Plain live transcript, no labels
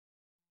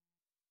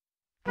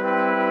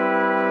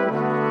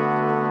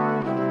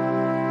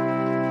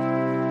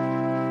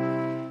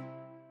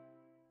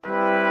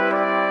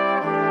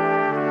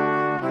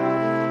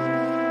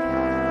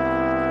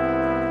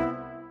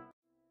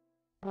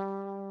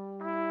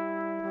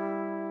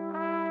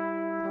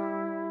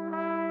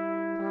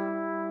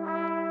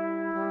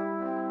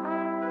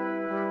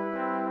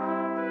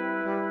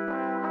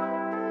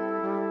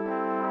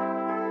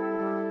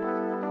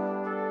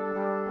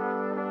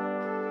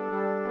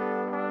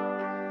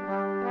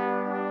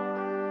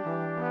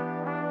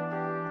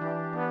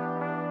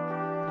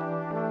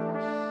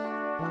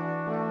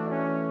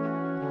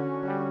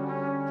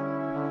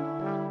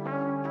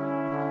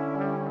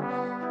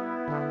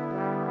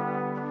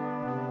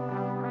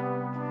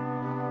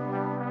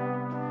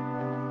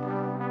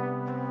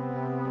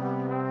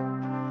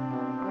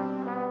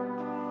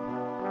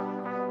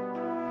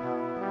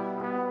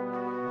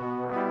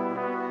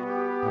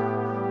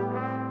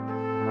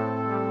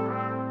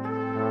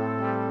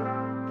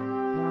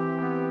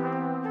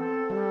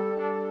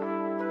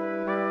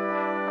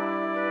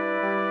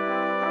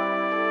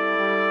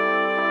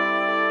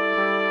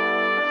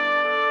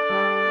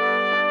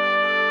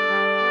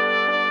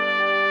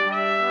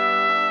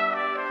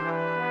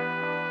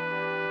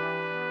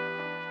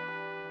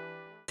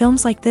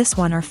Films like this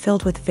one are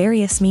filled with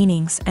various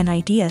meanings and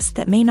ideas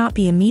that may not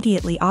be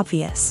immediately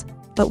obvious,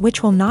 but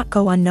which will not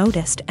go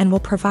unnoticed and will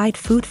provide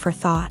food for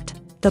thought.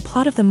 The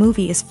plot of the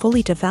movie is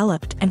fully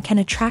developed and can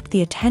attract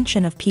the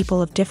attention of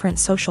people of different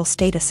social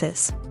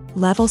statuses,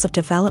 levels of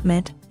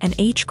development, and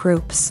age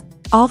groups.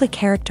 All the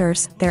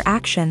characters, their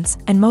actions,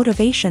 and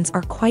motivations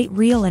are quite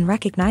real and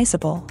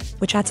recognizable,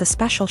 which adds a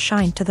special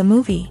shine to the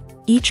movie.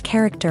 Each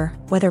character,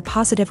 whether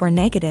positive or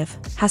negative,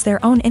 has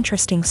their own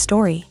interesting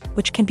story,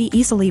 which can be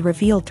easily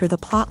revealed through the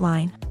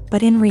plotline.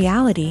 But in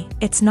reality,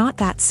 it's not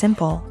that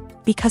simple.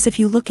 Because if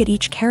you look at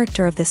each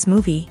character of this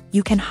movie,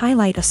 you can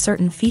highlight a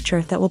certain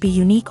feature that will be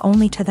unique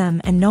only to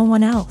them and no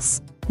one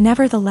else.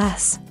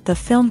 Nevertheless, the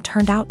film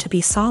turned out to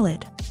be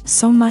solid,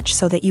 so much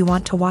so that you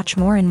want to watch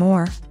more and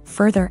more,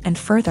 further and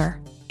further.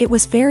 It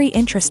was very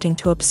interesting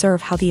to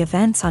observe how the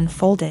events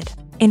unfolded.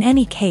 In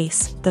any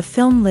case, the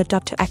film lived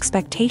up to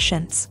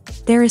expectations.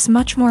 There is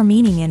much more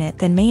meaning in it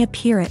than may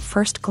appear at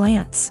first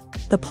glance.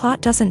 The plot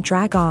doesn't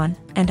drag on,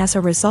 and as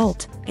a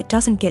result, it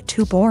doesn't get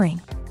too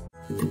boring.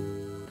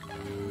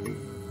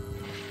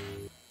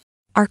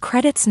 Are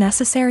credits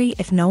necessary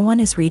if no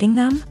one is reading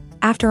them?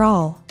 After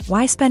all,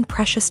 why spend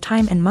precious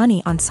time and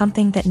money on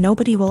something that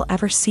nobody will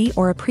ever see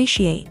or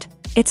appreciate?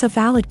 It's a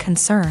valid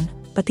concern,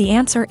 but the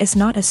answer is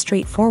not as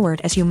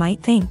straightforward as you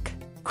might think.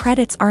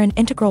 Credits are an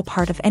integral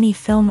part of any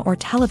film or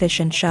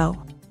television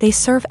show. They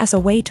serve as a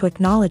way to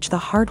acknowledge the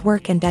hard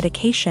work and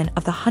dedication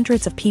of the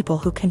hundreds of people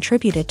who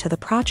contributed to the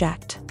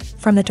project.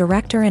 From the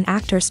director and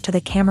actors to the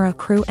camera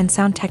crew and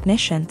sound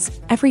technicians,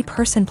 every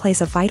person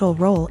plays a vital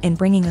role in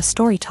bringing a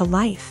story to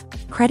life.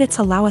 Credits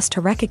allow us to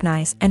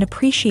recognize and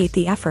appreciate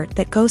the effort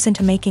that goes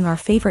into making our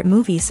favorite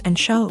movies and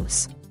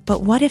shows.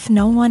 But what if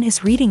no one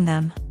is reading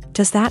them?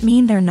 Does that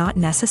mean they're not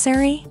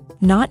necessary?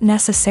 Not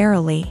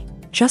necessarily.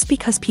 Just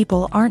because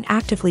people aren't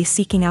actively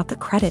seeking out the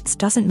credits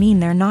doesn't mean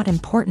they're not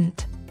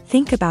important.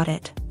 Think about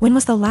it. When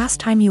was the last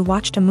time you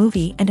watched a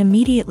movie and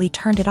immediately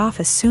turned it off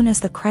as soon as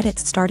the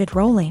credits started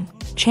rolling?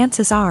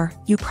 Chances are,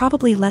 you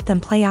probably let them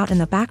play out in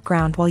the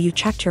background while you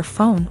checked your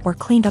phone or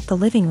cleaned up the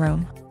living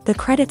room. The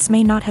credits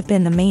may not have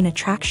been the main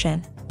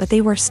attraction, but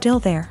they were still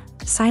there,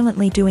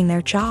 silently doing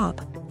their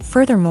job.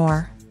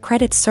 Furthermore,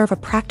 credits serve a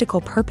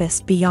practical purpose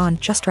beyond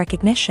just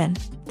recognition.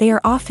 They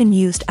are often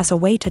used as a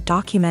way to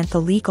document the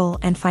legal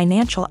and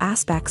financial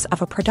aspects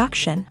of a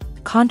production.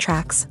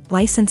 Contracts,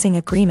 licensing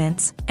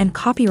agreements, and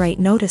copyright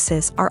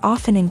notices are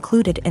often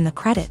included in the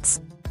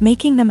credits,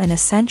 making them an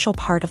essential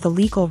part of the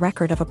legal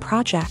record of a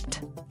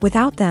project.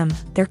 Without them,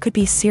 there could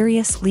be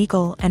serious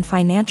legal and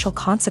financial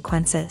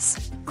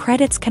consequences.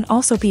 Credits can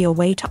also be a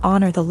way to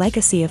honor the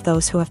legacy of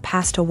those who have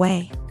passed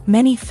away.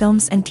 Many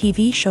films and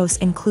TV shows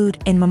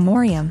include in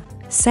memoriam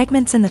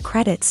segments in the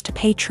credits to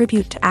pay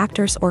tribute to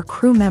actors or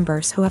crew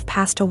members who have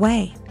passed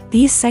away.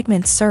 These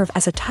segments serve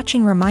as a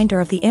touching reminder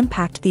of the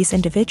impact these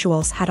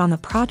individuals had on the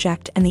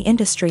project and the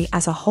industry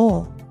as a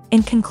whole.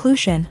 In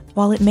conclusion,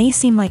 while it may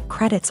seem like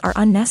credits are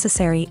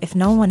unnecessary if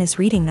no one is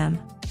reading them,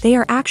 they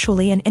are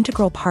actually an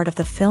integral part of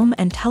the film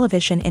and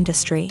television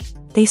industry.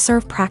 They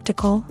serve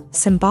practical,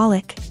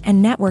 symbolic,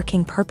 and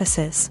networking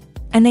purposes,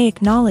 and they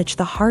acknowledge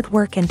the hard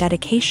work and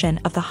dedication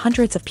of the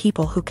hundreds of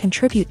people who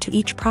contribute to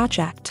each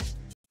project.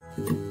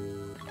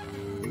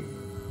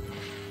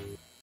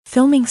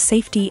 Filming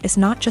safety is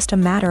not just a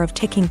matter of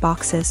ticking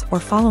boxes or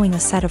following a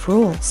set of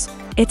rules.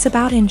 It's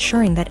about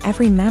ensuring that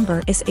every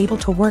member is able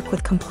to work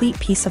with complete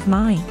peace of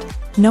mind,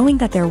 knowing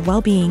that their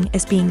well-being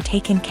is being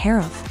taken care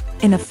of.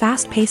 In a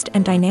fast-paced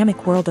and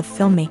dynamic world of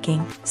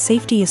filmmaking,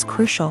 safety is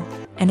crucial,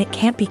 and it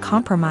can't be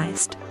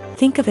compromised.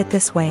 Think of it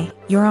this way: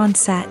 you're on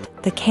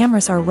set, the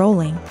cameras are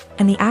rolling,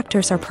 and the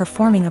actors are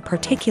performing a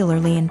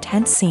particularly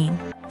intense scene.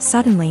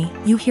 Suddenly,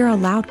 you hear a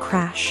loud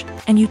crash,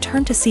 and you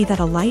turn to see that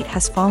a light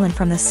has fallen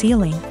from the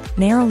ceiling,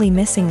 narrowly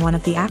missing one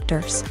of the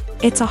actors.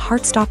 It's a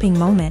heart-stopping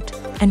moment,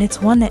 and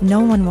it's one that no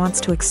one wants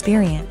to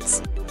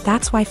experience.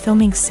 That's why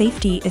filming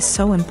safety is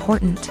so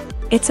important.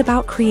 It's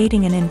about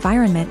creating an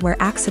environment where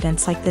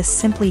accidents like this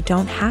simply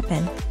don't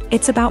happen.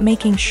 It's about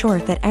making sure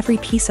that every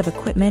piece of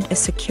equipment is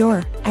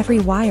secure, every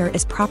wire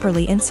is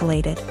properly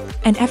insulated,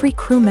 and every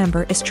crew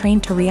member is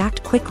trained to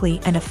react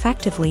quickly and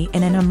effectively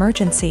in an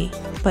emergency.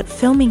 But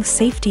filming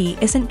safety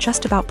isn't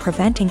just about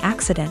preventing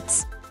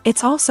accidents.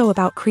 It's also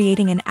about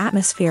creating an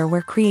atmosphere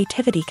where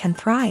creativity can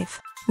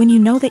thrive. When you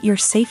know that your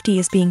safety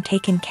is being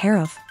taken care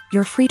of,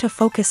 you're free to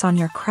focus on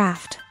your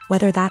craft,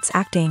 whether that's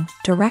acting,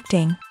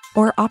 directing,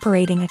 or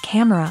operating a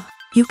camera.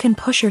 You can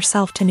push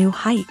yourself to new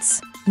heights,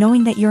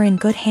 knowing that you're in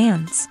good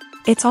hands.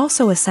 It's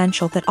also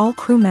essential that all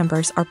crew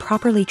members are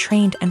properly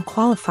trained and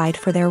qualified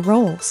for their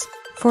roles.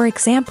 For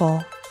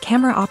example,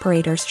 camera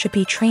operators should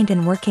be trained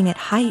in working at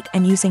height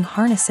and using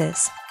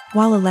harnesses,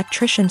 while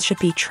electricians should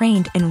be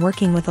trained in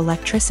working with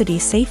electricity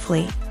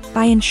safely.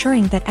 By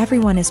ensuring that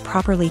everyone is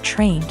properly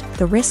trained,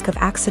 the risk of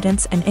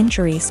accidents and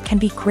injuries can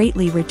be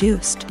greatly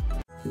reduced.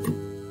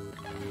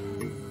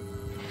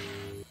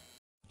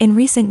 In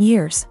recent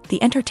years,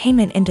 the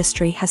entertainment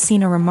industry has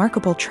seen a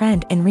remarkable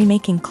trend in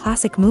remaking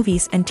classic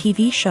movies and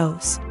TV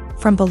shows.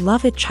 From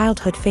beloved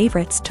childhood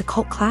favorites to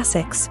cult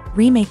classics,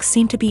 remakes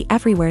seem to be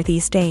everywhere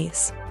these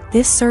days.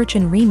 This surge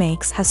in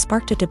remakes has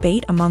sparked a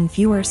debate among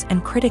viewers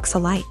and critics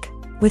alike,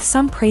 with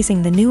some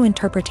praising the new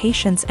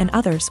interpretations and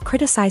others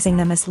criticizing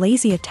them as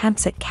lazy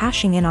attempts at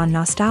cashing in on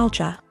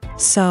nostalgia.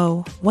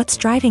 So, what's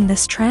driving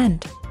this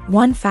trend?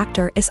 One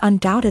factor is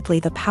undoubtedly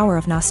the power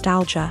of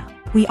nostalgia.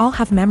 We all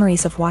have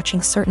memories of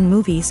watching certain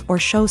movies or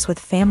shows with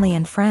family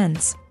and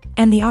friends,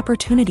 and the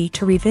opportunity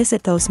to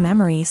revisit those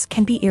memories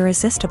can be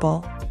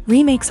irresistible.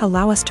 Remakes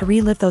allow us to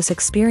relive those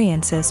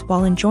experiences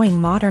while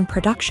enjoying modern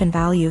production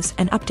values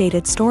and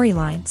updated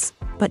storylines.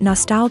 But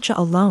nostalgia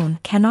alone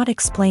cannot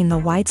explain the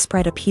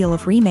widespread appeal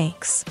of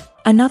remakes.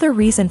 Another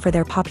reason for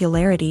their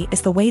popularity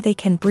is the way they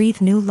can breathe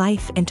new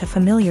life into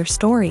familiar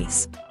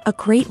stories. A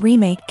great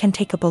remake can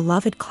take a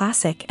beloved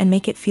classic and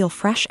make it feel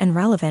fresh and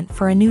relevant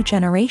for a new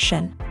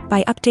generation.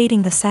 By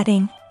updating the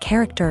setting,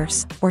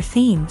 characters, or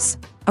themes,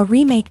 a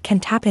remake can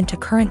tap into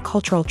current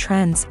cultural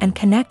trends and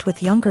connect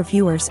with younger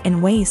viewers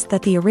in ways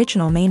that the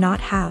original may not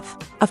have.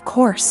 Of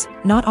course,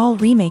 not all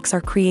remakes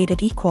are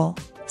created equal.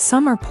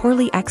 Some are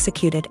poorly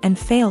executed and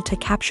fail to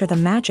capture the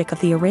magic of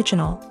the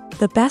original.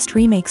 The best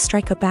remakes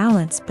strike a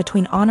balance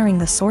between honoring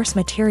the source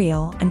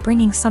material and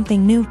bringing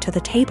something new to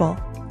the table.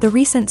 The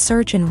recent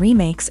surge in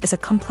remakes is a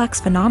complex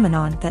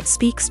phenomenon that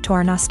speaks to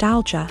our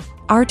nostalgia,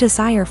 our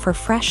desire for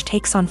fresh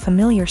takes on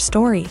familiar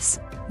stories.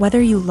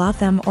 Whether you love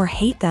them or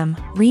hate them,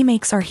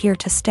 remakes are here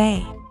to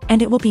stay,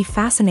 and it will be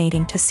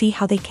fascinating to see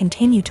how they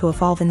continue to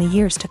evolve in the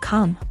years to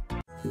come.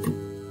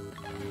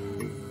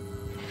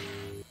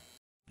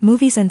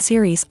 Movies and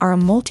series are a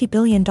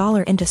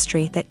multi-billion-dollar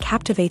industry that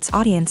captivates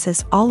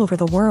audiences all over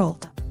the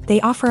world.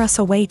 They offer us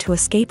a way to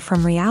escape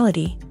from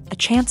reality, a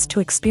chance to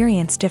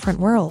experience different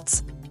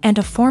worlds, and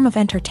a form of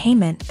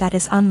entertainment that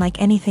is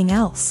unlike anything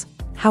else.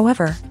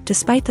 However,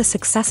 despite the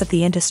success of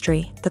the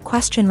industry, the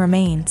question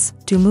remains,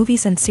 do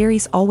movies and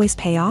series always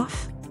pay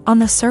off? On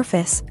the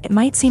surface, it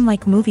might seem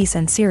like movies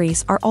and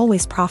series are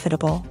always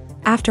profitable.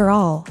 After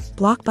all,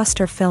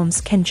 blockbuster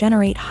films can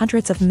generate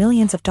hundreds of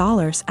millions of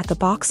dollars at the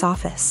box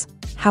office.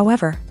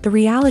 However, the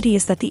reality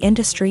is that the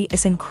industry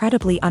is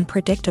incredibly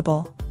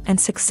unpredictable, and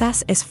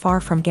success is far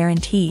from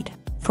guaranteed.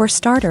 For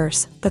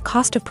starters, the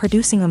cost of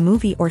producing a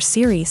movie or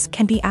series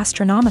can be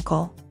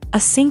astronomical. A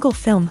single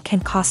film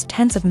can cost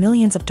tens of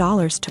millions of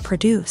dollars to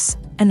produce,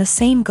 and the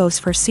same goes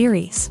for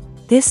series.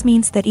 This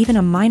means that even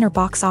a minor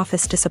box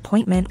office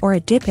disappointment or a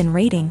dip in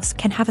ratings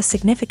can have a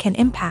significant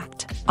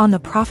impact on the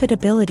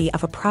profitability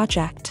of a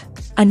project.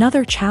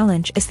 Another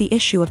challenge is the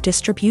issue of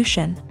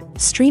distribution.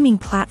 Streaming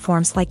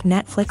platforms like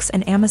Netflix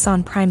and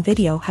Amazon Prime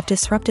Video have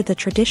disrupted the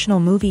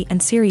traditional movie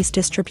and series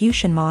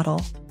distribution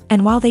model.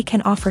 And while they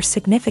can offer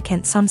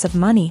significant sums of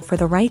money for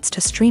the rights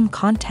to stream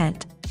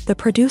content, the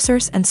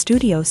producers and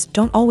studios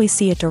don't always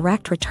see a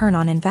direct return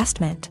on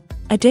investment.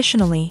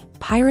 Additionally,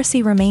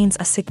 piracy remains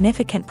a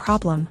significant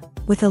problem,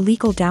 with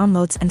illegal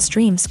downloads and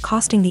streams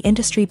costing the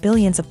industry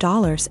billions of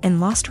dollars in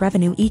lost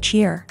revenue each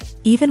year.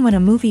 Even when a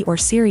movie or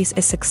series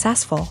is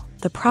successful,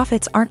 the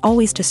profits aren't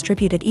always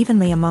distributed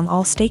evenly among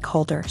all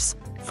stakeholders.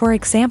 For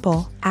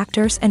example,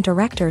 actors and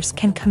directors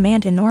can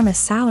command enormous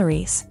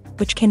salaries,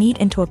 which can eat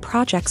into a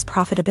project's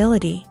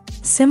profitability.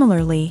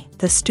 Similarly,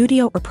 the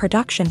studio or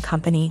production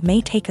company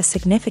may take a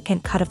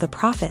significant cut of the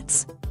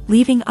profits,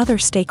 leaving other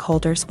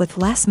stakeholders with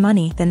less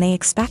money than they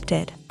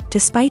expected.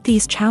 Despite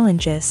these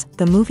challenges,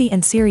 the movie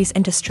and series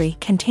industry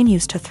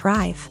continues to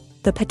thrive.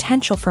 The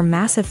potential for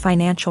massive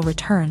financial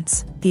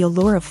returns, the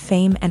allure of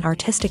fame and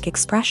artistic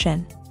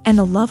expression, and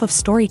the love of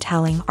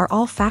storytelling are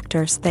all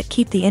factors that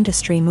keep the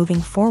industry moving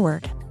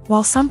forward.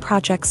 While some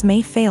projects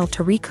may fail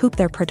to recoup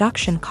their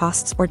production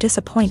costs or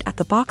disappoint at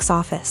the box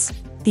office,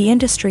 the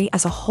industry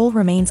as a whole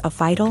remains a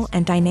vital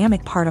and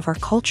dynamic part of our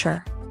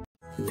culture.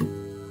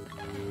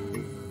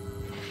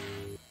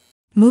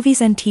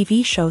 Movies and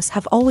TV shows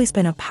have always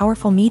been a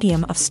powerful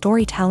medium of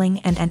storytelling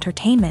and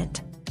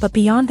entertainment, but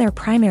beyond their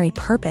primary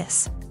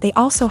purpose, they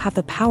also have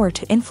the power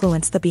to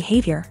influence the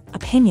behavior,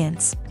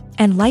 opinions,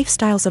 and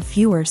lifestyles of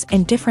viewers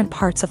in different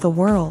parts of the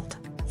world.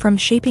 From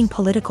shaping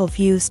political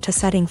views to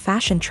setting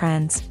fashion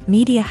trends,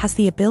 media has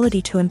the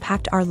ability to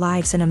impact our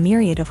lives in a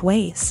myriad of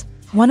ways.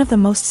 One of the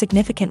most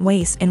significant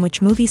ways in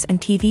which movies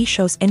and TV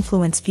shows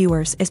influence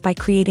viewers is by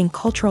creating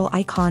cultural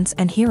icons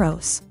and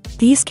heroes.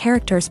 These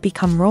characters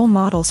become role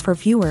models for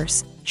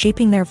viewers,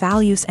 shaping their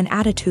values and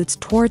attitudes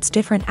towards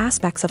different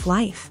aspects of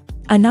life.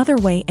 Another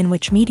way in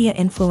which media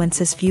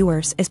influences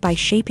viewers is by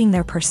shaping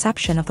their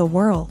perception of the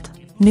world.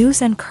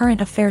 News and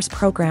current affairs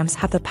programs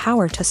have the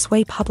power to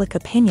sway public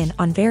opinion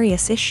on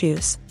various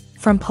issues,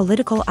 from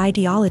political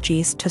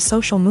ideologies to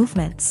social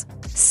movements.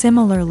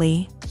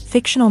 Similarly,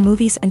 fictional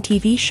movies and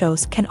TV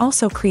shows can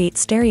also create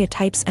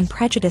stereotypes and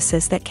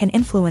prejudices that can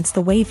influence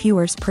the way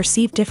viewers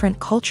perceive different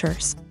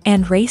cultures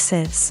and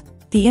races.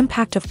 The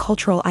impact of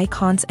cultural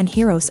icons and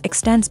heroes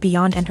extends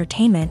beyond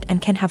entertainment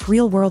and can have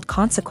real-world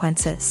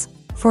consequences.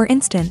 For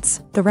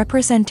instance, the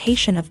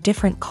representation of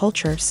different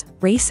cultures,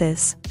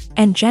 races,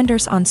 and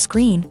genders on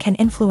screen can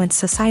influence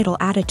societal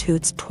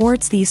attitudes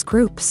towards these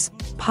groups.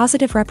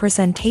 Positive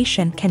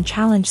representation can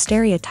challenge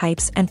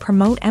stereotypes and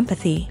promote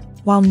empathy,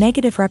 while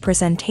negative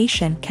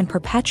representation can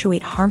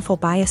perpetuate harmful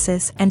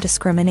biases and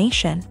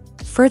discrimination.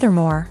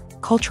 Furthermore,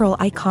 cultural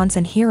icons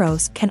and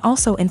heroes can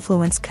also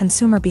influence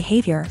consumer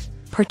behavior,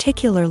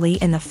 particularly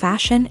in the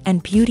fashion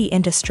and beauty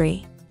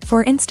industry.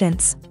 For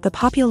instance, the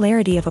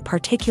popularity of a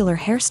particular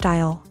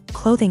hairstyle,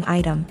 clothing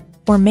item,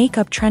 or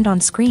makeup trend on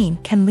screen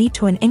can lead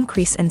to an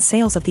increase in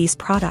sales of these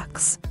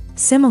products.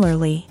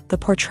 Similarly, the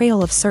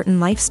portrayal of certain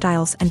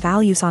lifestyles and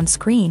values on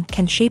screen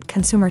can shape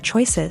consumer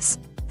choices,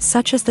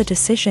 such as the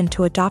decision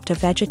to adopt a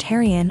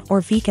vegetarian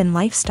or vegan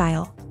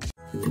lifestyle.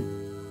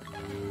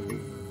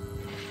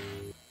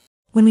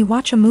 When we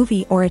watch a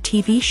movie or a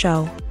TV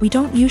show, we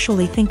don't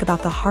usually think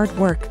about the hard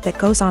work that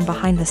goes on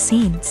behind the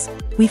scenes.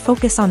 We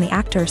focus on the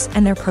actors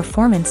and their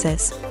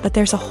performances, but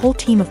there's a whole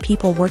team of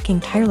people working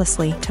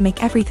tirelessly to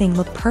make everything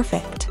look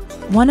perfect.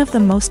 One of the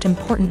most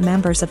important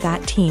members of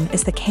that team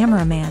is the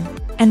cameraman,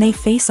 and they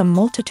face a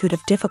multitude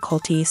of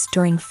difficulties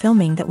during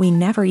filming that we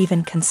never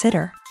even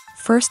consider.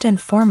 First and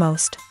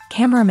foremost,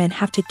 cameramen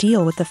have to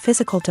deal with the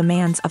physical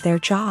demands of their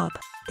job.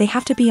 They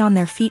have to be on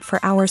their feet for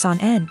hours on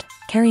end,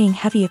 carrying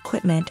heavy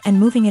equipment and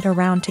moving it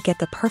around to get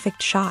the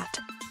perfect shot.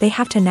 They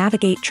have to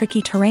navigate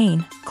tricky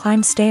terrain,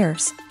 climb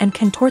stairs, and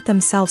contort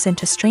themselves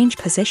into strange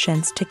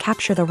positions to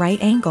capture the right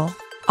angle.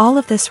 All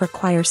of this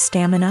requires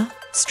stamina,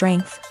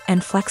 strength,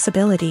 and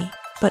flexibility.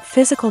 But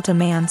physical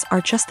demands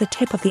are just the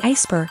tip of the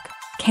iceberg.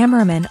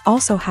 Cameramen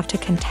also have to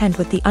contend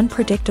with the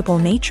unpredictable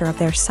nature of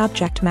their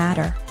subject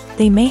matter.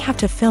 They may have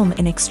to film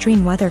in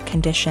extreme weather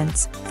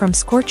conditions, from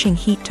scorching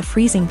heat to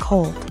freezing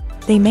cold.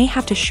 They may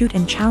have to shoot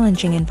in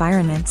challenging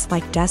environments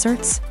like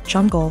deserts,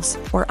 jungles,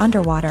 or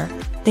underwater.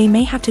 They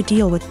may have to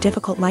deal with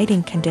difficult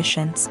lighting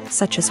conditions,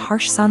 such as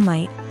harsh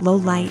sunlight, low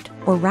light,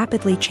 or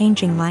rapidly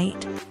changing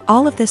light.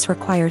 All of this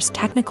requires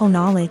technical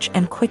knowledge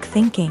and quick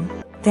thinking.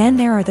 Then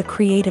there are the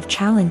creative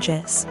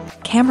challenges.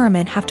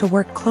 Cameramen have to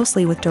work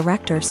closely with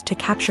directors to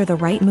capture the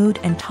right mood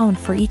and tone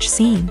for each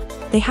scene.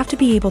 They have to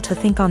be able to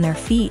think on their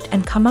feet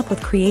and come up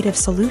with creative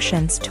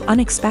solutions to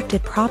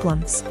unexpected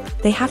problems.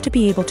 They have to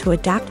be able to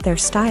adapt their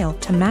style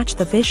to match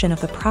the vision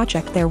of the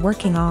project they're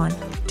working on.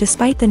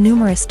 Despite the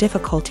numerous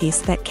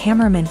difficulties that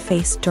cameramen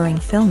face during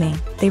filming,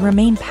 they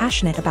remain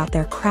passionate about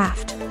their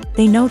craft.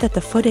 They know that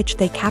the footage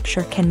they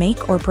capture can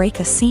make or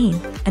break a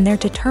scene, and they're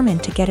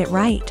determined to get it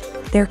right.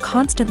 They're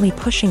constantly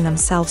pushing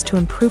themselves to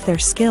improve their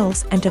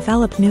skills and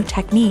develop new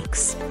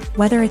techniques.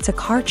 Whether it's a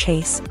car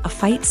chase, a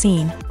fight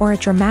scene, or a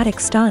dramatic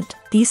stunt,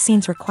 these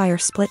scenes require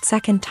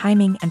split-second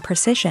timing and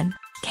precision.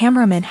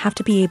 Cameramen have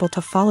to be able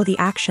to follow the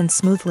action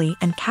smoothly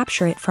and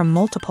capture it from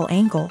multiple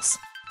angles,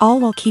 all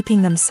while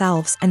keeping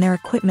themselves and their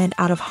equipment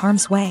out of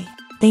harm's way.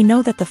 They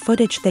know that the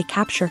footage they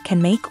capture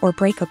can make or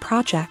break a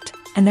project,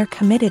 and they're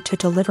committed to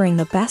delivering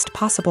the best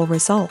possible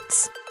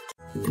results.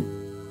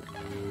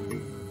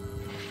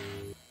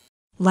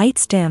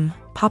 Lights dim,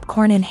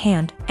 popcorn in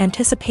hand,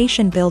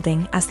 anticipation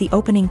building as the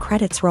opening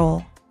credits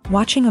roll.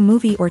 Watching a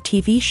movie or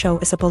TV show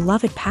is a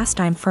beloved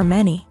pastime for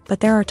many, but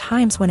there are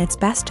times when it's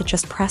best to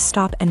just press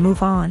stop and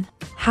move on.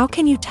 How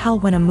can you tell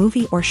when a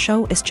movie or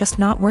show is just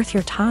not worth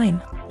your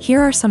time?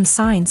 Here are some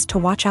signs to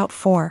watch out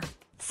for.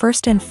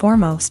 First and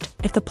foremost,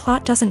 if the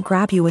plot doesn't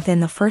grab you within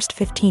the first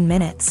 15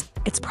 minutes,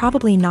 it's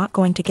probably not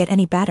going to get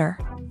any better.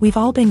 We've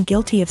all been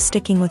guilty of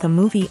sticking with a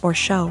movie or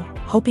show,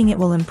 hoping it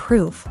will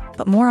improve,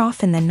 but more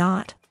often than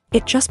not,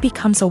 it just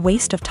becomes a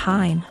waste of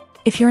time.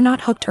 If you're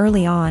not hooked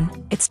early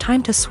on, it's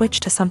time to switch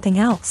to something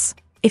else.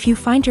 If you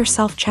find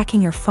yourself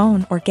checking your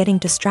phone or getting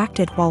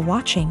distracted while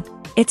watching,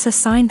 it's a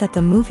sign that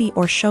the movie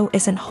or show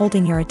isn't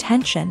holding your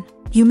attention.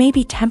 You may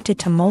be tempted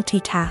to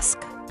multitask,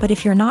 but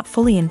if you're not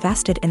fully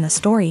invested in the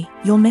story,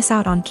 you'll miss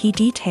out on key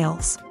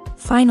details.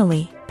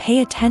 Finally,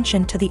 pay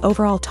attention to the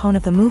overall tone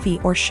of the movie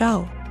or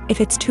show. If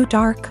it's too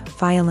dark,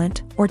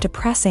 violent, or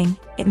depressing,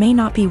 it may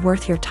not be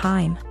worth your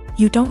time.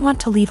 You don't want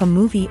to leave a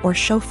movie or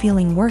show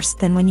feeling worse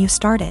than when you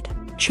started.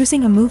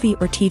 Choosing a movie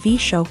or TV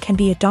show can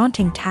be a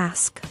daunting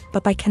task,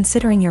 but by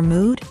considering your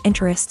mood,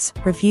 interests,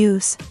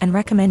 reviews, and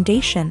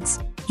recommendations,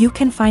 you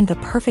can find the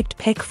perfect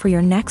pick for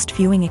your next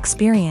viewing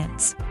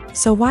experience.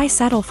 So why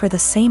settle for the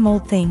same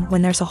old thing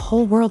when there's a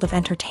whole world of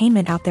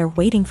entertainment out there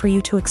waiting for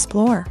you to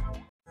explore?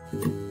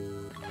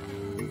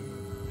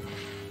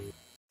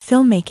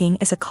 Filmmaking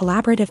is a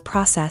collaborative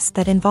process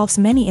that involves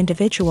many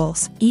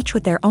individuals, each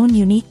with their own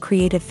unique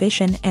creative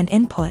vision and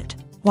input.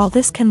 While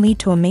this can lead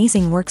to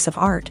amazing works of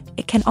art,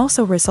 it can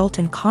also result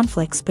in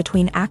conflicts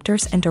between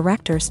actors and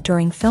directors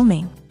during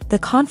filming. The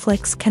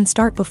conflicts can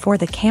start before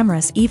the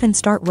cameras even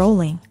start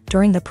rolling,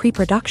 during the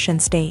pre-production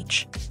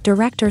stage.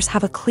 Directors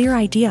have a clear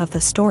idea of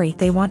the story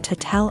they want to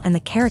tell and the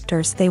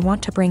characters they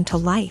want to bring to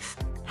life.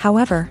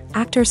 However,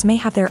 actors may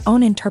have their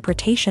own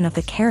interpretation of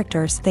the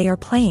characters they are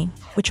playing,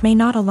 which may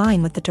not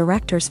align with the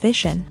director's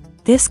vision.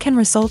 This can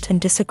result in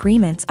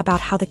disagreements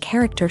about how the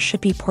character should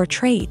be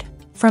portrayed.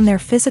 from their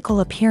physical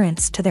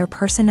appearance to their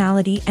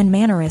personality and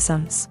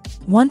mannerisms.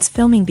 Once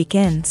filming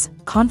begins,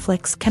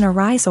 conflicts can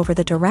arise over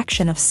the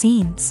direction of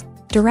scenes.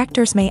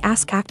 Directors may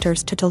ask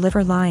actors to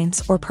deliver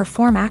lines or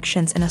perform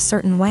actions in a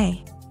certain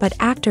way, but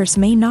actors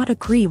may not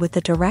agree with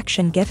the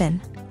direction given.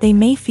 They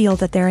may feel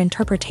that their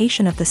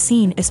interpretation of the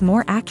scene is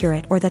more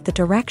accurate or that the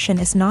direction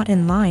is not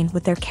in line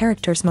with their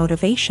character's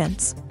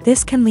motivations.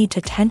 This can lead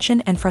to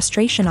tension and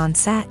frustration on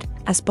set,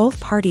 as both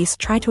parties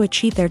try to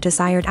achieve their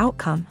desired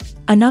outcome.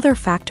 Another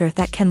factor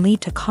that can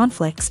lead to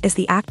conflicts is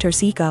the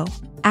actor's ego.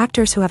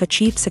 Actors who have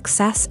achieved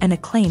success and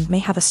acclaim may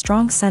have a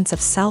strong sense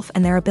of self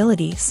and their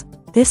abilities.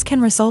 This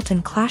can result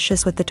in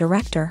clashes with the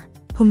director,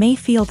 who may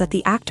feel that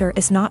the actor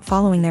is not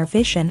following their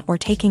vision or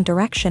taking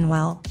direction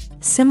well.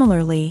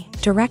 Similarly,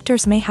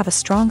 directors may have a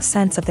strong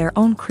sense of their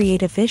own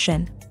creative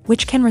vision,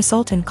 which can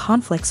result in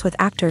conflicts with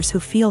actors who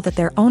feel that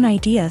their own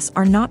ideas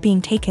are not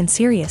being taken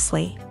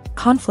seriously.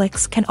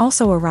 Conflicts can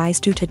also arise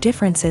due to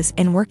differences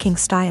in working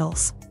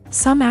styles.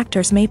 Some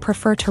actors may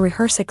prefer to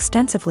rehearse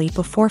extensively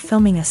before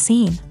filming a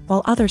scene,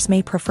 while others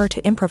may prefer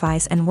to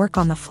improvise and work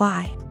on the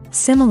fly.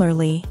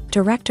 Similarly,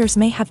 directors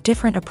may have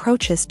different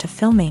approaches to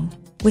filming,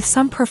 with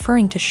some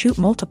preferring to shoot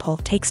multiple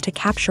takes to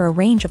capture a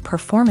range of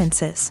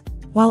performances,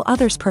 while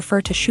others prefer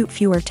to shoot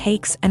fewer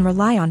takes and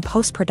rely on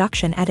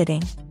post-production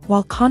editing.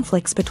 While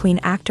conflicts between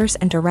actors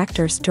and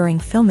directors during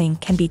filming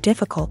can be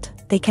difficult,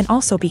 they can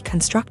also be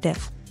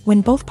constructive.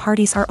 When both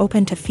parties are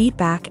open to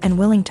feedback and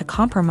willing to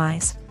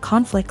compromise,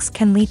 conflicts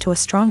can lead to a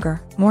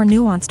stronger, more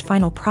nuanced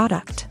final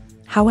product.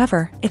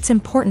 However, it's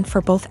important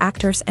for both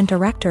actors and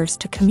directors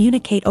to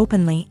communicate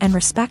openly and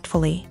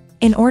respectfully,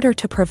 in order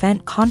to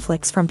prevent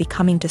conflicts from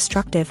becoming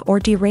destructive or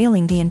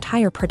derailing the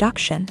entire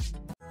production.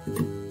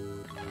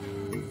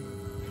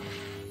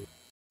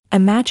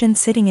 Imagine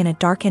sitting in a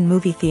darkened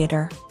movie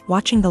theater,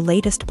 watching the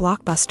latest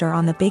blockbuster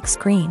on the big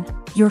screen.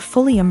 You're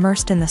fully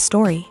immersed in the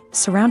story,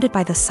 surrounded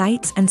by the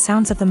sights and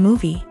sounds of the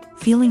movie,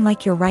 feeling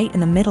like you're right in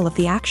the middle of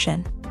the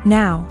action.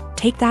 Now,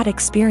 take that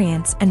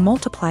experience and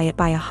multiply it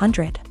by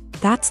 100.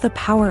 That's the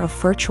power of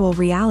virtual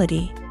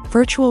reality.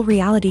 Virtual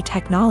reality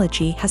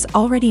technology has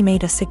already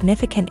made a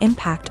significant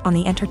impact on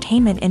the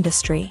entertainment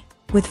industry.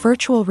 With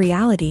virtual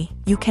reality,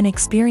 you can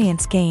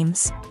experience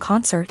games,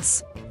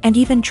 concerts, and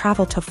even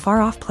travel to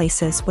far-off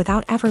places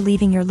without ever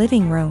leaving your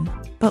living room.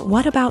 But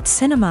what about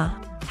cinema?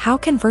 How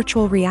can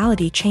virtual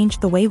reality change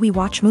the way we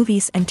watch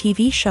movies and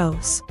TV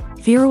shows?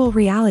 Virtual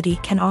reality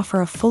can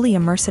offer a fully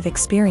immersive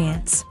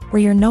experience,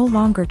 where you're no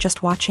longer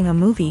just watching a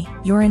movie,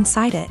 you're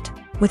inside it.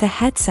 With a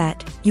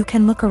headset, you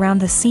can look around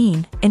the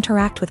scene,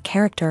 interact with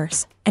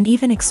characters, and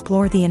even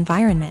explore the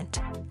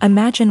environment.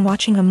 Imagine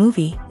watching a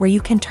movie where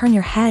you can turn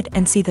your head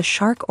and see the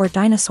shark or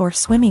dinosaur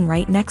swimming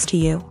right next to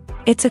you.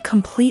 It's a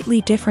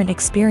completely different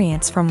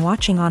experience from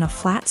watching on a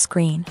flat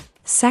screen.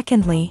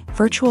 Secondly,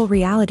 virtual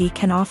reality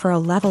can offer a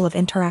level of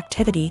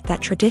interactivity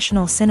that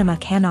traditional cinema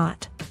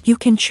cannot. You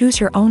can choose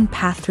your own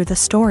path through the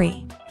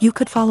story. You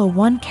could follow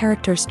one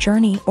character's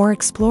journey or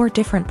explore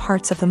different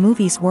parts of the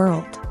movie's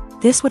world.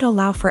 This would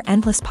allow for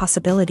endless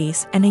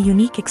possibilities and a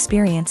unique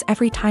experience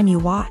every time you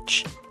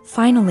watch.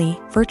 Finally,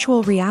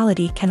 virtual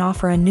reality can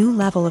offer a new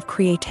level of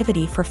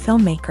creativity for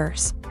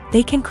filmmakers.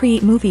 They can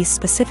create movies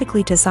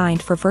specifically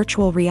designed for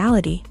virtual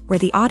reality, where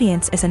the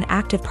audience is an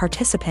active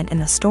participant in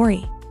the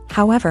story.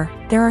 However,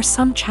 there are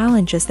some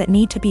challenges that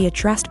need to be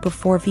addressed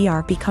before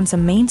VR becomes a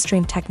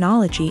mainstream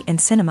technology in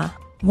cinema.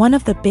 One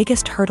of the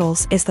biggest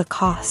hurdles is the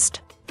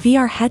cost.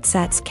 VR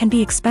headsets can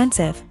be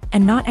expensive,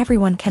 and not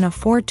everyone can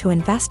afford to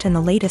invest in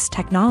the latest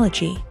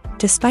technology.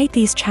 Despite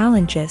these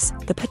challenges,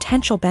 the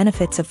potential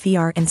benefits of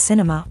VR in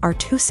cinema are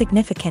too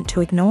significant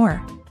to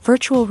ignore.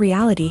 Virtual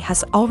reality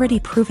has already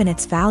proven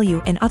its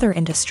value in other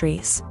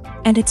industries,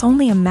 and it's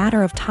only a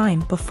matter of time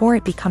before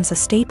it becomes a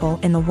staple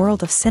in the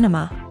world of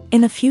cinema.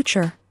 In the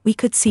future, we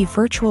could see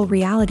virtual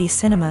reality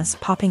cinemas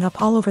popping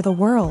up all over the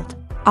world,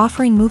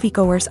 offering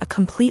moviegoers a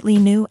completely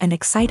new and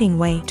exciting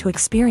way to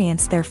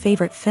experience their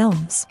favorite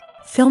films.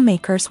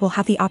 Filmmakers will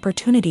have the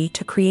opportunity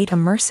to create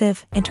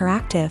immersive,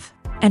 interactive,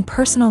 and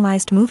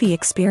personalized movie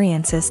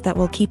experiences that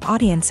will keep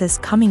audiences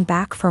coming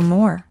back for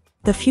more.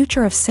 The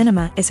future of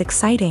cinema is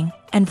exciting,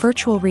 and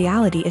virtual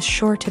reality is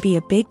sure to be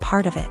a big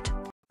part of it.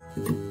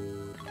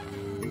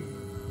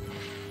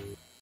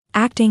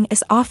 Acting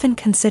is often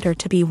considered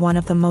to be one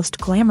of the most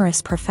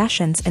glamorous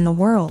professions in the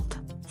world.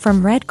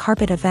 From red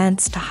carpet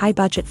events to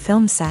high-budget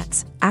film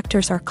sets,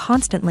 actors are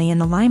constantly in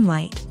the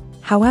limelight.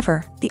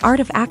 However, the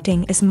art of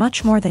acting is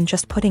much more than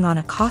just putting on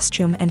a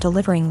costume and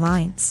delivering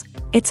lines.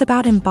 It's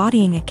about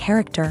embodying a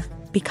character,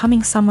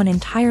 becoming someone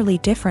entirely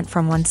different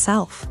from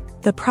oneself.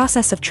 The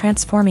process of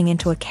transforming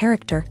into a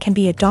character can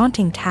be a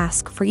daunting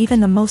task for even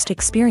the most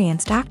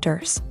experienced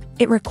actors.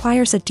 It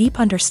requires a deep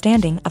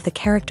understanding of the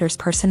character's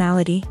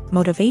personality,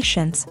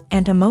 motivations,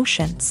 and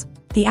emotions.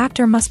 The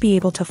actor must be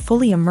able to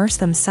fully immerse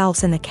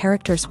themselves in the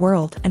character's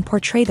world and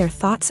portray their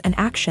thoughts and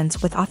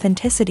actions with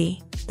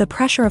authenticity. The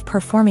pressure of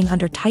performing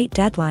under tight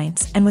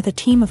deadlines and with a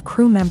team of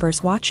crew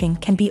members watching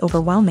can be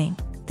overwhelming.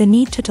 The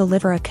need to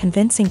deliver a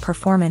convincing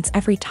performance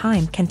every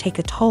time can take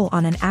a toll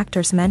on an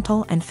actor's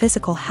mental and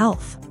physical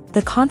health.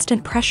 The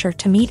constant pressure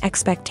to meet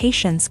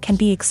expectations can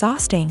be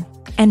exhausting,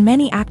 and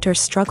many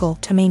actors struggle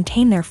to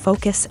maintain their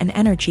focus and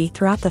energy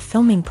throughout the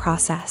filming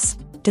process.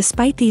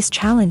 Despite these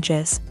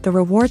challenges, the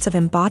rewards of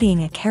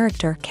embodying a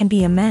character can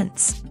be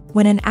immense.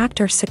 When an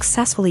actor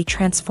successfully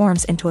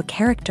transforms into a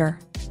character,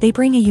 they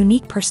bring a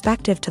unique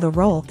perspective to the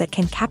role that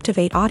can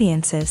captivate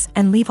audiences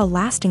and leave a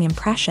lasting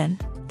impression.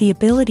 The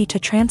ability to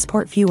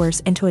transport viewers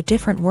into a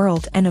different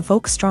world and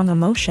evoke strong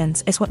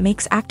emotions is what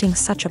makes acting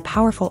such a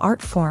powerful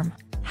art form.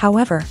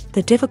 However,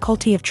 the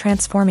difficulty of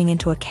transforming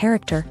into a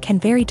character can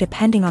vary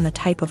depending on the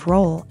type of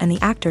role and the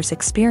actor's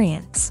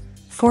experience.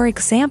 For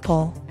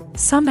example,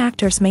 some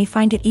actors may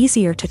find it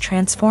easier to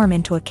transform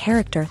into a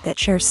character that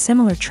shares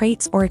similar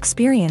traits or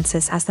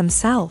experiences as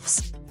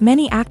themselves.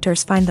 Many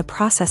actors find the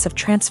process of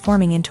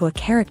transforming into a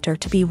character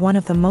to be one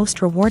of the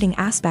most rewarding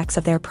aspects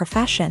of their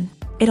profession.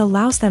 It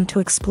allows them to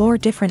explore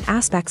different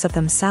aspects of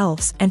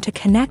themselves and to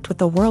connect with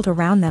the world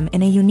around them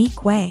in a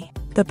unique way.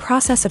 The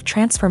process of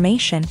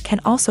transformation can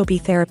also be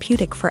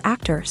therapeutic for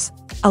actors,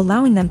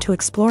 allowing them to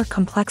explore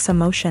complex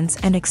emotions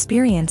and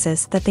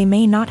experiences that they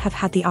may not have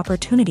had the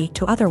opportunity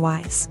to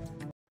otherwise.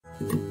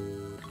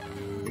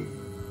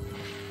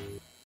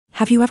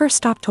 Have you ever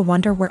stopped to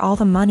wonder where all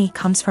the money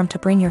comes from to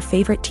bring your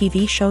favorite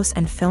TV shows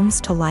and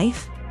films to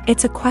life?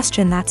 It's a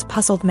question that's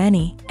puzzled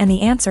many, and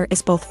the answer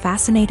is both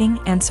fascinating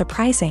and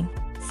surprising.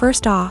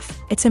 First off,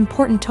 it's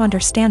important to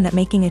understand that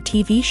making a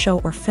TV show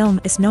or film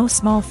is no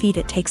small feat.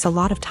 It takes a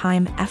lot of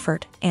time,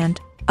 effort,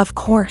 and, of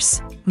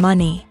course,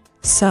 money.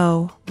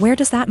 So, where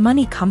does that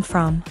money come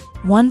from?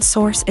 One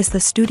source is the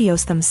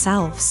studios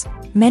themselves.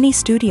 Many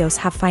studios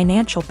have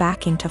financial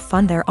backing to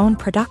fund their own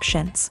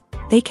productions.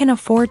 They can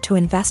afford to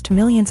invest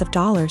millions of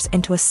dollars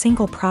into a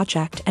single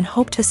project and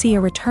hope to see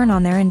a return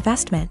on their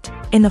investment,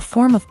 in the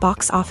form of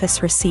box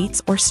office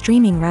receipts or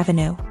streaming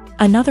revenue.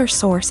 Another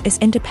source is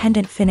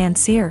independent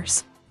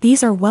financiers.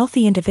 These are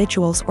wealthy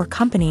individuals or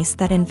companies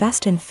that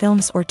invest in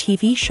films or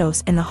TV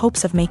shows in the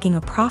hopes of making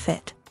a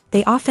profit.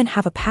 They often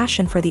have a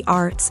passion for the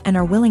arts and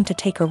are willing to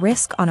take a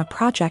risk on a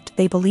project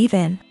they believe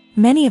in.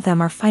 Many of them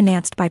are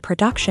financed by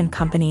production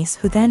companies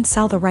who then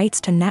sell the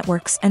rights to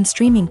networks and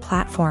streaming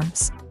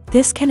platforms.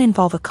 This can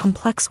involve a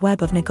complex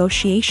web of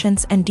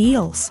negotiations and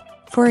deals.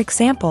 For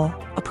example,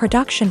 a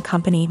production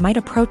company might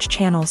approach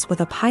channels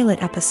with a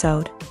pilot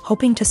episode,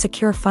 hoping to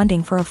secure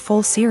funding for a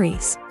full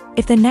series.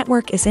 If the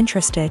network is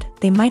interested,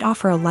 they might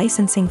offer a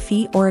licensing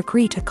fee or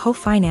agree to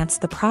co-finance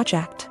the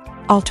project.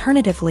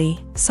 Alternatively,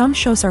 some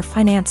shows are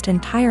financed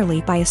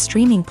entirely by a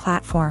streaming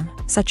platform,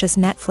 such as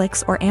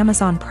Netflix or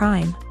Amazon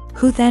Prime,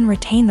 who then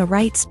retain the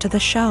rights to the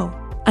show.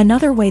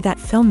 Another way that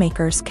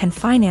filmmakers can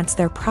finance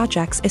their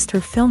projects is through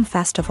film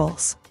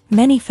festivals.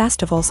 Many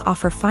festivals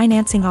offer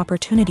financing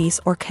opportunities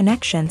or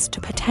connections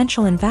to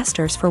potential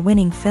investors for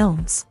winning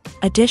films.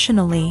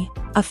 Additionally,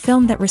 a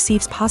film that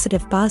receives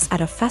positive buzz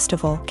at a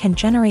festival can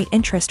generate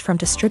interest from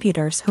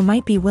distributors who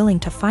might be willing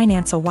to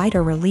finance a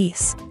wider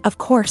release. Of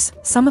course,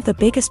 some of the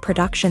biggest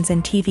productions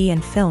in TV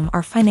and film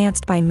are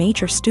financed by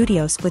major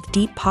studios with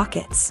deep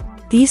pockets.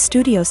 These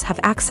studios have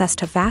access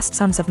to vast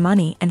sums of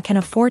money and can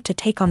afford to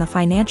take on the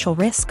financial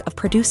risk of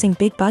producing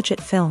big-budget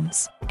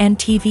films and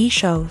TV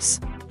shows.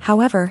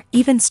 However,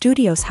 even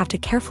studios have to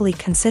carefully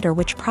consider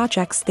which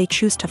projects they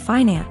choose to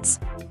finance,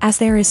 as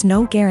there is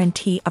no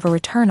guarantee of a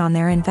return on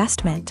their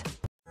investment.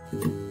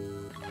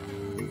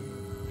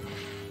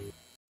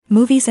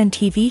 Movies and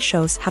TV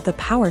shows have the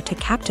power to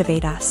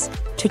captivate us,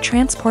 to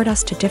transport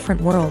us to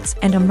different worlds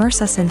and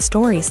immerse us in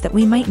stories that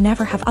we might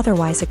never have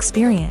otherwise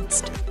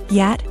experienced.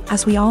 Yet,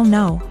 as we all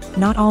know,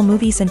 not all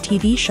movies and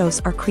TV shows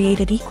are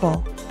created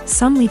equal.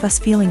 Some leave us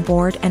feeling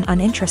bored and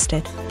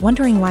uninterested,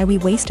 wondering why we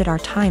wasted our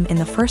time in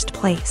the first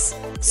place.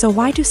 So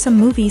why do some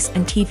movies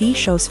and TV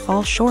shows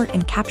fall short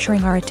in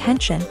capturing our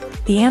attention?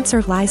 The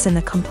answer lies in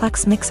the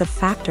complex mix of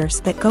factors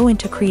that go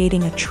into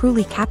creating a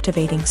truly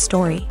captivating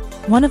story.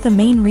 One of the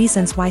main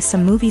reasons why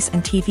some movies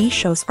and TV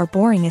shows are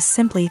boring is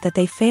simply that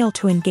they fail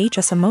to engage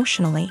us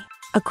emotionally.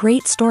 A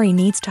great story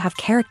needs to have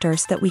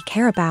characters that we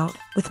care about,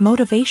 with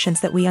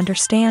motivations that we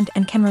understand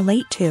and can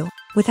relate to.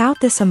 Without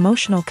this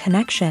emotional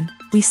connection,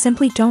 we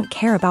simply don't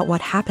care about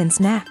what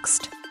happens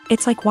next.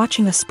 It's like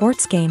watching a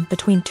sports game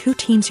between two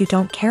teams you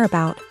don't care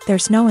about.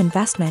 There's no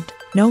investment,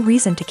 no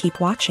reason to keep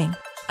watching.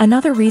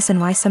 Another reason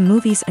why some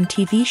movies and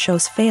TV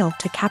shows fail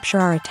to capture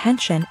our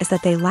attention is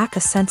that they lack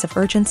a sense of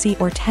urgency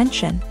or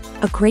tension.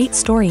 A great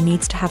story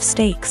needs to have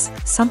stakes,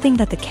 something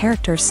that the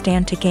characters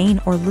stand to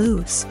gain or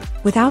lose.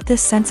 Without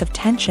this sense of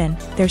tension,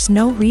 there's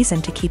no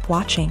reason to keep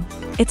watching.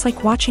 It's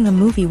like watching a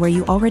movie where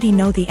you already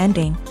know the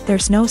ending.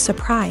 There's no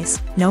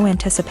surprise, no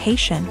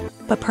anticipation.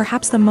 But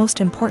perhaps the most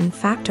important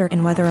factor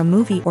in whether a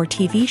movie or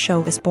TV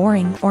show is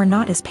boring or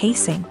not is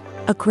pacing.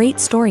 A great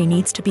story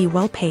needs to be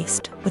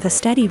well-paced, with a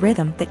steady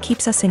rhythm that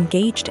keeps us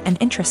engaged and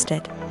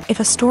interested.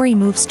 If a story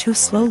moves too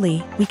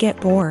slowly, we get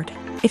bored.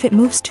 If it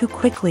moves too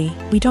quickly,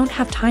 we don't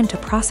have time to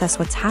process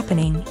what's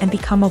happening and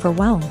become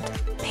overwhelmed.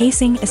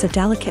 Pacing is a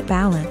delicate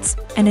balance,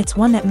 and it's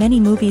one that many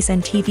movies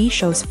and TV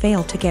shows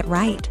fail to get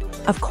right.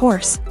 Of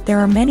course, there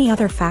are many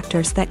other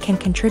factors that can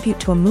contribute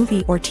to a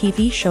movie or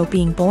TV show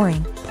being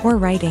boring: poor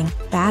writing,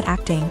 bad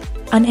acting,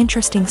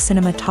 uninteresting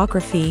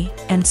cinematography,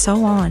 and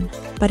so on.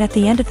 But at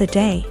the end of the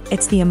day,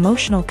 it's the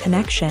emotional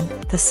connection,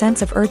 the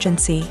sense of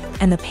urgency,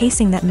 and the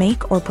pacing that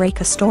make or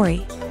break a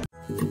story.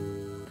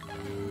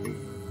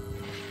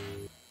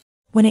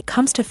 When it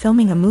comes to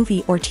filming a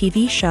movie or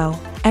TV show,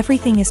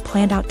 everything is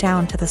planned out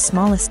down to the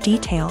smallest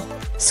detail.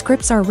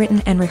 Scripts are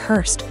written and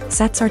rehearsed,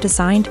 sets are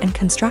designed and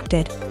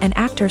constructed, and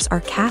actors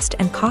are cast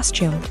and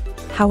costumed.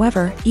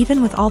 However,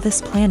 even with all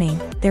this planning,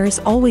 there is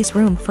always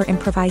room for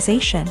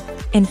improvisation.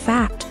 In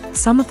fact,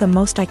 some of the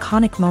most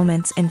iconic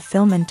moments in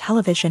film and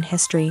television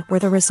history were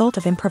the result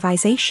of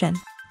improvisation.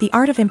 The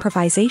art of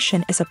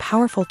improvisation is a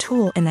powerful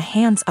tool in the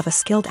hands of a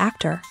skilled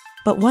actor.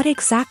 But what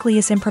exactly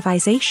is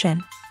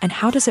improvisation, and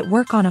how does it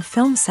work on a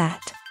film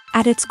set?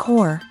 At its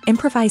core,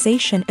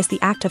 improvisation is the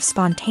act of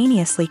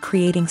spontaneously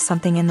creating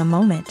something in the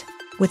moment,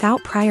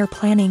 without prior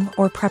planning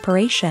or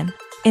preparation.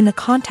 In the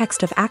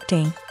context of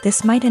acting,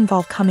 this might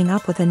involve coming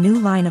up with a new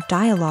line of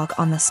dialogue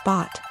on the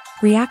spot,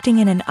 reacting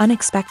in an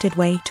unexpected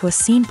way to a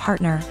scene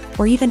partner,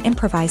 or even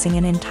improvising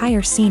an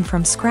entire scene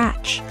from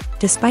scratch.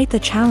 Despite the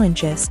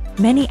challenges,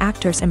 many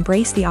actors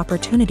embrace the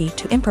opportunity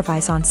to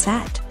improvise on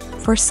set.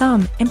 For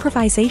some,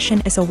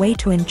 improvisation is a way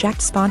to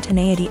inject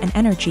spontaneity and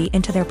energy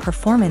into their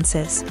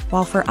performances,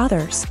 while for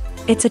others,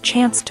 it's a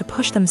chance to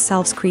push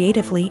themselves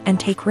creatively and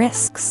take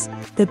risks.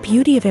 The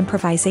beauty of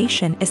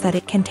improvisation is that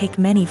it can take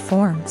many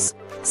forms.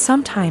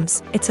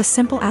 Sometimes, it's a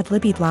simple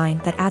ad-libbed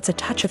line that adds a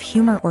touch of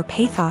humor or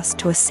pathos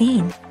to a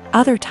scene.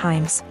 Other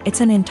times,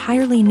 it's an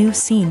entirely new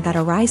scene that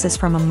arises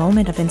from a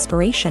moment of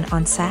inspiration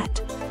on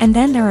set. And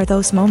then there are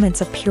those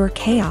moments of pure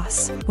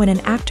chaos, when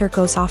an actor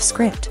goes off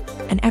script,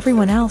 and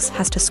everyone else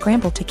has to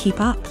scramble to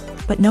keep up.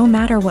 But no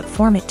matter what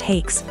form it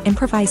takes,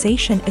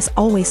 improvisation is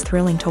always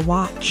thrilling to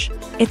watch.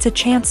 It's a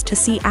chance to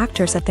see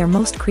actors at their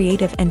most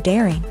creative and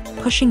daring,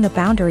 pushing the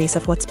boundaries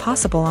of what's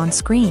possible on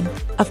screen.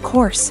 Of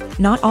course,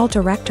 not all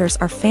directors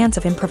are fans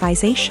of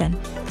improvisation.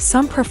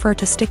 Some prefer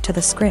to stick to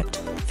the script,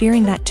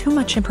 fearing that too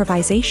much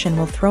improvisation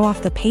will throw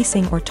off the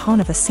pacing or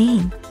tone of a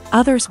scene.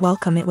 Others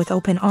welcome it with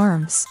open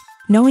arms,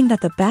 knowing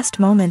that the best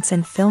moments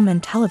in film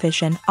and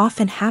television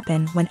often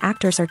happen when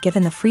actors are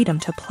given the freedom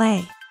to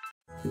play.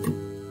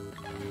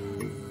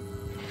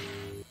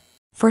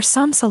 For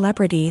some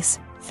celebrities,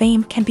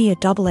 fame can be a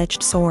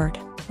double-edged sword.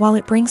 While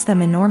it brings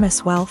them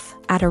enormous wealth,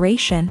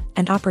 adoration,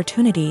 and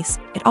opportunities,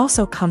 it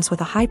also comes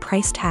with a high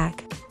price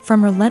tag.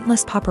 From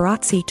relentless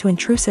paparazzi to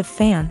intrusive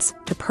fans,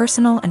 to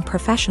personal and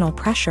professional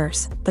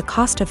pressures, the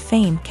cost of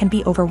fame can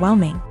be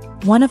overwhelming.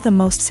 One of the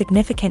most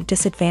significant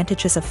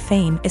disadvantages of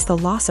fame is the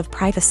loss of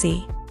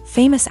privacy.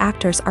 Famous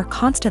actors are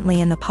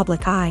constantly in the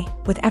public eye,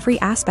 with every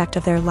aspect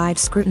of their lives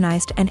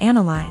scrutinized and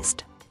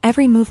analyzed.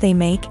 Every move they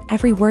make,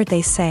 every word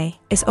they say,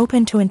 is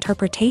open to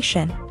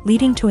interpretation,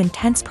 leading to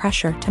intense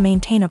pressure to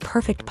maintain a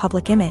perfect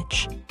public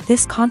image.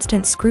 This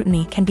constant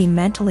scrutiny can be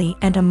mentally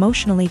and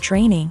emotionally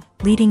draining,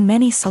 leading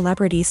many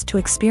celebrities to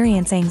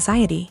experience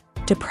anxiety,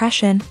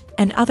 depression,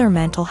 and other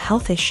mental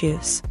health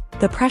issues.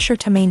 The pressure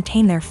to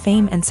maintain their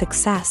fame and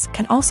success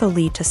can also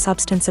lead to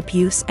substance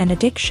abuse and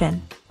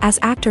addiction, as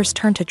actors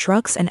turn to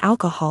drugs and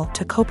alcohol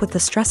to cope with the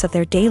stress of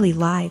their daily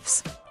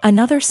lives.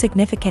 Another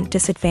significant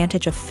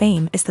disadvantage of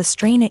fame is the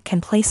strain it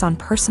can place on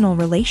personal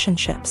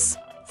relationships.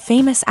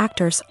 Famous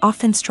actors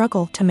often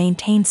struggle to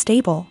maintain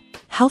stable,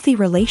 healthy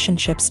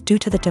relationships due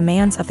to the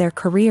demands of their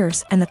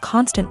careers and the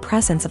constant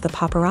presence of the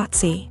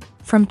paparazzi.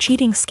 From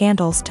cheating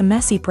scandals to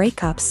messy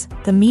breakups,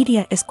 the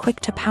media is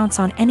quick to pounce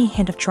on any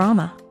hint of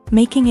drama,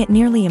 making it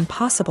nearly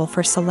impossible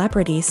for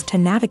celebrities to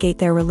navigate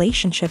their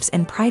relationships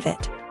in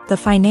private. The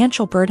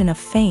financial burden of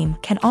fame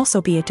can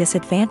also be a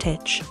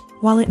disadvantage.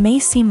 While it may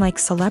seem like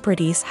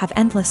celebrities have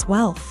endless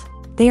wealth,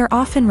 they are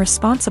often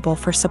responsible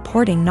for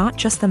supporting not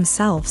just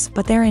themselves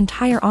but their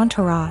entire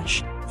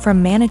entourage.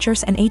 From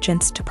managers and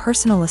agents to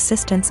personal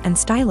assistants and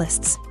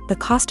stylists, the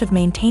cost of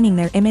maintaining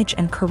their image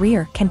and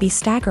career can be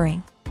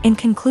staggering. In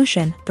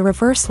conclusion, the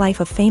reverse life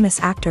of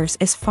famous actors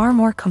is far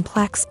more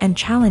complex and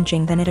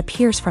challenging than it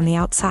appears from the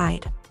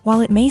outside.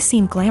 While it may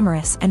seem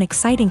glamorous and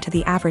exciting to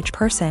the average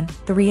person,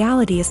 the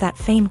reality is that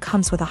fame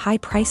comes with a high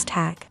price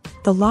tag.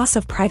 The loss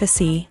of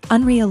privacy,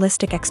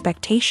 unrealistic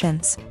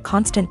expectations,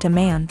 constant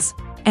demands,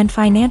 and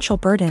financial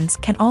burdens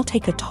can all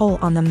take a toll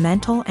on the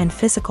mental and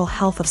physical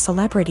health of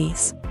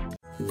celebrities.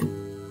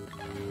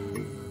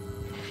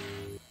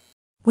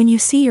 When you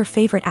see your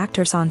favorite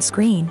actors on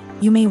screen,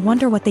 you may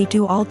wonder what they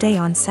do all day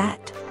on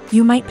set.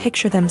 You might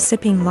picture them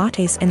sipping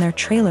lattes in their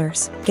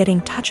trailers,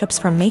 getting touch-ups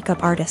from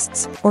makeup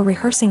artists, or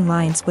rehearsing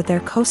lines with their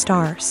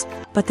co-stars.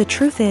 But the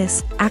truth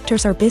is,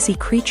 actors are busy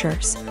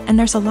creatures, and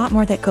there's a lot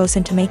more that goes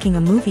into making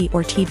a movie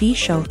or TV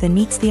show than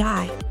meets the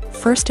eye.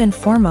 First and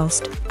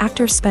foremost,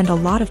 actors spend a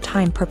lot of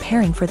time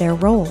preparing for their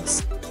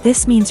roles.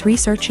 This means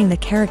researching the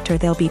character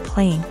they'll be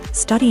playing,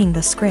 studying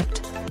the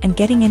script, and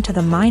getting into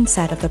the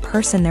mindset of the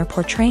person they're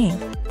portraying.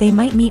 They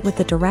might meet with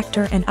the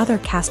director and other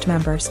cast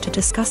members to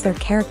discuss their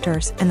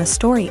characters and the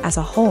story as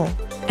a whole,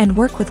 and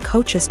work with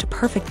coaches to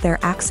perfect their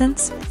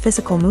accents,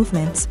 physical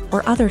movements,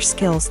 or other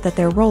skills that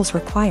their roles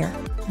require.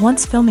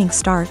 Once filming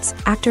starts,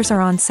 actors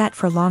are on set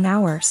for long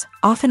hours,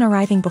 often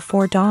arriving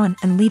before dawn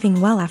and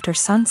leaving well after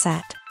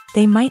sunset.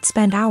 They might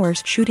spend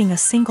hours shooting a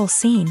single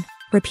scene,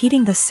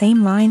 repeating the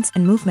same lines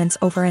and movements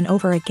over and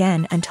over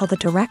again until the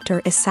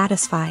director is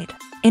satisfied.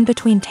 In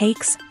between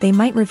takes, they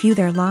might review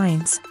their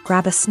lines,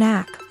 grab a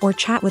snack, or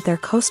chat with their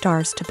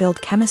co-stars to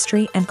build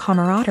chemistry and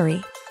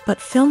camaraderie. But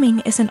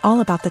filming isn't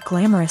all about the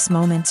glamorous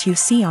moments you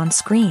see on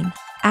screen.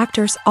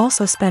 Actors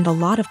also spend a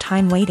lot of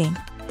time waiting.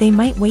 They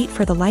might wait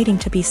for the lighting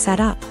to be set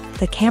up,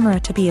 the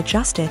camera to be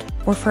adjusted,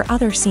 or for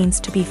other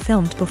scenes to be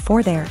filmed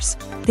before theirs.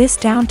 This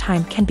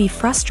downtime can be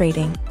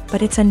frustrating,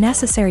 but it's a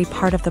necessary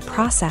part of the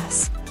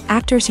process.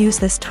 Actors use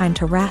this time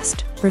to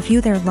rest, review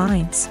their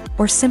lines,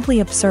 or simply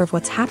observe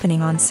what's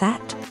happening on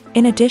set.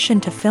 In addition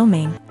to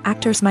filming,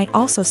 actors might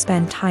also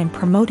spend time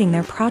promoting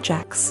their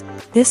projects.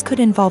 This could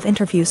involve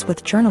interviews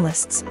with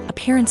journalists,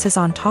 appearances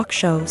on talk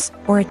shows,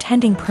 or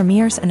attending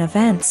premieres and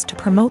events to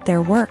promote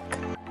their work.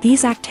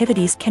 These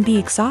activities can be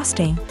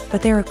exhausting,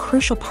 but they're a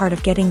crucial part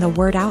of getting the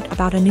word out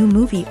about a new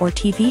movie or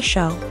TV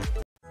show.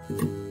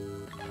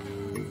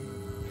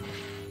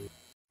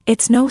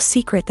 It's no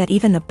secret that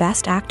even the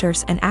best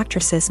actors and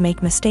actresses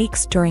make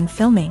mistakes during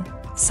filming.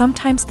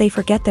 Sometimes they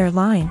forget their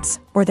lines,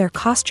 or their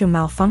costume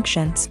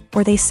malfunctions,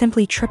 or they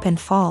simply trip and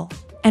fall.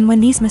 And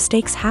when these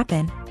mistakes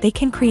happen, they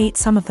can create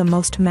some of the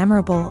most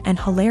memorable and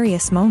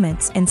hilarious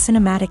moments in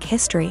cinematic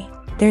history.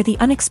 They're the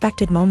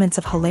unexpected moments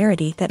of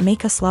hilarity that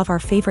make us love our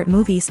favorite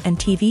movies and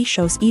TV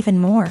shows even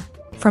more.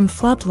 From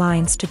flubbed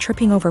lines to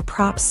tripping over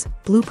props,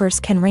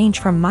 bloopers can range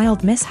from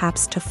mild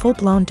mishaps to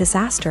full-blown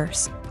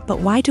disasters. But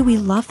why do we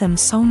love them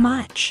so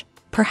much?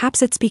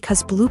 Perhaps it's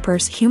because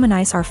bloopers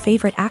humanize our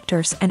favorite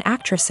actors and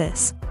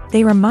actresses.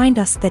 They remind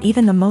us that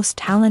even the most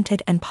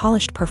talented and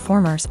polished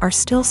performers are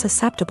still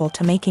susceptible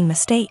to making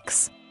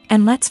mistakes.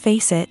 And let's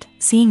face it,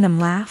 seeing them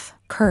laugh,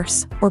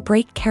 curse, or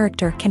break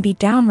character can be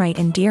downright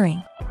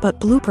endearing. But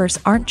bloopers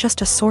aren't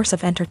just a source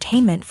of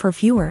entertainment for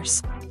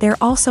viewers. They're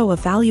also a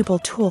valuable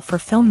tool for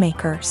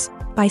filmmakers.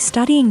 By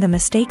studying the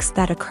mistakes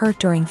that occur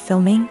during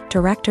filming,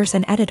 directors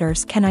and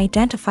editors can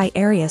identify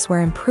areas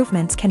where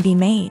improvements can be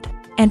made.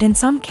 And in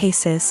some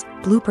cases,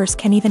 bloopers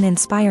can even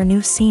inspire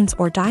new scenes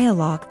or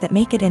dialogue that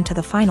make it into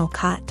the final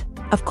cut.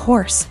 Of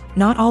course,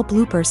 not all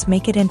bloopers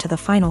make it into the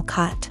final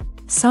cut.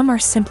 Some are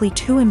simply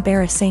too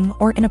embarrassing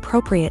or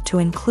inappropriate to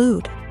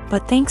include.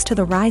 But thanks to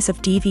the rise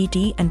of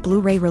DVD and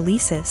Blu-ray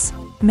releases,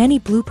 many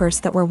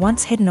bloopers that were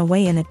once hidden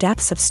away in the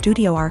depths of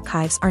studio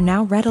archives are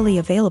now readily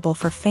available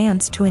for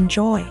fans to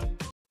enjoy.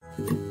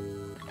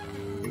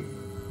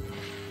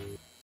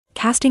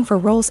 Casting for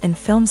roles in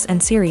films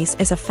and series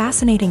is a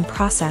fascinating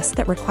process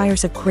that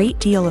requires a great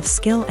deal of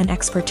skill and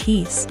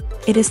expertise.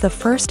 It is the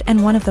first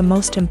and one of the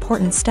most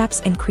important steps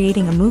in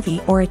creating a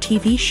movie or a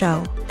TV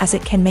show, as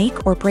it can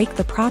make or break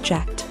the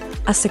project.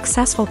 A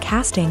successful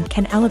casting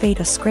can elevate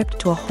a script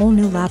to a whole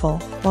new level,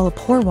 while a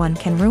poor one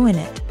can ruin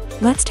it.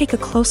 Let's take a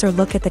closer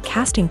look at the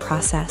casting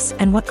process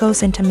and what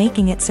goes into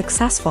making it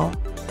successful.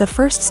 The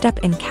first step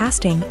in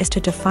casting is to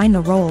define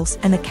the roles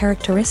and the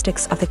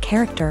characteristics of the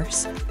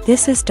characters.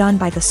 This is done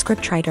by the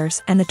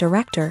scriptwriters and the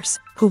directors,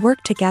 who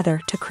work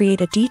together to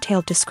create a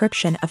detailed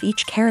description of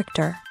each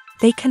character.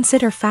 They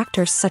consider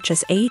factors such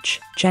as age,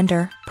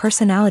 gender,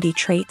 personality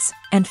traits,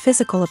 and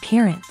physical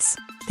appearance.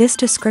 This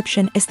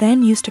description is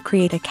then used to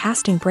create a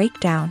casting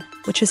breakdown,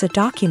 which is a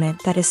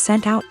document that is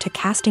sent out to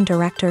casting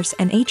directors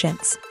and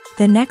agents.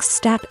 The next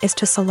step is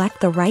to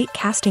select the right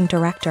casting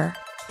director.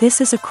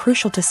 This is a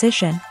crucial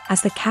decision,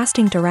 as the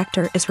casting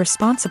director is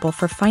responsible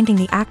for finding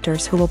the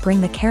actors who will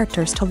bring the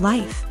characters to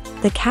life.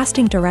 The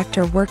casting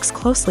director works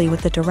closely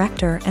with the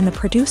director and the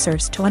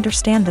producers to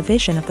understand the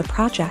vision of the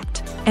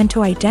project, and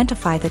to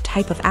identify the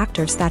type of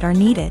actors that are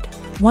needed.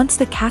 Once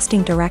the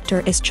casting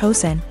director is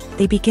chosen,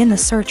 they begin the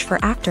search for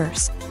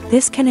actors.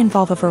 This can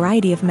involve a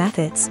variety of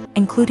methods,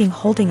 including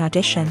holding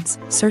auditions,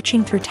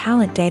 searching through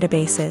talent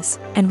databases,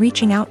 and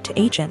reaching out to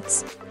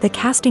agents. The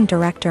casting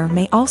director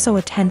may also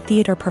attend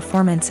theater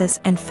performances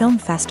and film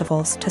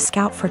festivals to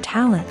scout for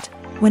talent.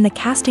 When the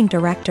casting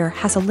director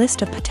has a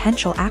list of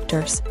potential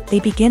actors, they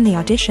begin the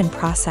audition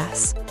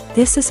process.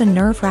 This is a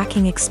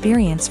nerve-wracking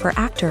experience for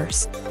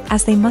actors,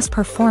 as they must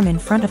perform in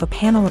front of a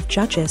panel of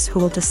judges who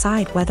will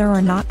decide whether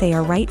or not they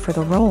are right for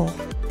the role.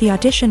 The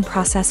audition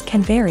process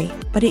can vary,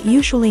 but it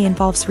usually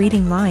involves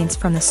reading lines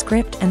from the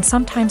script and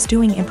sometimes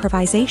doing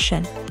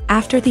improvisation.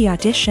 After the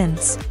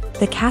auditions,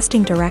 the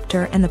casting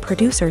director and the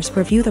producers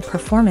review the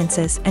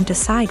performances and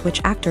decide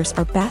which actors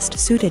are best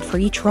suited for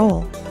each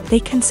role.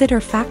 They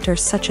consider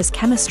factors such as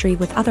chemistry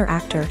with other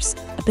actors,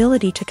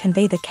 ability to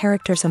convey the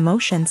character's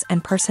emotions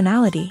and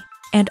personality,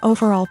 and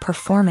overall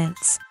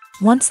performance.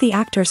 Once the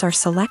actors are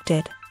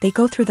selected, they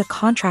go through the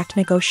contract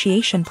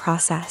negotiation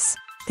process.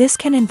 This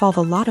can involve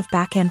a lot of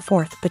back and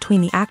forth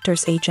between the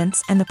actors'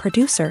 agents and the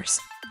producers,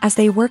 as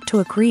they work to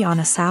agree on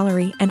a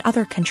salary and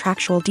other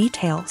contractual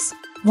details.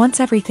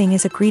 Once everything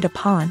is agreed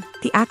upon,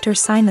 the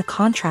actors sign the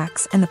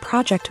contracts and the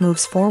project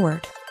moves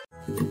forward.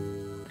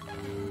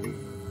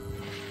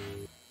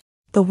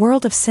 The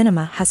world of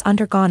cinema has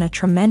undergone a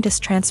tremendous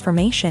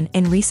transformation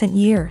in recent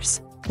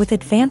years. With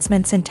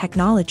advancements in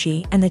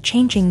technology and the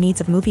changing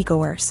needs of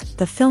moviegoers,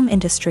 the film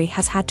industry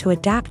has had to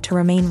adapt to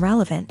remain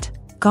relevant.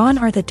 Gone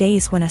are the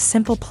days when a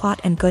simple plot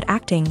and good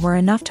acting were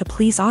enough to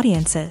please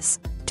audiences.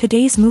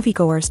 Today's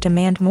moviegoers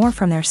demand more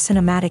from their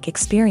cinematic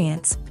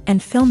experience, and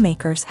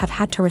filmmakers have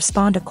had to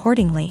respond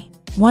accordingly.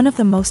 One of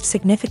the most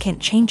significant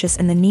changes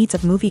in the needs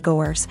of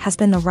moviegoers has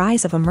been the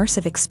rise of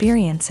immersive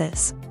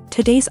experiences.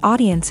 Today's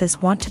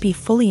audiences want to be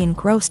fully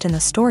engrossed in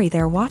the story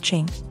they're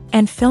watching,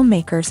 and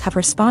filmmakers have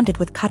responded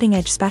with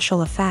cutting-edge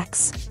special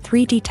effects,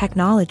 3D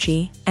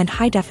technology, and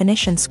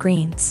high-definition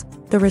screens.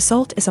 The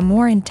result is a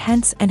more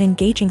intense and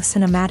engaging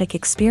cinematic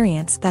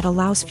experience that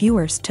allows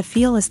viewers to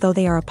feel as though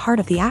they are a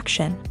part of the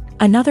action.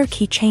 Another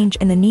key change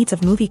in the needs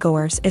of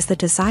moviegoers is the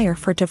desire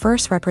for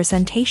diverse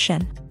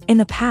representation. In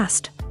the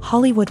past,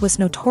 Hollywood was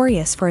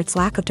notorious for its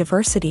lack of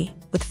diversity,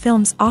 with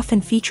films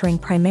often featuring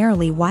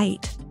primarily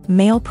white,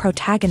 male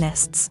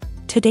protagonists.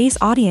 Today's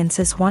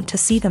audiences want to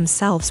see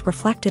themselves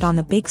reflected on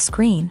the big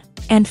screen,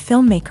 and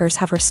filmmakers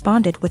have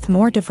responded with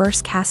more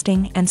diverse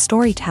casting and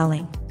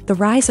storytelling. The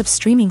rise of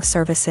streaming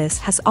services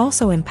has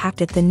also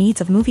impacted the needs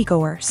of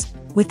moviegoers.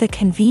 With the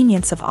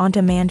convenience of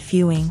on-demand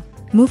viewing,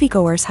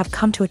 moviegoers have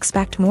come to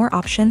expect more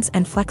options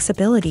and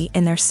flexibility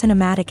in their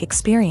cinematic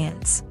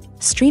experience.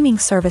 Streaming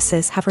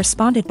services have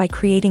responded by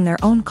creating their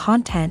own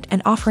content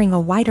and offering a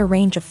wider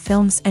range of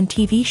films and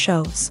TV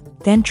shows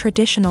than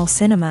traditional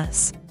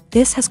cinemas.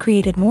 This has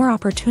created more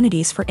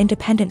opportunities for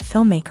independent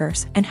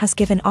filmmakers and has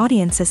given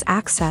audiences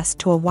access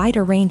to a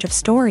wider range of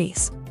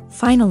stories.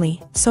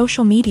 Finally,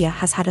 social media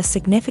has had a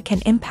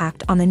significant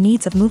impact on the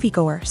needs of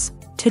moviegoers.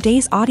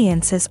 Today's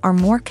audiences are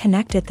more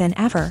connected than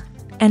ever,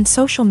 and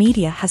social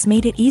media has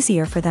made it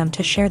easier for them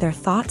to share their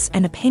thoughts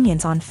and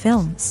opinions on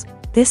films.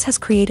 This has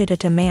created a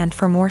demand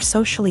for more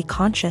socially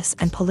conscious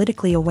and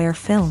politically aware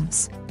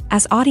films.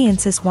 As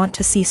audiences want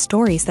to see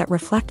stories that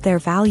reflect their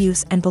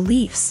values and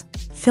beliefs,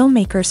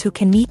 filmmakers who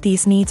can meet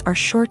these needs are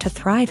sure to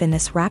thrive in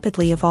this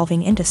rapidly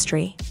evolving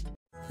industry.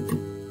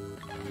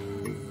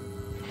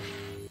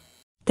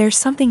 There's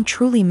something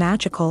truly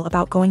magical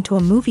about going to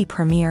a movie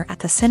premiere at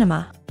the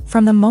cinema.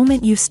 From the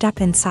moment you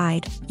step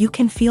inside, you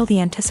can feel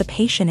the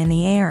anticipation in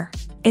the air.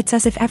 It's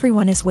as if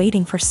everyone is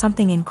waiting for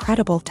something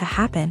incredible to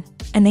happen,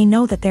 and they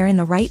know that they're in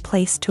the right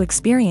place to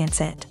experience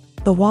it.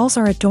 The walls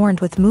are adorned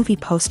with movie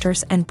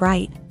posters and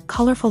bright,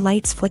 colorful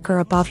lights flicker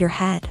above your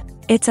head.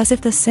 It's as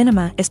if the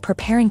cinema is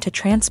preparing to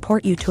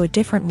transport you to a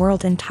different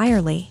world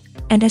entirely.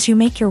 And as you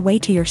make your way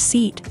to your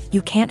seat,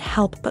 you can't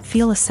help but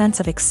feel a sense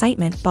of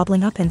excitement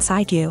bubbling up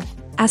inside you.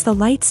 As the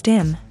lights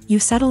dim, you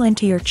settle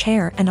into your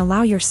chair and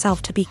allow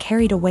yourself to be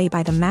carried away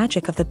by the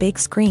magic of the big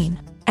screen.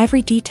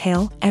 Every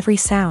detail, every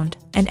sound,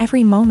 and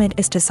every moment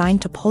is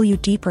designed to pull you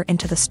deeper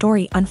into the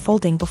story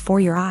unfolding before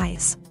your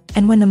eyes.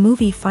 And when the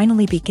movie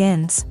finally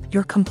begins,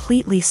 you're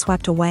completely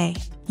swept away.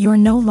 You're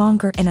no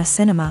longer in a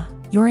cinema,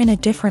 you're in a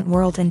different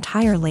world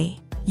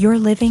entirely. You're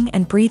living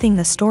and breathing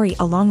the story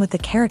along with the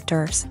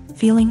characters,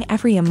 feeling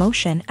every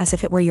emotion as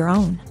if it were your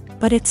own.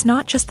 But it's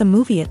not just the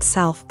movie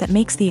itself that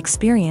makes the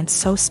experience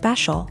so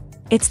special.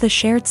 It's the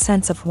shared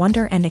sense of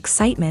wonder and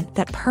excitement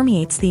that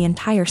permeates the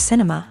entire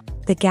cinema.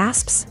 The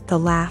gasps, the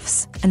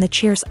laughs, and the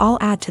cheers all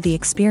add to the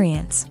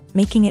experience,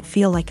 making it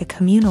feel like a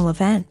communal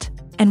event.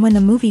 And when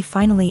the movie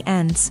finally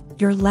ends,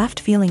 you're left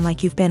feeling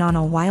like you've been on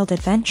a wild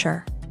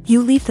adventure.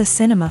 You leave the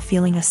cinema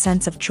feeling a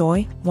sense of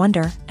joy,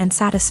 wonder, and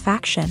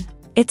satisfaction.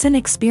 It's an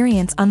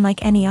experience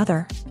unlike any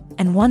other,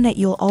 and one that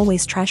you'll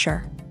always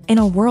treasure. In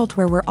a world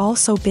where we're all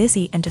so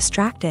busy and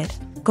distracted,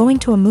 going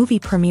to a movie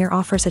premiere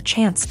offers a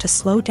chance to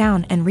slow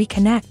down and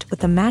reconnect with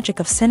the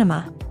magic of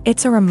cinema.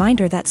 It's a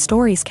reminder that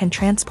stories can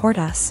transport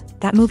us,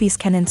 that movies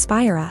can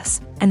inspire us,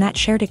 and that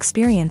shared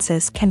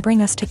experiences can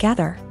bring us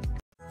together.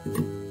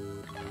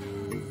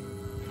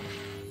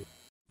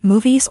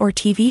 Movies or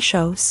TV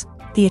shows?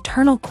 The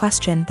eternal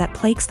question that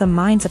plagues the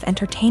minds of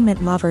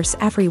entertainment lovers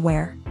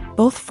everywhere.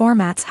 Both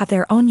formats have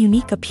their own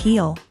unique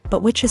appeal,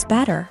 but which is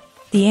better?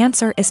 The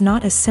answer is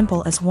not as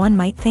simple as one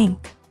might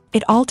think.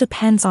 It all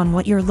depends on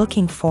what you're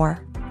looking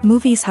for.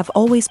 Movies have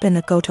always been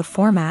the go-to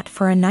format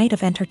for a night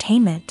of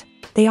entertainment.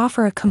 They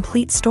offer a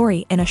complete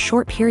story in a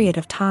short period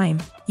of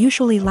time,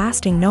 usually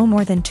lasting no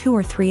more than 2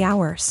 or 3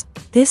 hours.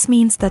 This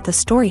means that the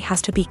story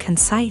has to be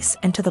concise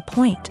and to the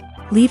point,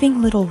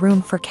 leaving little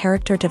room for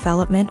character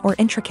development or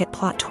intricate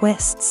plot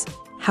twists.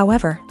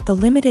 However, the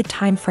limited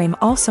time frame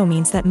also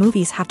means that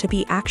movies have to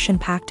be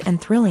action-packed and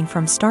thrilling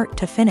from start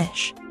to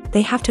finish.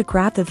 They have to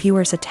grab the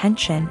viewer's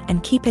attention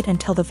and keep it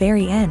until the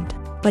very end.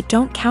 But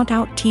don't count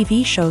out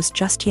TV shows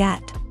just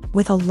yet.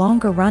 With a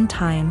longer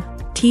runtime,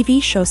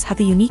 TV shows have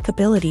the unique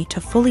ability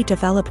to fully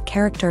develop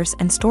characters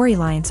and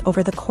storylines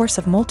over the course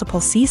of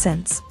multiple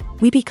seasons.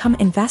 We become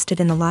invested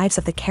in the lives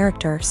of the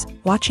characters,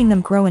 watching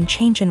them grow and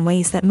change in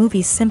ways that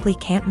movies simply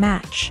can't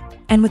match.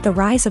 And with the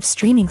rise of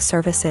streaming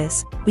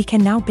services, we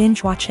can now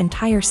binge-watch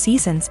entire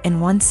seasons in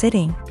one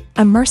sitting,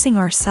 immersing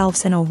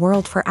ourselves in a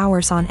world for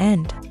hours on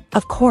end.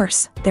 Of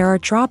course, there are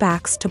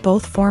drawbacks to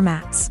both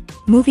formats.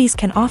 Movies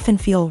can often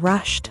feel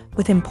rushed,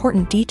 with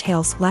important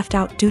details left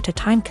out due to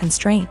time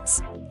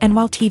constraints. And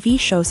while TV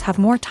shows have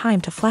more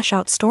time to flesh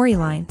out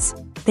storylines,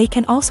 they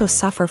can also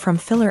suffer from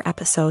filler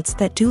episodes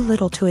that do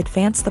little to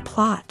advance the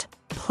plot.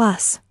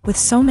 Plus, with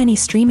so many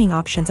streaming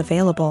options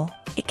available,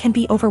 it can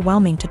be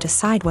overwhelming to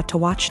decide what to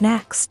watch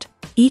next.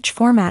 Each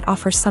format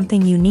offers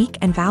something unique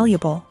and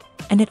valuable,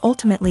 and it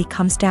ultimately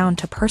comes down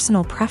to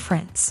personal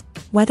preference.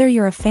 Whether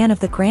you're a fan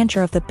of the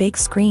grandeur of the big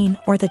screen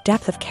or the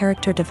depth of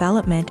character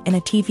development in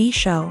a TV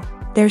show,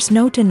 there's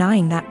no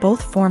denying that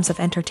both forms of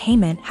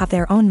entertainment have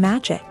their own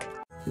magic.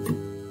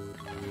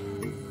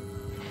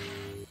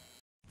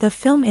 The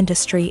film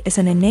industry is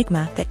an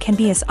enigma that can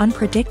be as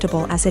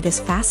unpredictable as it is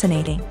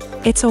fascinating.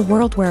 It's a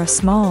world where a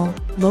small,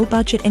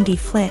 low-budget indie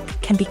flick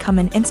can become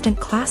an instant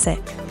classic,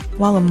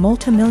 while a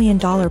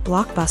multi-million-dollar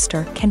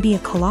blockbuster can be a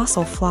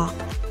colossal flop.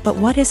 But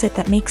what is it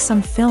that makes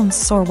some films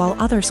soar while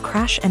others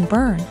crash and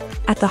burn?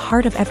 At the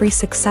heart of every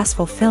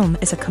successful film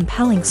is a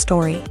compelling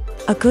story.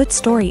 A good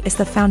story is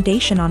the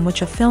foundation on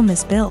which a film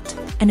is built,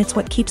 and it's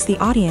what keeps the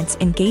audience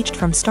engaged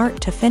from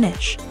start to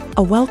finish.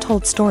 A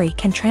well-told story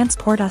can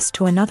transport us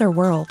to another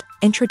world,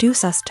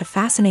 introduce us to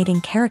fascinating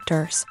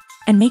characters,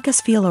 and make us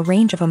feel a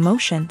range of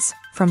emotions,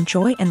 from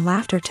joy and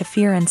laughter to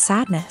fear and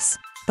sadness.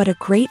 But a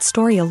great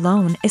story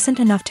alone isn't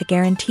enough to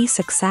guarantee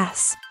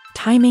success.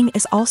 Timing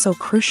is also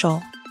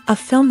crucial. A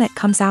film that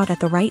comes out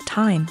at the right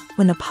time,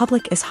 when the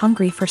public is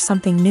hungry for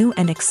something new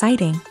and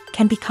exciting,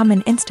 can become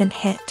an instant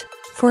hit.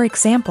 For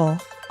example,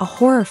 a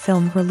horror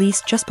film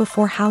released just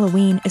before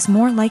Halloween is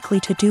more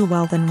likely to do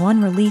well than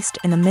one released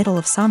in the middle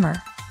of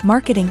summer.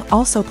 Marketing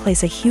also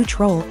plays a huge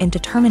role in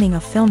determining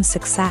a film's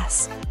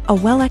success. A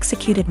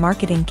well-executed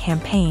marketing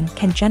campaign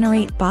can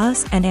generate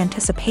buzz and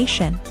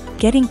anticipation,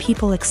 getting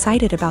people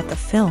excited about the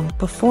film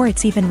before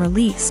it's even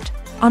released.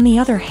 On the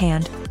other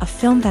hand, a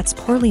film that's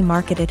poorly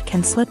marketed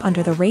can slip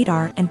under the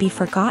radar and be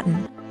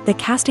forgotten. The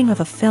casting of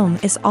a film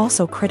is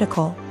also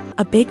critical.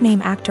 A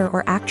big-name actor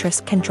or actress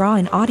can draw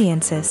in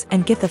audiences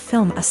and give the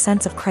film a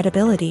sense of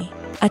credibility.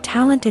 A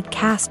talented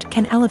cast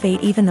can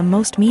elevate even the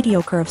most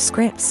mediocre of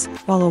scripts,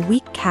 while a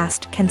weak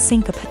cast can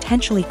sink a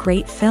potentially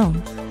great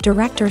film.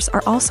 Directors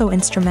are also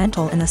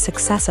instrumental in the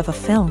success of a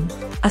film.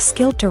 A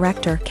skilled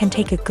director can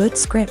take a good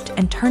script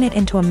and turn it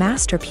into a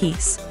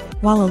masterpiece,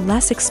 while a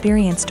less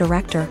experienced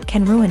director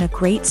can ruin a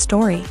great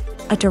story.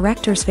 A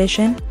director's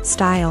vision,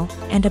 style,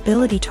 and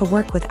ability to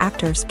work with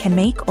actors can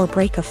make or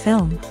break a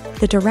film.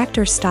 The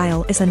director's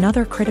style is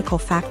another critical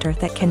factor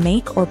that can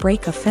make or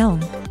break a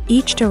film.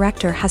 Each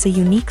director has a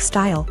unique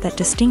style that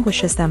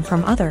distinguishes them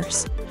from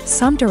others.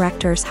 Some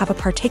directors have a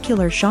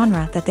particular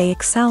genre that they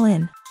excel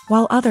in,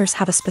 while others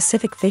have a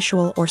specific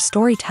visual or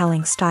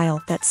storytelling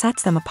style that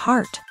sets them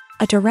apart.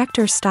 A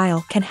director's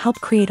style can help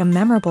create a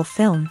memorable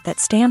film that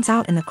stands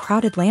out in the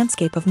crowded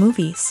landscape of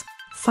movies.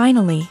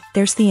 Finally,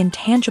 there's the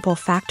intangible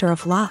factor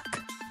of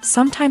luck.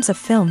 Sometimes a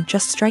film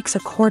just strikes a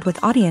chord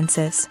with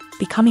audiences,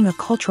 becoming a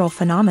cultural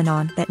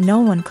phenomenon that no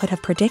one could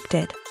have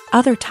predicted.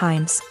 Other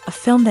times, a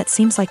film that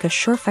seems like a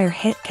surefire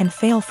hit can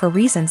fail for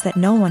reasons that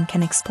no one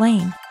can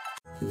explain.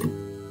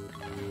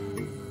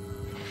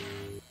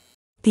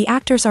 The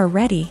actors are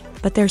ready,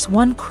 but there's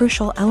one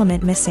crucial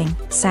element missing: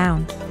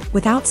 sound.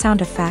 Without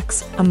sound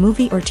effects, a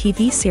movie or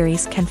TV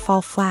series can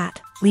fall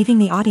flat, leaving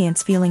the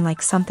audience feeling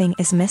like something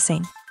is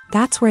missing.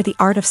 That's where the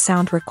art of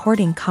sound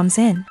recording comes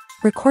in.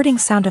 Recording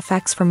sound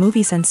effects for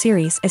movies and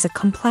series is a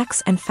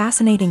complex and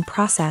fascinating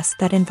process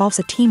that involves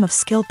a team of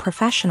skilled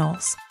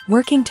professionals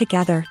working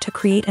together to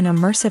create an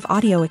immersive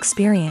audio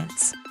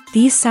experience.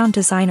 These sound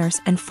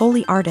designers and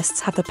Foley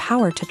artists have the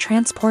power to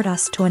transport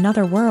us to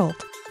another world,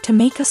 to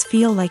make us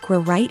feel like we're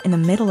right in the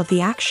middle of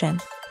the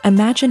action.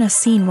 Imagine a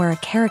scene where a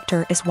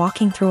character is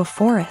walking through a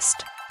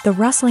forest. The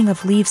rustling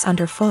of leaves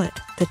underfoot,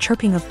 the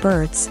chirping of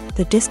birds,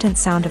 the distant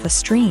sound of a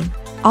stream.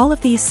 All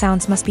of these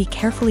sounds must be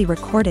carefully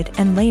recorded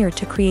and layered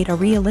to create a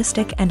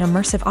realistic and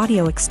immersive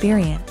audio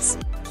experience.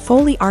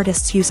 Foley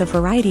artists use a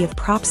variety of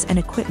props and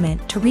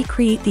equipment to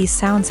recreate these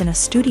sounds in a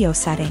studio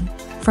setting,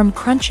 from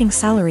crunching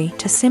celery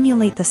to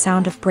simulate the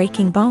sound of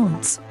breaking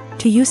bones,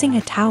 to using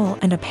a towel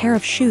and a pair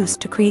of shoes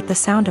to create the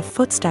sound of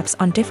footsteps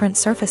on different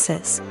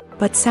surfaces.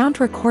 But sound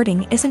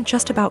recording isn't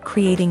just about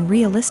creating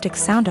realistic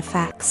sound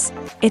effects.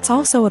 It's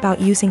also about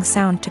using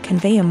sound to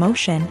convey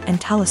emotion and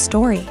tell a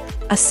story.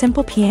 A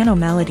simple piano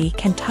melody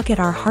can tug at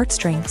our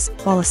heartstrings,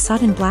 while a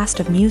sudden blast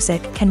of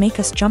music can make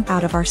us jump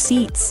out of our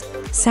seats.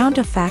 Sound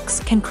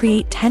effects can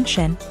create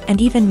tension and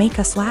even make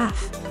us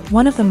laugh.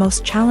 One of the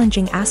most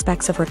challenging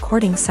aspects of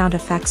recording sound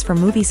effects for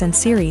movies and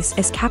series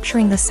is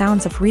capturing the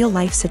sounds of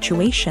real-life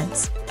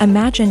situations.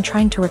 Imagine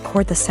trying to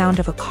record the sound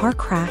of a car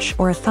crash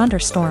or a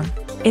thunderstorm.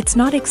 It's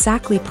not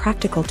exactly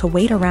practical to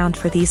wait around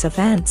for these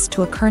events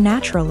to occur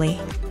naturally.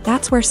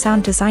 That's where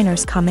sound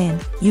designers come in,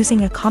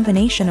 using a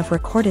combination of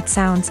recorded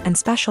sounds and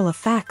special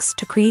effects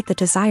to create the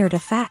desired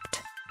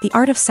effect. The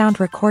art of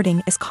sound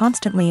recording is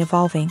constantly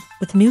evolving,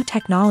 with new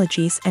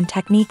technologies and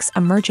techniques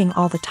emerging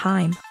all the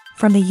time.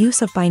 From the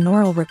use of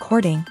binaural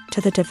recording to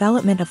the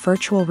development of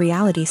virtual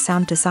reality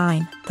sound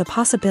design, the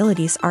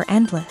possibilities are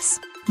endless.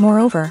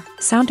 Moreover,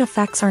 sound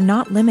effects are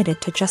not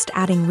limited to just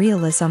adding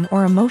realism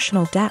or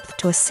emotional depth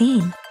to a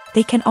scene.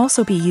 They can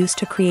also be used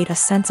to create a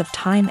sense of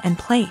time and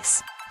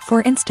place.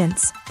 For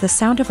instance, the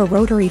sound of a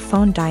rotary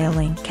phone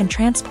dialing can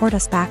transport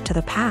us back to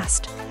the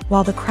past,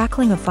 while the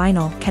crackling of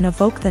vinyl can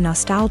evoke the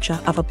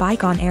nostalgia of a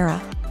bygone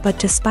era. But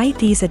despite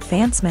these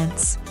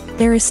advancements,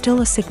 there is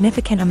still a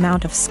significant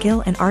amount of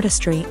skill and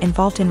artistry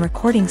involved in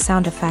recording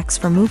sound effects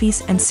for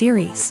movies and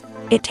series.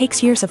 It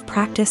takes years of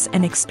practice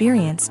and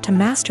experience to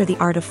master the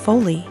art of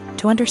Foley,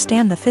 to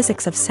understand the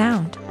physics of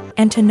sound,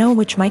 and to know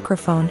which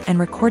microphone and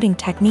recording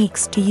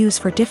techniques to use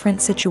for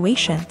different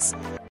situations.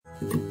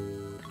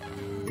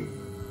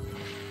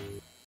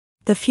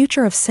 The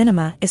future of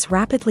cinema is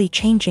rapidly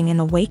changing in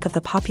the wake of the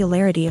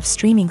popularity of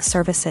streaming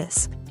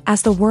services.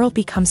 As the world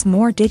becomes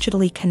more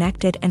digitally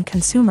connected and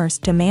consumers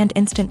demand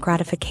instant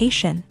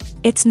gratification,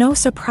 it's no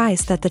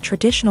surprise that the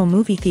traditional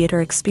movie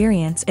theater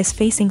experience is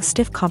facing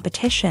stiff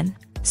competition.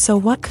 So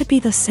what could be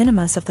the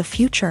cinemas of the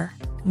future?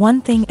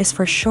 One thing is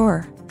for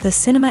sure, the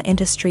cinema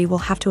industry will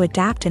have to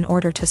adapt in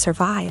order to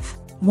survive.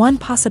 One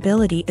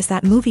possibility is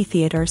that movie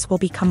theaters will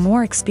become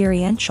more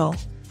experiential,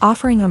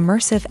 offering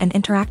immersive and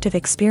interactive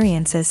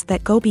experiences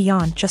that go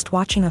beyond just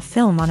watching a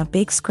film on a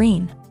big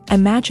screen.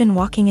 Imagine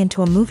walking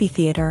into a movie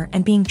theater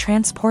and being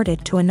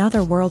transported to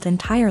another world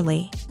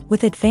entirely.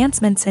 With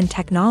advancements in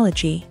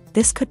technology,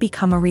 this could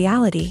become a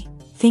reality.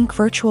 Think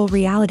virtual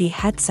reality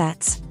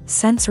headsets,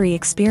 sensory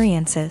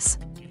experiences,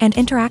 and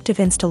interactive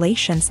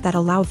installations that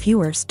allow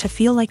viewers to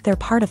feel like they're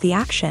part of the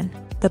action.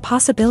 The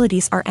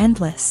possibilities are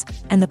endless,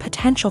 and the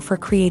potential for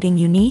creating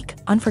unique,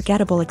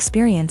 unforgettable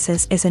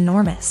experiences is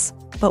enormous.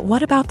 But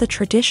what about the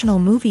traditional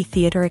movie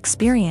theater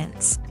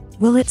experience?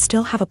 Will it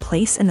still have a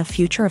place in the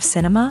future of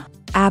cinema?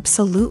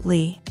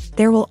 Absolutely.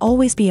 There will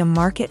always be a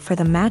market for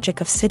the magic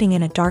of sitting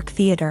in a dark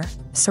theater,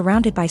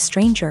 surrounded by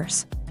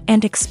strangers,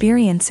 and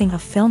experiencing a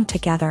film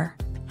together.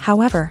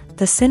 However,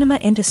 the cinema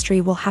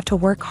industry will have to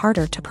work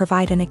harder to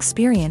provide an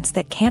experience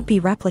that can't be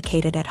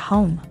replicated at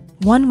home.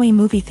 One way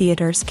movie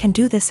theaters can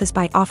do this is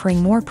by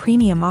offering more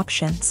premium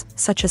options,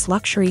 such as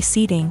luxury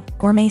seating,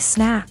 gourmet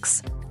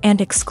snacks, and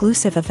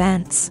exclusive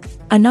events.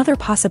 Another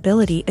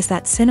possibility is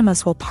that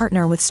cinemas will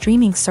partner with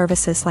streaming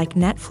services like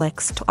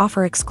Netflix to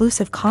offer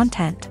exclusive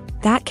content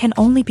that can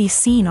only be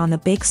seen on the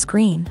big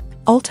screen.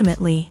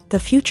 Ultimately, the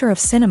future of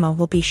cinema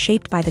will be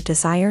shaped by the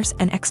desires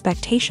and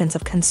expectations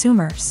of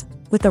consumers.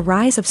 With the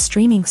rise of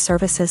streaming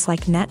services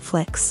like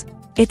Netflix,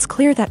 it's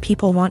clear that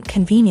people want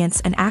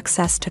convenience and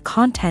access to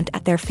content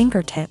at their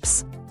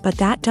fingertips. But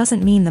that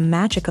doesn't mean the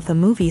magic of the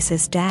movies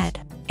is dead.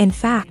 In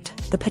fact,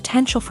 the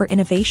potential for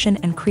innovation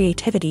and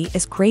creativity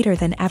is greater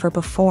than ever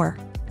before.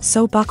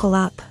 So buckle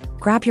up,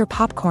 grab your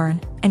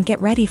popcorn, and get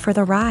ready for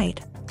the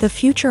ride. The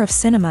future of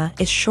cinema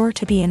is sure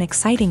to be an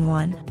exciting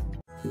one.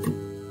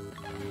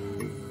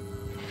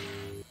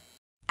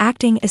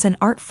 Acting is an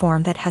art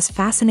form that has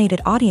fascinated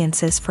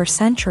audiences for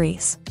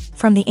centuries.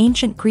 From the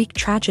ancient Greek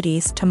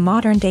tragedies to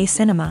modern-day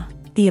cinema,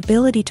 the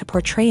ability to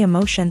portray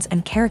emotions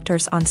and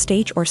characters on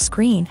stage or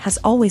screen has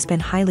always been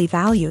highly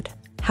valued.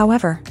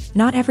 However,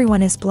 not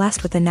everyone is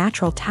blessed with a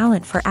natural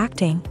talent for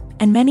acting,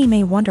 and many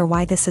may wonder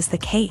why this is the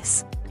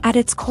case. At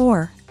its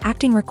core,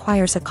 acting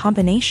requires a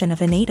combination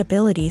of innate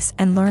abilities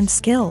and learned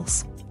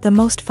skills. The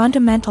most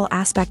fundamental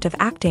aspect of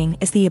acting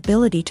is the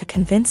ability to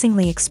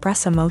convincingly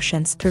express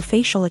emotions through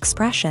facial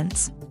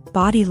expressions,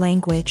 body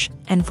language,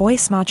 and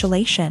voice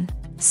modulation.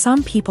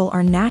 Some people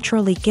are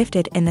naturally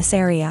gifted in this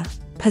area,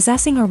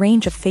 possessing a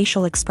range of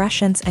facial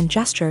expressions and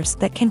gestures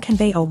that can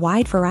convey a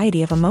wide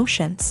variety of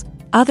emotions.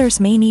 Others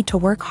may need to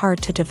work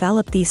hard to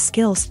develop these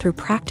skills through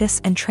practice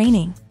and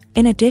training.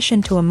 In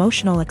addition to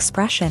emotional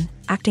expression,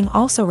 acting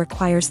also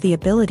requires the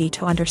ability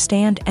to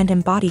understand and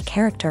embody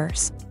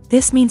characters.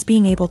 This means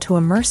being able to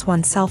immerse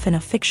oneself in a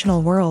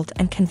fictional world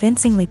and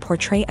convincingly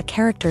portray a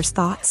character's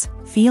thoughts,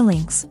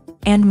 feelings,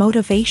 and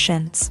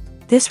motivations.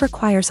 This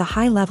requires a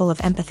high level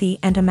of empathy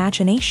and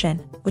imagination,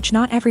 which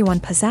not everyone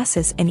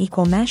possesses in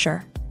equal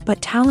measure.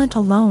 But talent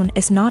alone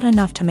is not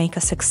enough to make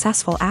a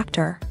successful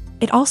actor.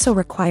 It also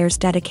requires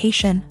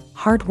dedication,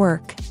 hard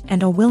work,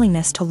 and a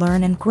willingness to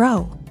learn and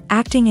grow.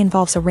 Acting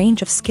involves a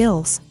range of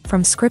skills,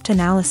 from script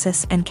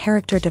analysis and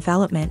character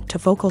development to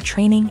vocal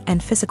training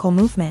and physical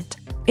movement.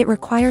 It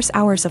requires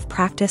hours of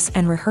practice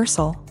and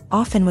rehearsal,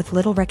 often with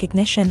little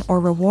recognition or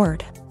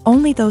reward.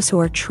 Only those who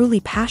are truly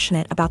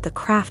passionate about the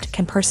craft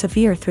can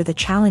persevere through the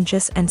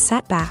challenges and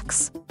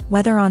setbacks.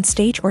 Whether on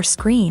stage or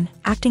screen,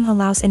 acting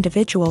allows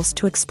individuals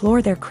to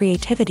explore their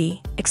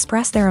creativity,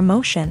 express their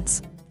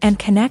emotions, and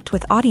connect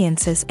with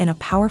audiences in a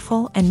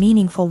powerful and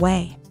meaningful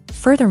way.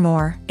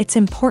 Furthermore, it's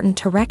important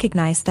to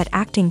recognize that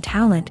acting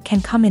talent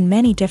can come in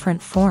many different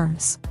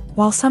forms.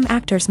 While some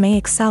actors may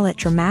excel at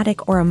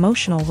dramatic or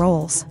emotional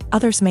roles,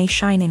 others may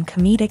shine in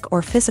comedic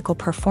or physical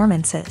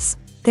performances.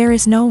 There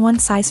is no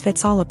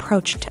one-size-fits-all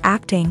approach to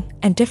acting,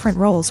 and different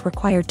roles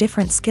require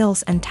different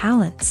skills and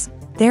talents.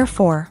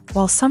 Therefore,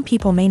 while some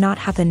people may not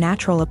have the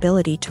natural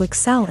ability to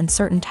excel in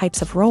certain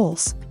types of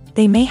roles,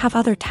 they may have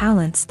other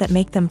talents that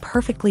make them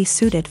perfectly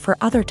suited for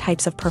other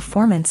types of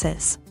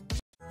performances.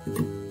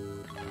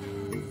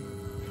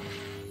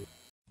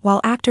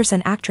 While actors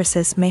and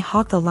actresses may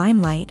hog the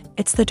limelight,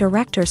 it's the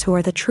directors who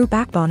are the true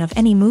backbone of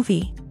any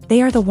movie.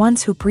 They are the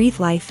ones who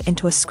breathe life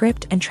into a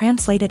script and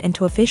translate it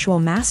into a visual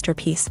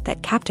masterpiece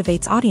that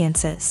captivates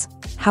audiences.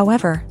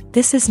 However,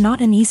 this is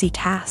not an easy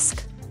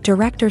task.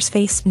 Directors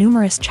face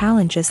numerous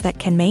challenges that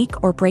can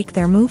make or break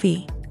their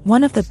movie.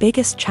 One of the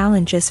biggest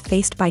challenges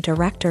faced by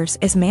directors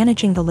is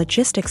managing the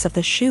logistics of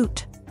the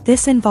shoot.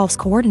 This involves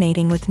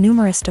coordinating with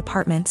numerous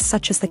departments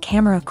such as the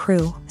camera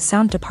crew,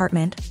 sound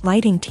department,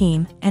 lighting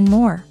team, and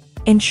more.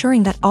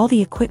 Ensuring that all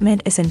the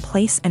equipment is in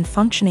place and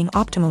functioning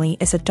optimally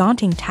is a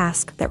daunting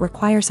task that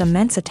requires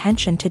immense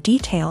attention to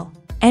detail.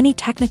 Any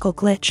technical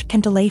glitch can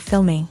delay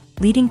filming,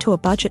 leading to a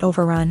budget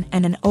overrun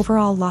and an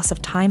overall loss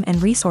of time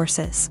and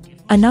resources.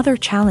 Another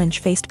challenge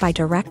faced by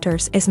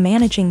directors is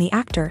managing the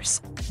actors.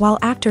 While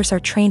actors are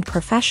trained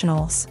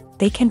professionals,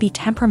 they can be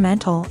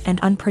temperamental and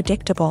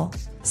unpredictable.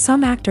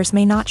 Some actors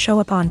may not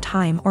show up on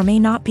time or may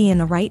not be in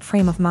the right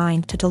frame of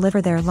mind to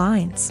deliver their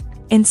lines.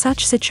 In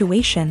such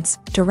situations,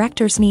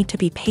 directors need to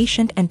be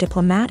patient and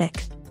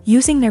diplomatic,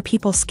 using their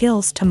people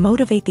skills to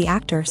motivate the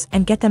actors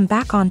and get them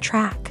back on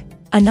track.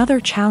 Another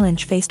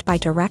challenge faced by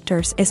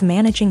directors is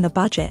managing the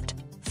budget.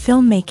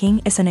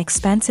 Filmmaking is an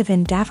expensive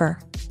endeavor,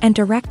 and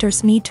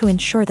directors need to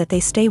ensure that they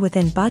stay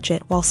within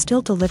budget while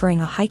still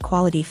delivering a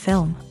high-quality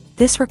film.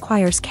 This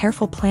requires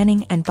careful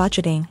planning and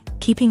budgeting,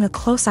 keeping a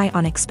close eye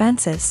on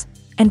expenses,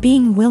 and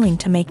being willing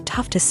to make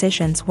tough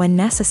decisions when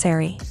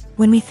necessary.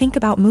 When we think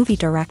about movie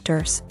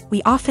directors,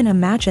 we often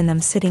imagine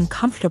them sitting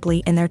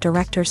comfortably in their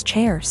director's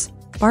chairs,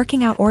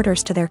 barking out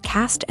orders to their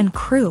cast and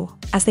crew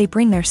as they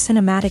bring their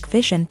cinematic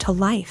vision to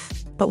life.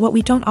 But what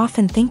we don't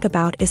often think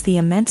about is the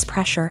immense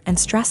pressure and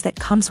stress that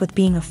comes with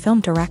being a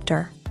film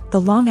director. The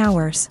long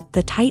hours,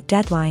 the tight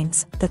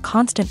deadlines, the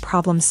constant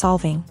problem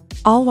solving,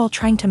 all while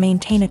trying to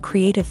maintain a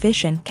creative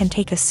vision can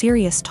take a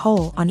serious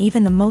toll on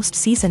even the most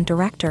seasoned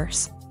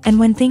directors. And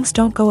when things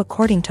don't go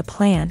according to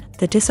plan,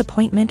 the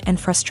disappointment and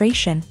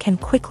frustration can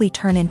quickly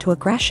turn into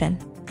aggression.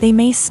 They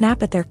may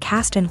snap at their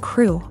cast and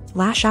crew,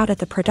 lash out at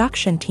the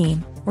production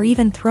team, or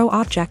even throw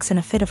objects in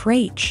a fit of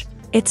rage.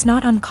 It's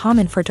not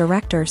uncommon for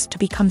directors to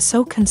become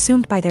so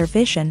consumed by their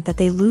vision that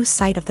they lose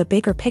sight of the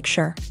bigger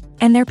picture,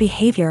 and their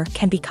behavior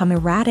can become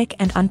erratic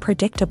and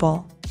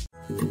unpredictable.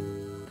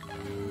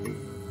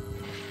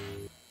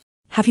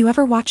 Have you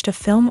ever watched a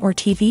film or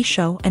TV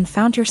show and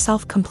found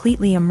yourself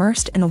completely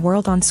immersed in the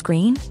world on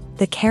screen?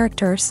 The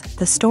characters,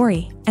 the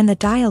story, and the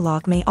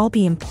dialogue may all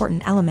be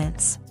important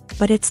elements,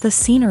 but it's the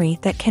scenery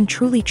that can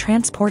truly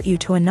transport you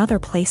to another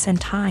place and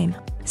time.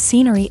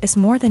 Scenery is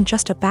more than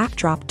just a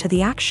backdrop to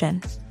the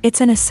action.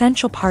 It's an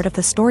essential part of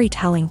the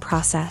storytelling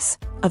process,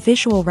 a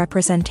visual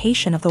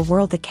representation of the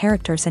world the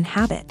characters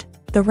inhabit.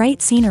 The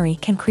right scenery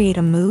can create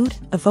a mood,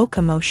 evoke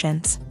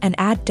emotions, and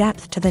add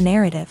depth to the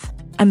narrative.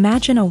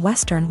 Imagine a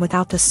Western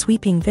without the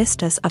sweeping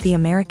vistas of the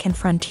American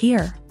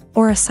frontier,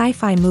 or a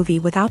sci-fi movie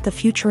without the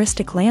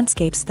futuristic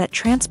landscapes that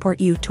transport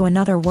you to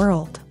another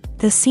world.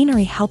 The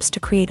scenery helps to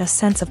create a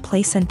sense of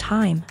place and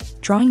time,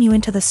 drawing you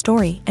into the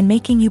story and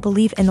making you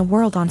believe in the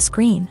world on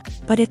screen.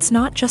 But it's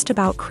not just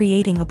about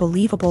creating a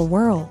believable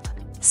world.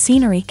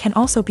 Scenery can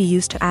also be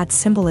used to add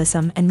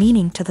symbolism and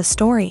meaning to the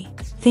story.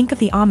 Think of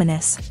the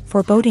ominous,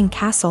 foreboding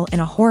castle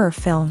in a horror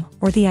film,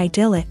 or the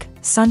idyllic,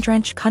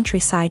 sun-drenched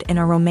countryside in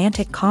a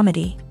romantic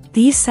comedy.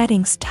 These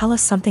settings tell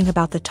us something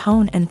about the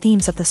tone and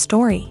themes of the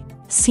story.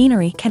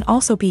 Scenery can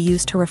also be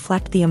used to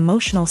reflect the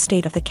emotional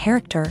state of the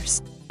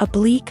characters. A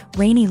bleak,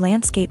 rainy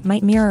landscape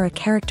might mirror a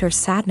character's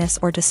sadness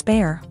or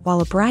despair, while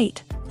a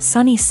bright,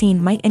 sunny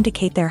scene might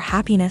indicate their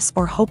happiness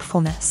or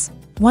hopefulness.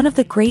 One of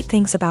the great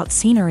things about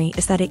scenery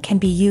is that it can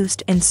be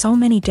used in so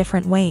many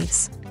different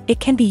ways. It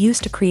can be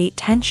used to create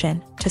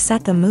tension, to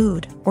set the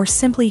mood, or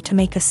simply to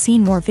make a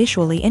scene more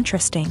visually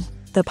interesting.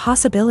 The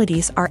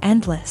possibilities are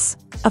endless.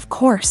 Of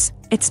course,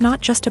 it's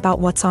not just about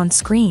what's on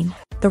screen.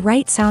 The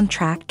right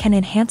soundtrack can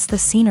enhance the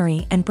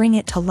scenery and bring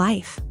it to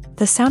life.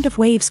 The sound of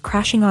waves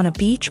crashing on a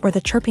beach or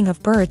the chirping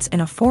of birds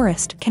in a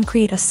forest can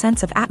create a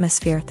sense of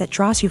atmosphere that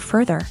draws you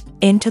further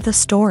into the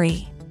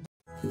story.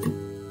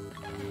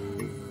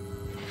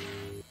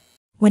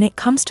 When it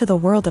comes to the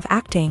world of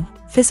acting,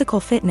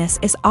 physical fitness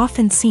is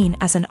often seen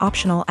as an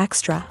optional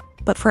extra.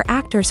 But for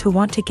actors who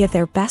want to give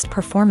their best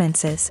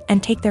performances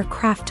and take their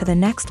craft to the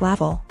next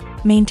level,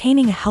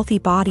 maintaining a healthy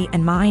body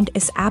and mind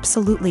is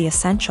absolutely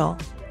essential.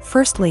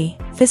 Firstly,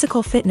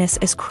 physical fitness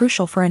is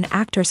crucial for an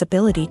actor's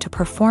ability to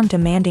perform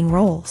demanding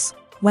roles.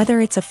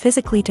 Whether it's a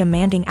physically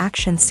demanding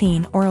action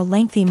scene or a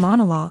lengthy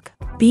monologue,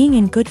 being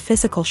in good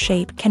physical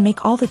shape can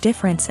make all the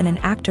difference in an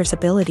actor's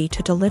ability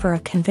to deliver a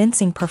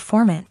convincing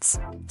performance.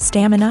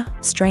 Stamina,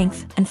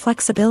 strength, and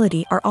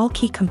flexibility are all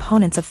key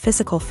components of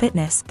physical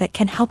fitness that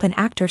can help an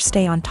actor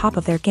stay on top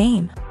of their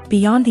game.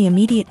 Beyond the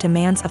immediate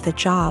demands of the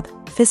job,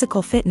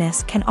 physical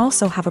fitness can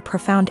also have a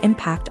profound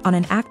impact on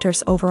an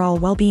actor's overall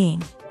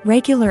well-being.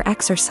 Regular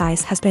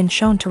exercise has been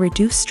shown to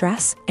reduce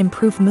stress,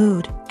 improve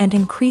mood, and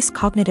increase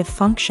cognitive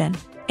function.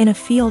 In a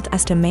field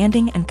as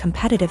demanding and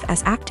competitive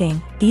as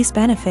acting, these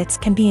benefits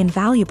can be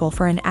invaluable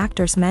for an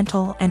actor's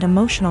mental and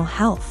emotional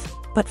health.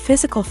 But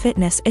physical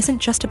fitness isn't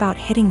just about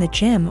hitting the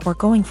gym or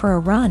going for a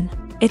run.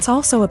 It's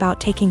also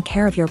about taking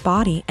care of your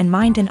body and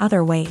mind in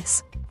other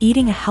ways.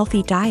 Eating a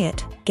healthy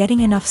diet, getting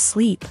enough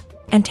sleep,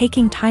 and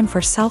taking time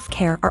for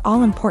self-care are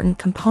all important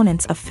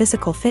components of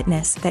physical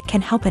fitness that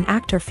can help an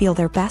actor feel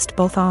their best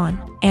both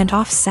on and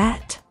off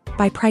set.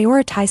 By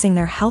prioritizing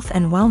their health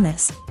and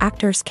wellness,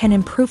 actors can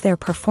improve their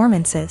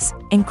performances,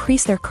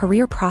 increase their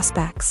career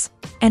prospects,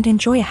 and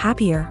enjoy a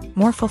happier,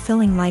 more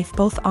fulfilling life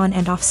both on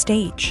and off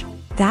stage.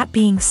 That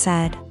being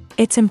said,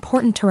 it's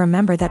important to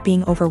remember that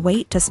being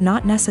overweight does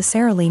not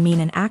necessarily mean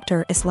an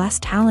actor is less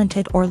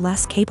talented or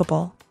less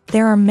capable.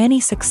 There are many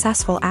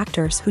successful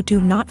actors who do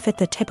not fit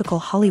the typical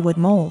Hollywood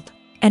mold,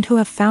 and who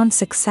have found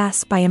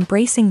success by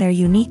embracing their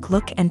unique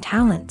look and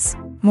talents.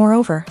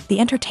 Moreover,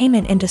 the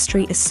entertainment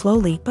industry is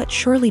slowly but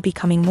surely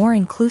becoming more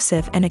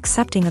inclusive and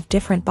accepting of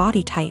different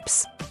body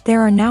types.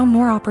 There are now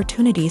more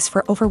opportunities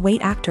for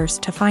overweight actors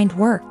to find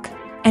work,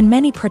 and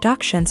many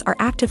productions are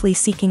actively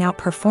seeking out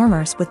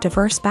performers with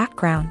diverse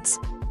backgrounds.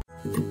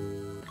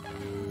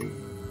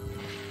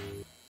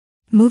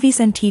 Movies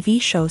and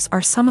TV shows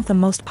are some of the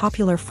most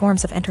popular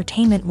forms of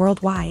entertainment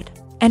worldwide,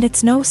 and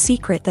it's no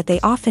secret that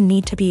they often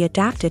need to be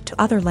adapted to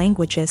other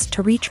languages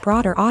to reach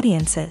broader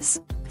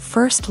audiences.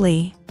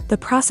 Firstly, the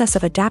process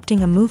of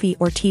adapting a movie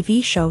or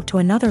TV show to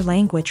another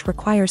language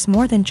requires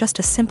more than just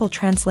a simple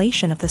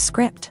translation of the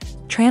script.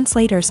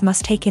 Translators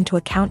must take into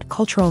account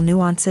cultural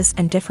nuances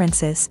and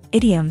differences,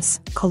 idioms,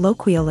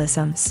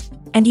 colloquialisms,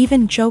 and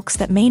even jokes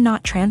that may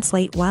not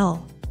translate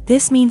well.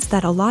 This means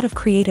that a lot of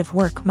creative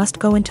work must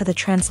go into the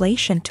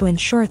translation to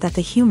ensure that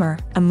the humor,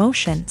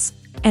 emotions,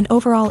 and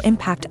overall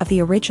impact of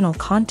the original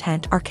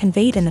content are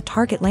conveyed in the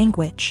target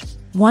language.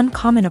 One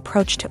common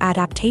approach to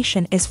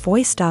adaptation is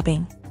voice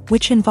dubbing,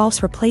 which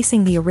involves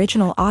replacing the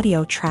original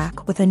audio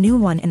track with a new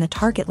one in the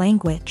target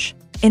language.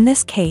 In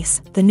this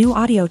case, the new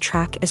audio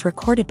track is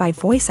recorded by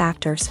voice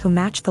actors who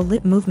match the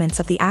lip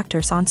movements of the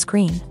actors on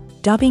screen.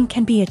 Dubbing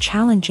can be a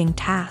challenging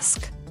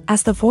task,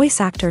 as the voice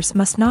actors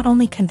must not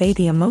only convey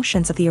the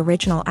emotions of the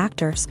original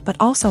actors but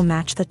also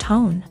match the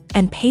tone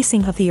and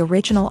pacing of the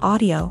original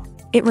audio.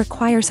 It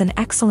requires an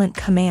excellent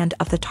command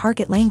of the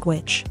target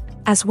language,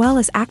 as well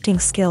as acting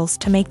skills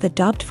to make the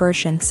dubbed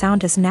version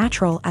sound as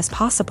natural as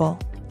possible.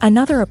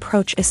 Another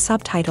approach is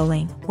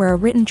subtitling, where a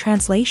written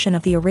translation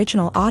of the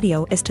original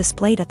audio is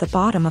displayed at the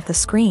bottom of the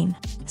screen.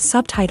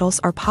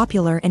 Subtitles are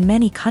popular in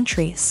many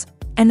countries,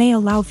 and they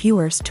allow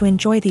viewers to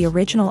enjoy the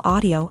original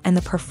audio and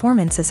the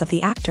performances of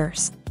the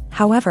actors.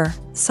 However,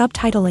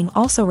 subtitling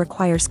also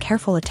requires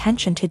careful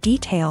attention to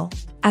detail,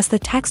 as the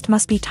text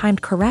must be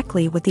timed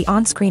correctly with the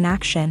on-screen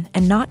action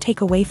and not take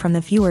away from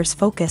the viewer's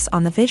focus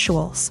on the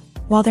visuals.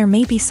 While there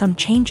may be some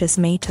changes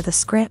made to the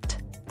script,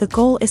 the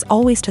goal is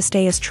always to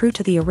stay as true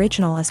to the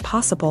original as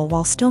possible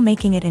while still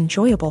making it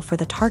enjoyable for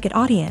the target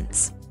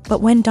audience.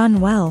 But when done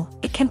well,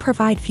 it can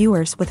provide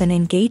viewers with an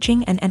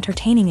engaging and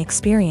entertaining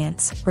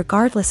experience,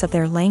 regardless of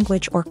their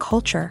language or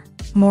culture.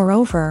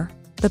 Moreover,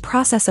 the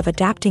process of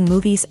adapting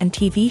movies and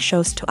TV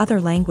shows to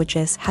other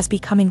languages has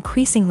become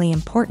increasingly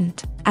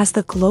important, as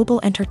the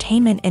global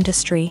entertainment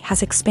industry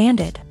has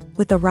expanded,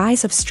 with the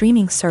rise of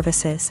streaming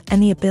services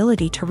and the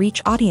ability to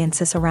reach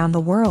audiences around the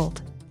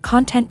world.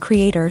 Content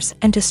creators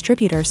and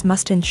distributors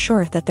must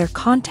ensure that their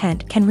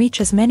content can reach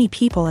as many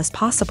people as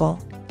possible.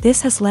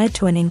 This has led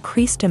to an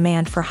increased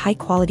demand for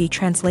high-quality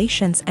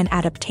translations and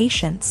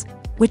adaptations,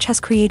 which has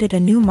created a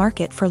new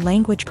market for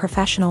language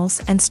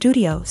professionals and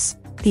studios.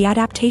 The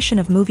adaptation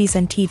of movies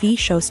and TV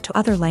shows to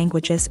other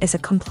languages is a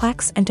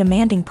complex and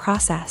demanding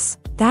process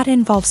that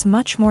involves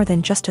much more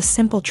than just a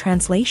simple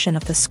translation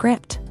of the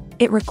script.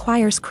 It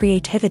requires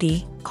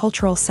creativity,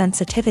 cultural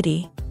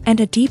sensitivity, and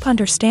a deep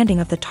understanding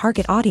of the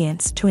target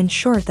audience to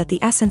ensure that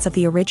the essence of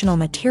the original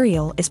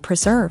material is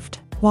preserved,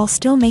 while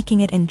still making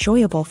it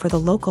enjoyable for the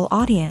local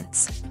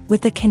audience.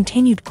 With the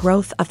continued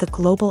growth of the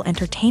global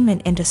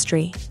entertainment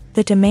industry,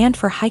 the demand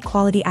for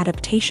high-quality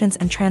adaptations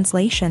and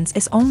translations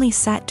is only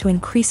set to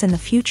increase in the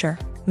future,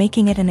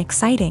 making it an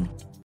exciting.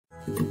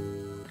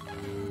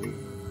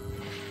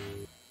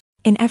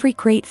 In every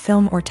great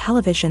film or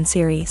television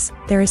series,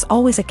 there is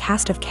always a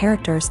cast of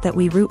characters that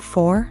we root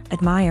for,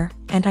 admire,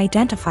 and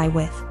identify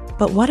with.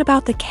 But what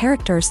about the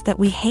characters that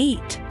we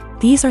hate?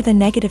 These are the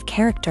negative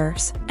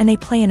characters, and they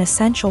play an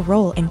essential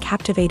role in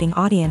captivating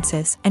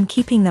audiences and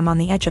keeping them on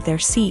the edge of their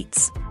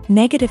seats.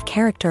 Negative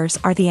characters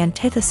are the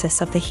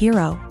antithesis of the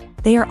hero.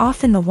 They are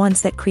often the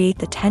ones that create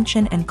the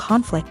tension and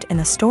conflict in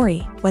the story,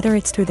 whether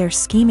it's through their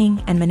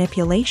scheming and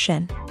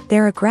manipulation,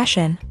 their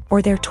aggression,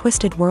 or their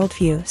twisted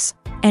worldviews.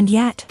 And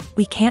yet,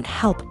 we can't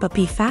help but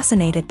be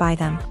fascinated by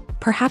them.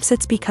 Perhaps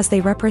it's because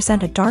they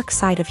represent a dark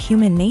side of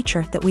human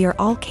nature that we are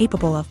all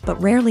capable of but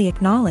rarely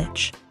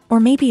acknowledge. Or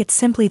maybe it's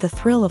simply the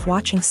thrill of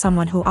watching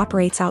someone who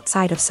operates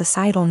outside of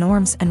societal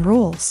norms and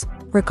rules.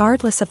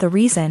 Regardless of the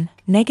reason,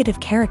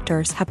 negative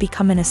characters have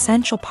become an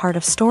essential part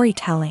of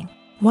storytelling.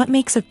 What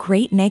makes a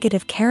great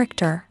negative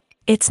character?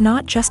 It's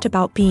not just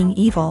about being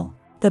evil.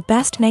 The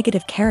best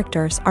negative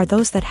characters are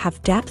those that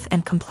have depth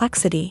and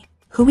complexity,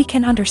 who we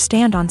can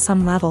understand on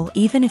some level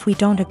even if we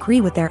don't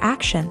agree with their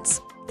actions.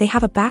 They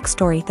have a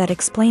backstory that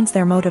explains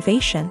their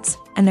motivations,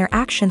 and their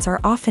actions are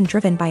often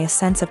driven by a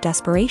sense of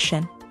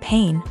desperation,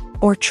 pain,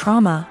 or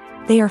trauma.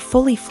 They are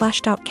fully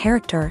fleshed out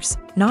characters,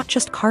 not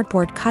just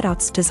cardboard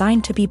cutouts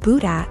designed to be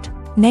booed at.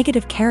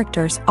 Negative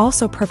characters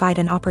also provide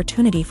an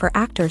opportunity for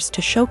actors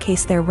to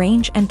showcase their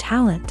range and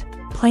talent.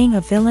 Playing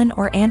a villain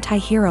or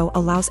anti-hero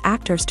allows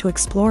actors to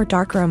explore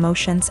darker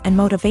emotions and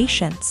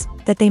motivations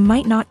that they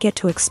might not get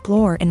to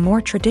explore in more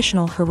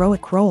traditional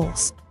heroic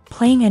roles.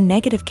 Playing a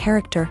negative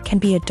character can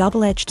be a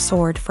double-edged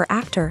sword for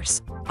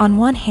actors. On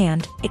one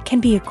hand, it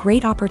can be a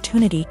great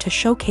opportunity to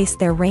showcase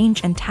their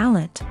range and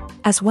talent,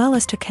 as well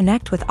as to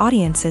connect with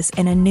audiences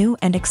in a new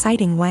and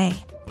exciting way.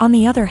 On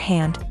the other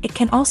hand, it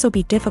can also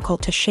be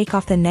difficult to shake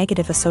off the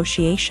negative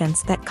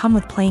associations that come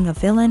with playing a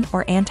villain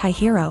or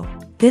anti-hero.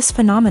 This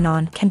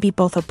phenomenon can be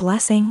both a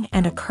blessing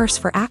and a curse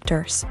for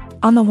actors.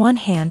 On the one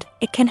hand,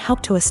 it can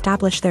help to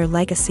establish their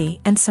legacy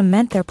and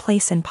cement their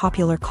place in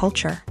popular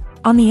culture.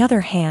 On the other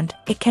hand,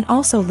 it can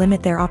also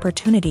limit their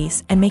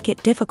opportunities and make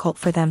it difficult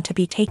for them to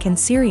be taken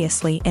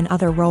seriously in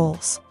other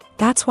roles.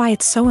 That's why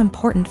it's so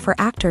important for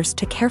actors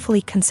to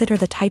carefully consider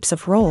the types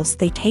of roles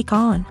they take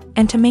on,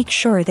 and to make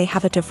sure they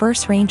have a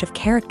diverse range of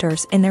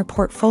characters in their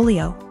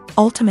portfolio.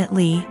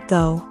 Ultimately,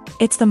 though,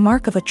 it's the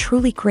mark of a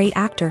truly great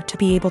actor to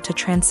be able to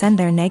transcend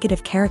their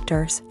negative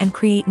characters and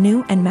create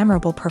new and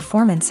memorable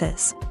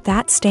performances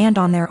that stand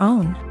on their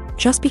own.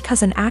 Just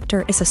because an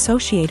actor is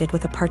associated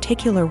with a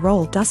particular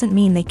role doesn't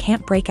mean they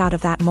can't break out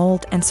of that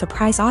mold and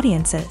surprise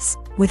audiences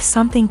with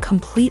something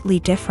completely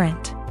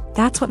different.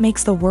 That's what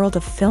makes the world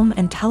of film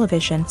and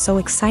television so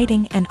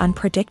exciting and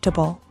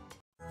unpredictable.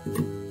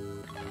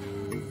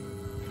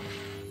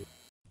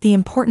 The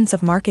importance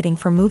of marketing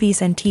for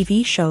movies and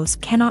TV shows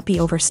cannot be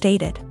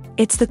overstated.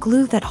 It's the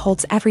glue that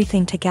holds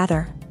everything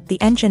together,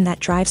 the engine that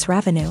drives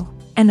revenue,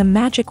 and the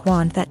magic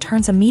wand that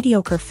turns a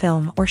mediocre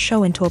film or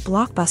show into a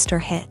blockbuster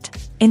hit.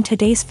 In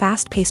today's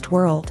fast-paced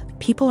world,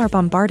 people are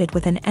bombarded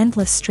with an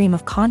endless stream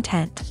of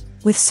content.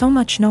 With so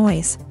much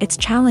noise, it's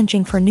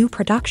challenging for new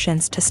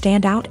productions to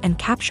stand out and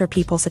capture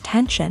people's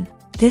attention.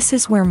 This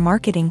is where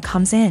marketing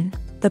comes in.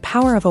 The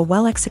power of a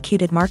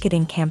well-executed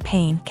marketing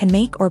campaign can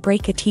make or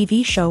break a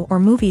TV show or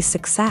movie's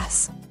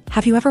success.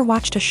 Have you ever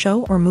watched a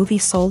show or movie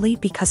solely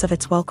because of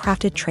its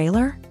well-crafted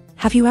trailer?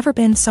 Have you ever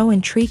been so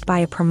intrigued by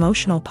a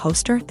promotional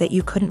poster that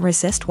you couldn't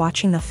resist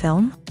watching the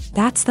film?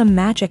 That's the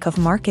magic of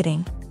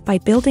marketing. By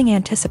building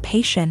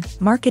anticipation,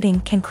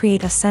 marketing can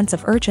create a sense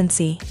of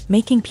urgency,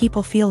 making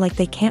people feel like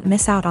they can't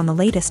miss out on the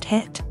latest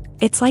hit.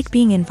 It's like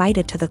being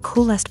invited to the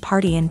coolest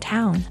party in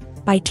town.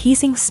 By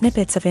teasing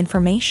snippets of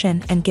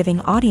information and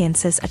giving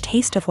audiences a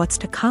taste of what's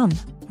to come,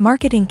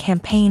 marketing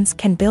campaigns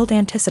can build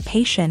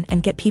anticipation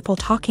and get people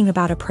talking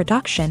about a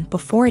production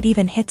before it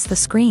even hits the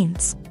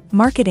screens.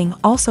 Marketing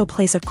also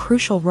plays a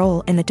crucial role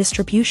in the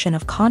distribution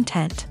of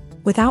content.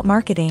 Without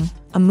marketing,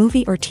 a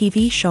movie or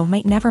TV show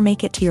might never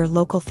make it to your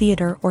local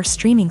theater or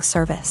streaming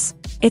service.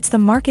 It's the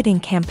marketing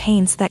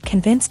campaigns that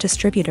convince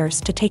distributors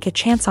to take a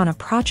chance on a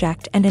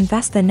project and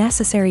invest the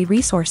necessary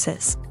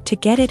resources to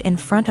get it in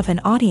front of an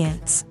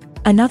audience.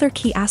 Another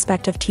key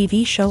aspect of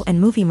TV show and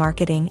movie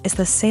marketing is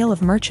the sale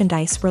of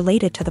merchandise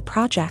related to the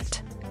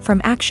project.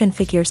 From action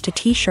figures to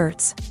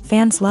t-shirts,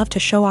 fans love to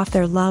show off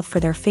their love for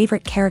their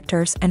favorite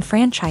characters and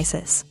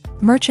franchises.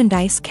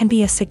 Merchandise can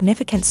be a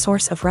significant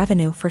source of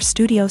revenue for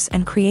studios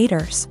and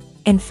creators.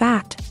 In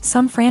fact,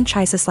 some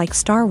franchises like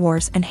Star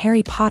Wars and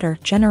Harry Potter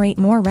generate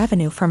more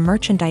revenue from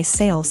merchandise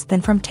sales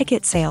than from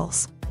ticket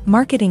sales.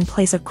 Marketing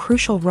plays a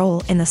crucial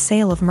role in the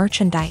sale of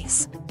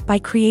merchandise. By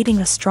creating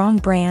a strong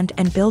brand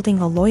and building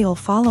a loyal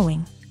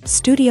following,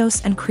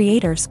 studios and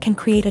creators can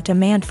create a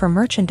demand for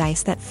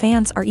merchandise that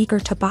fans are eager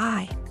to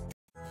buy.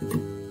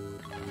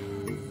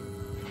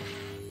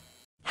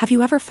 Have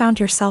you ever found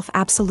yourself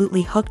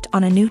absolutely hooked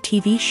on a new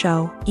TV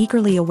show,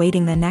 eagerly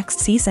awaiting the next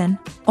season,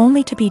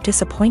 only to be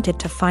disappointed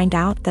to find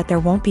out that there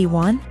won't be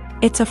one?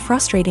 It's a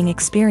frustrating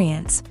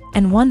experience,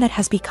 and one that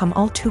has become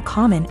all too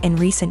common in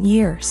recent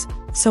years.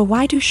 So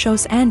why do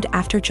shows end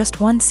after just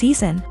one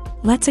season?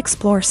 Let's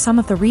explore some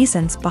of the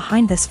reasons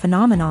behind this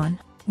phenomenon.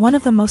 One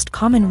of the most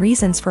common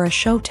reasons for a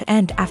show to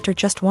end after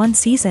just one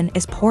season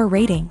is poor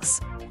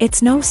ratings.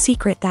 It's no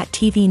secret that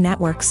TV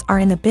networks are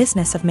in the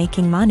business of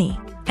making money.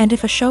 And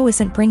if a show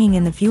isn't bringing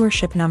in the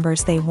viewership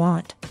numbers they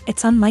want,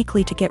 it's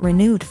unlikely to get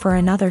renewed for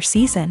another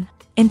season.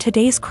 In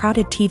today's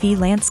crowded TV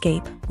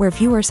landscape, where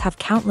viewers have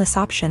countless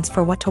options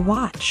for what to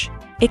watch,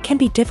 it can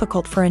be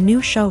difficult for a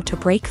new show to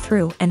break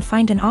through and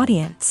find an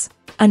audience.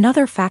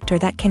 Another factor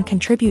that can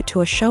contribute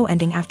to a show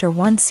ending after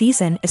one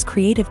season is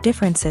creative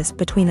differences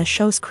between the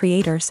show's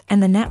creators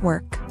and the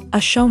network. A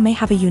show may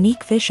have a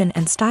unique vision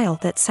and style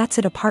that sets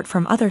it apart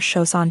from other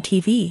shows on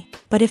TV,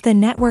 but if the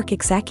network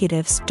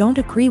executives don't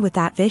agree with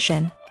that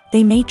vision,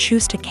 they may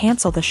choose to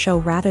cancel the show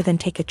rather than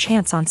take a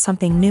chance on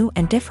something new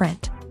and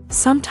different.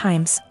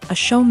 Sometimes, a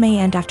show may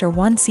end after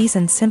one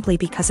season simply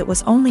because it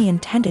was only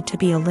intended to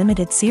be a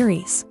limited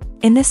series.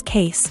 In this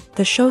case,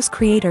 the show's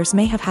creators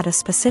may have had a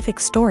specific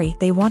story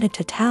they wanted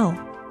to tell,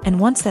 and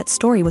once that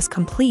story was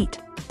complete,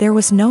 there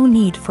was no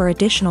need for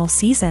additional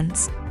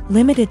seasons.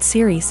 Limited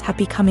series have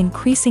become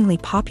increasingly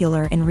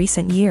popular in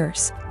recent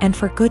years, and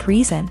for good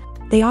reason.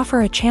 They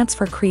offer a chance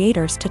for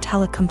creators to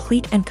tell a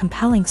complete and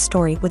compelling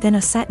story within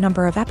a set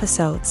number of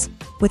episodes,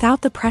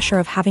 without the pressure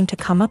of having to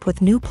come up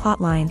with new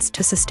plotlines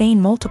to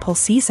sustain multiple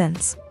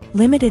seasons.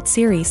 Limited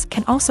series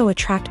can also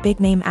attract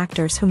big-name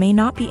actors who may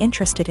not be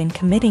interested in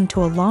committing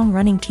to a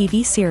long-running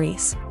TV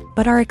series,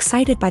 but are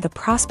excited by the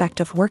prospect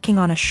of working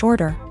on a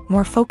shorter,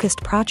 more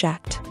focused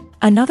project.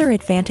 Another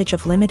advantage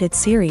of limited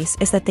series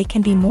is that they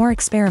can be more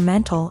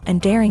experimental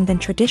and daring than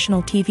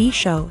traditional TV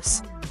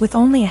shows. With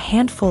only a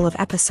handful of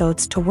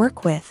episodes to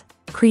work with,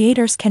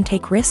 creators can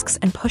take risks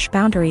and push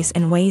boundaries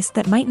in ways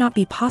that might not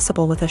be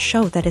possible with a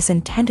show that is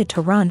intended to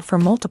run for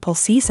multiple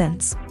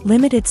seasons.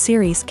 Limited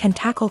series can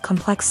tackle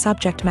complex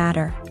subject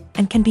matter,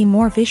 and can be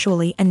more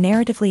visually and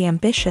narratively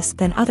ambitious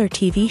than other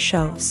TV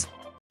shows.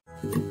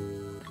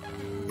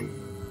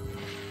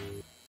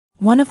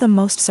 One of the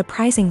most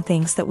surprising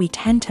things that we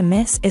tend to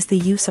miss is the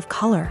use of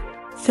color.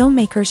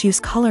 Filmmakers use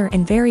color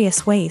in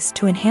various ways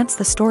to enhance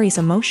the story's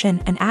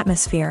emotion and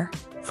atmosphere.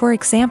 For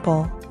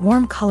example,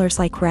 warm colors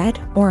like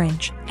red,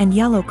 orange, and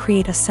yellow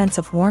create a sense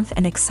of warmth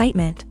and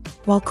excitement,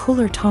 while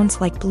cooler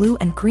tones like blue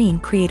and green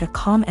create a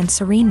calm and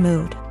serene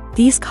mood.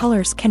 These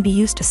colors can be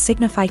used to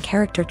signify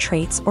character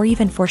traits or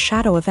even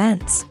foreshadow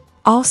events.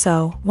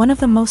 Also, one of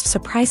the most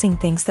surprising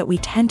things that we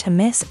tend to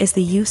miss is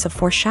the use of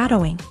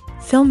foreshadowing.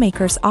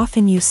 Filmmakers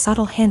often use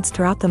subtle hints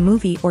throughout the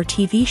movie or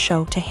TV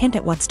show to hint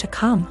at what's to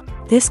come.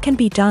 This can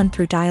be done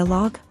through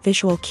dialogue,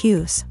 visual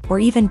cues, or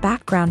even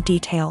background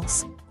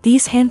details.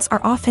 These hints are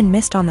often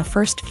missed on the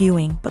first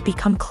viewing but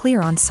become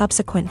clear on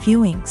subsequent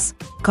viewings.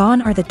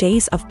 Gone are the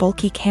days of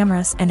bulky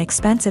cameras and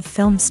expensive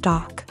film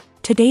stock.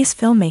 Today's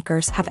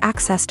filmmakers have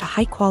access to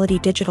high-quality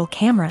digital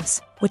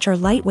cameras, which are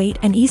lightweight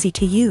and easy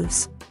to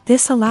use.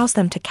 This allows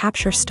them to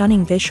capture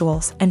stunning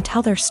visuals and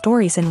tell their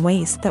stories in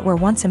ways that were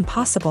once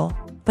impossible.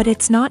 But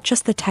it's not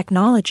just the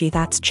technology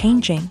that's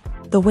changing.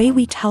 The way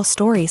we tell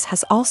stories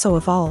has also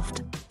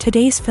evolved.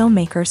 Today's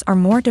filmmakers are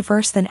more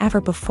diverse than ever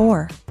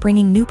before,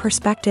 bringing new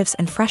perspectives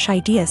and fresh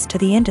ideas to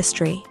the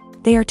industry.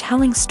 They are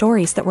telling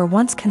stories that were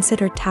once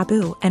considered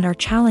taboo and are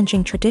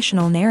challenging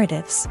traditional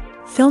narratives.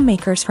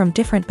 Filmmakers from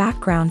different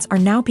backgrounds are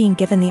now being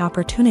given the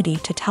opportunity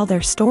to tell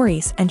their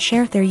stories and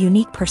share their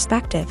unique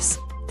perspectives.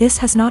 This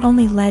has not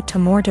only led to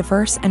more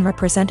diverse and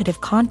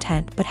representative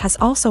content but has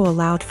also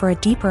allowed for a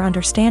deeper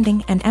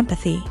understanding and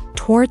empathy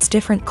towards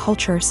different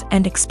cultures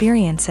and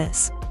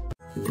experiences.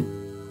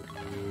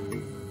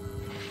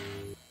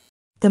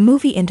 The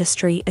movie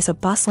industry is a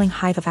bustling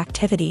hive of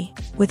activity,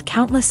 with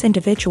countless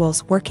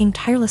individuals working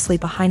tirelessly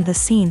behind the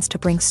scenes to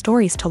bring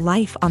stories to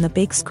life on the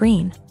big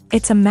screen.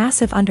 It's a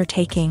massive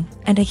undertaking,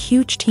 and a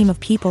huge team of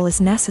people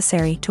is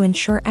necessary to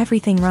ensure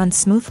everything runs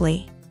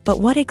smoothly. But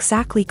what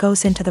exactly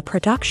goes into the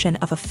production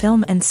of a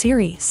film and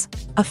series?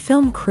 A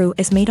film crew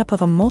is made up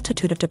of a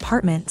multitude of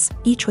departments,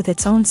 each with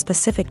its own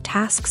specific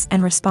tasks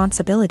and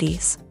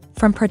responsibilities.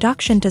 From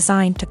production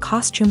design to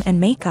costume and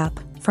makeup,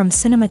 from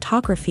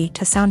cinematography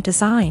to sound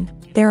design,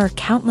 there are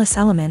countless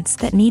elements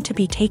that need to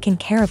be taken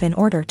care of in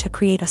order to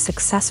create a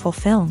successful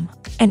film.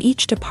 And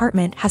each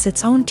department has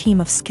its own team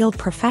of skilled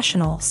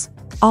professionals,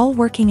 all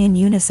working in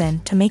unison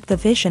to make the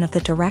vision of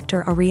the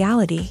director a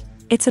reality.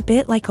 It's a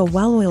bit like a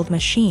well-oiled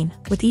machine,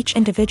 with each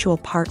individual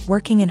part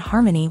working in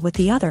harmony with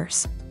the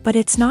others. But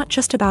it's not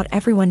just about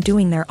everyone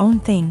doing their own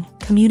thing.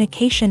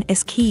 Communication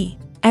is key.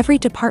 Every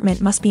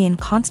department must be in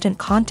constant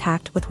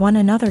contact with one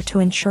another to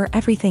ensure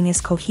everything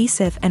is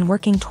cohesive and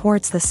working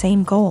towards the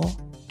same goal.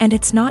 And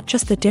it's not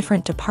just the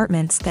different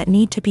departments that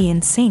need to be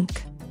in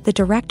sync. The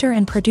director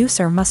and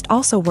producer must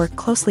also work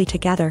closely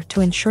together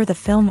to ensure the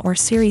film or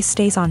series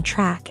stays on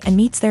track and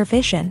meets their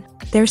vision.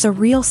 There's a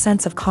real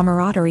sense of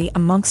camaraderie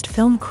amongst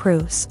film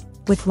crews.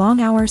 With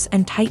long hours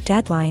and tight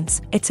deadlines,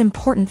 it's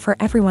important for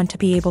everyone to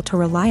be able to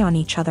rely on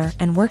each other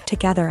and work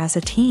together as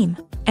a team.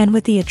 And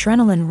with the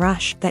adrenaline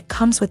rush that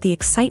comes with the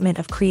excitement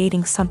of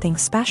creating something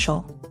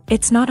special,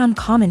 it's not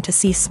uncommon to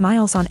see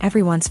smiles on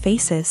everyone's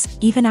faces,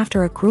 even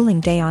after a grueling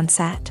day on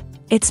set.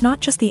 It's not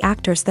just the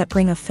actors that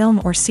bring a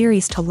film or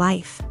series to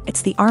life,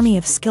 it's the army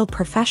of skilled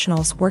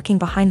professionals working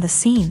behind the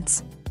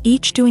scenes,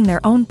 each doing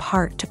their own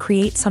part to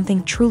create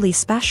something truly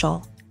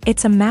special.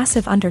 It's a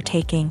massive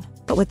undertaking,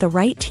 but with the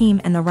right team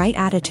and the right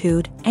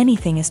attitude,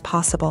 anything is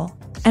possible.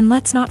 And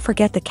let's not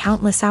forget the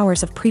countless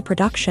hours of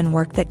pre-production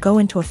work that go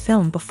into a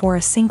film before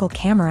a single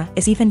camera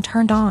is even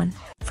turned on.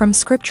 From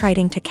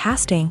scriptwriting to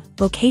casting,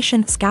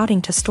 location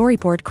scouting to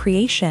storyboard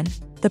creation,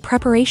 the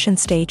preparation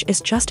stage is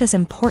just as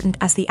important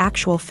as the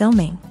actual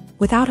filming.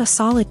 Without a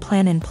solid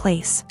plan in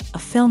place, a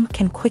film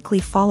can quickly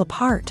fall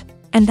apart,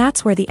 and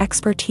that's where the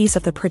expertise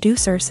of the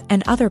producers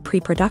and other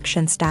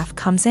pre-production staff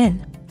comes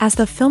in. As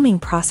the filming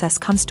process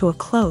comes to a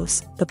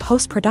close, the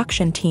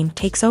post-production team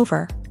takes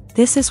over.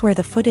 This is where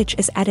the footage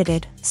is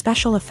edited,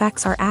 special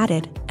effects are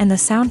added, and the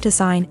sound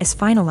design is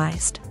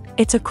finalized.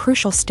 It's a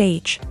crucial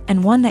stage,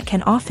 and one that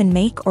can often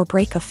make or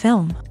break a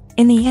film.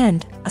 In the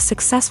end, a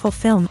successful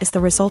film is the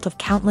result of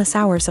countless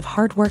hours of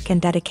hard work and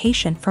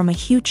dedication from a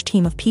huge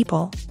team of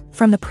people.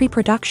 From the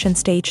pre-production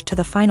stage to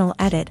the final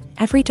edit,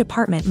 every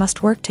department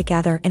must work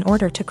together in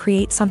order to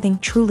create something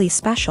truly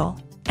special.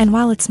 And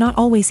while it's not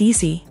always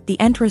easy, the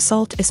end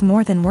result is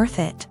more than worth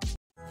it.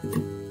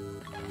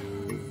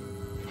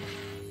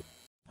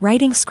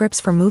 Writing scripts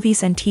for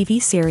movies and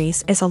TV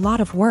series is a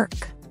lot of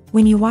work.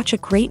 When you watch a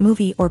great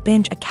movie or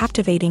binge a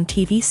captivating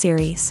TV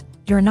series,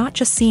 you're not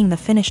just seeing the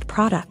finished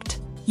product.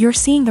 You're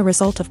seeing the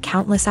result of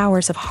countless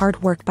hours of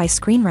hard work by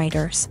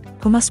screenwriters,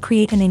 who must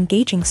create an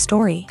engaging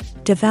story,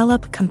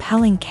 develop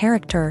compelling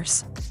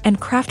characters, and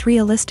craft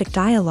realistic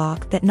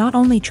dialogue that not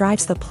only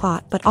drives the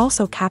plot but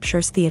also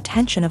captures the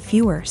attention of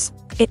viewers.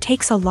 It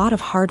takes a lot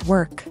of hard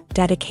work,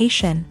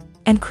 dedication,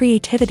 and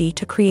creativity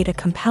to create a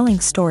compelling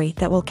story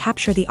that will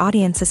capture the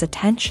audience's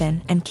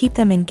attention and keep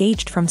them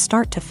engaged from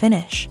start to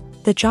finish.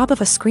 The job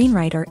of a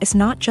screenwriter is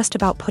not just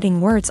about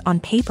putting words on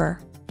paper.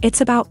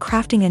 It's about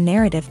crafting a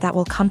narrative that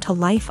will come to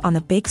life on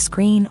the big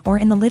screen or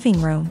in the living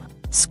room.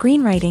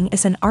 Screenwriting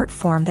is an art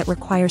form that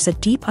requires a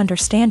deep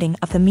understanding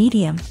of the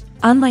medium.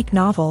 Unlike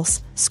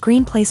novels,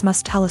 screenplays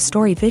must tell a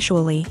story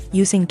visually,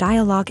 using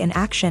dialogue and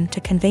action to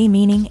convey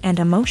meaning and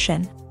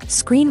emotion.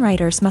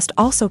 Screenwriters must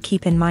also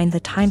keep in mind the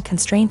time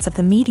constraints of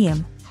the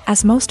medium,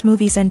 as most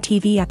movies and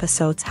TV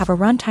episodes have a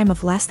runtime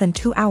of less than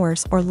 2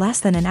 hours or less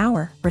than an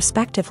hour,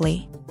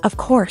 respectively. Of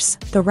course,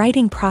 the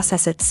writing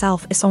process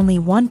itself is only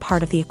one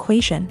part of the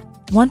equation.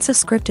 Once a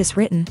script is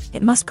written,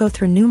 it must go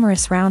through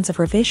numerous rounds of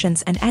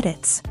revisions and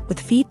edits,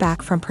 with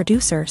feedback from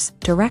producers,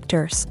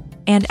 directors,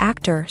 and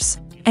actors.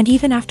 And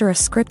even after a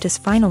script is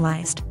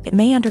finalized, it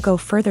may undergo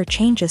further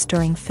changes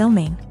during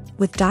filming,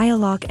 with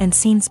dialogue and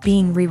scenes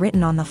being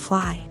rewritten on the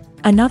fly.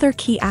 Another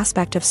key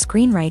aspect of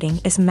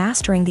screenwriting is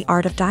mastering the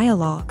art of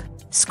dialogue.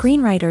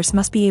 Screenwriters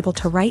must be able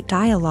to write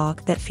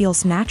dialogue that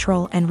feels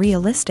natural and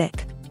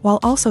realistic, while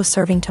also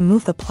serving to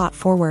move the plot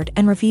forward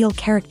and reveal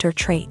character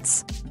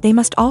traits. They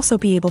must also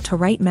be able to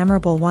write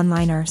memorable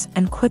one-liners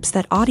and quips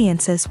that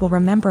audiences will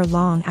remember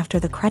long after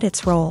the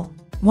credits roll.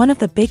 One of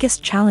the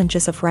biggest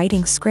challenges of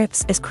writing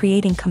scripts is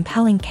creating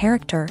compelling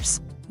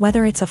characters.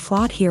 Whether it's a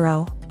flawed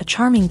hero, a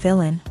charming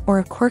villain, or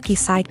a quirky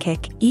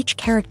sidekick, each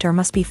character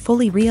must be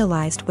fully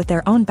realized with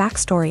their own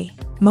backstory,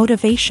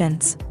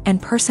 motivations,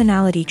 and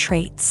personality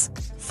traits.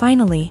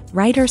 Finally,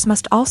 writers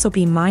must also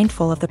be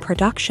mindful of the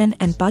production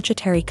and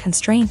budgetary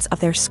constraints of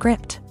their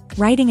script.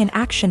 Writing an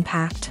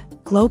action-packed,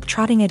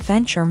 globe-trotting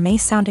adventure may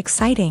sound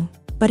exciting,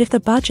 but if the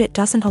budget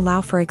doesn't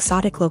allow for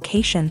exotic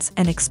locations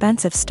and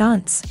expensive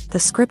stunts, the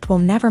script will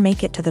never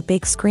make it to the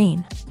big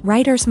screen.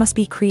 Writers must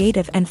be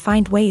creative and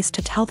find ways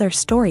to tell their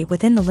story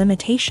within the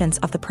limitations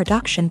of the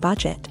production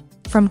budget.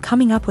 From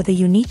coming up with a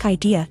unique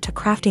idea to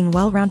crafting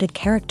well-rounded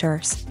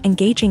characters,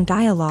 engaging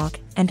dialogue,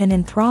 and an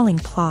enthralling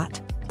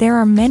plot, there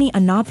are many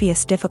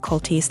unobvious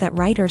difficulties that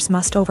writers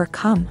must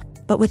overcome,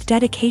 but with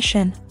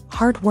dedication,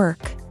 hard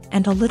work,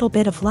 and a little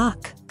bit of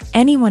luck,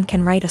 anyone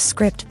can write a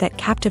script that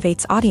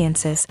captivates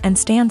audiences and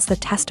stands the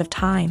test of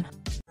time.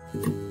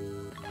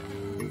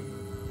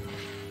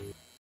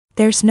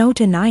 There's no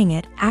denying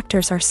it,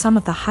 actors are some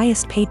of the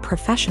highest paid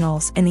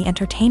professionals in the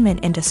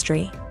entertainment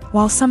industry.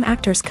 While some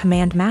actors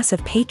command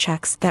massive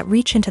paychecks that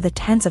reach into the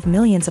tens of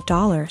millions of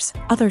dollars,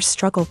 others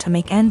struggle to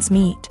make ends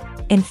meet.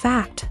 In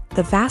fact,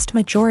 the vast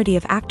majority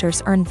of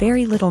actors earn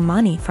very little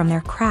money from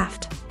their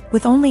craft,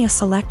 with only a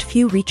select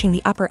few reaching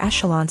the upper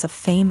echelons of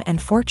fame and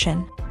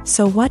fortune.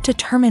 So what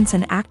determines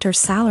an actor's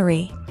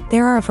salary?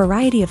 There are a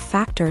variety of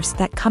factors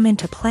that come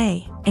into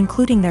play,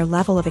 including their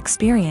level of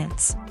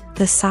experience,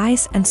 the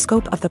size and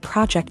scope of the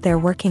project they're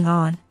working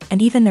on,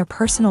 and even their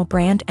personal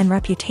brand and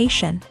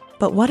reputation.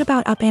 But what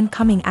about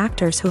up-and-coming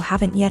actors who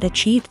haven't yet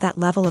achieved that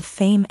level of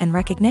fame and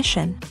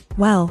recognition?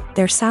 Well,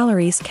 their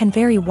salaries can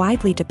vary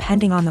widely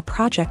depending on the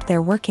project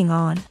they're working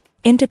on.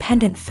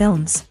 Independent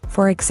films,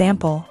 for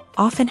example,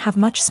 often have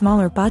much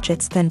smaller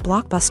budgets than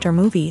blockbuster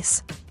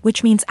movies,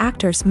 which means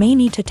actors may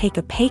need to take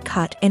a pay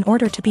cut in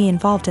order to be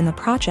involved in the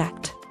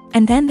project.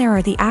 And then there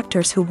are the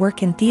actors who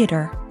work in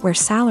theater, where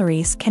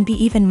salaries can be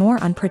even more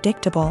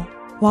unpredictable.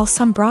 While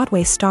some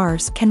Broadway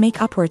stars can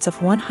make upwards of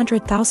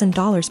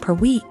 $100,000 per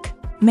week,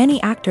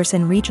 many actors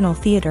in regional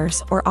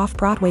theaters or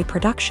off-Broadway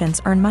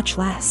productions earn much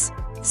less,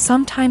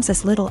 sometimes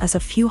as little as a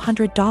few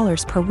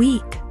 $100s per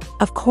week.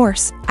 Of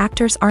course,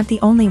 actors aren't the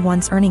only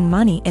ones earning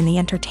money in the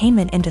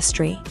entertainment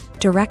industry.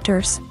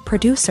 Directors,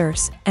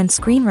 producers, and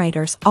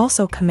screenwriters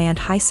also command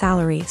high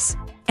salaries.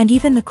 And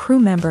even the crew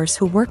members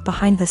who work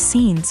behind the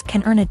scenes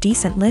can earn a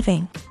decent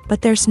living.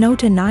 But there's no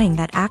denying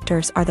that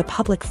actors are the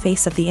public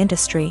face of the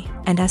industry,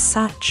 and as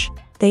such,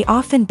 they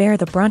often bear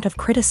the brunt of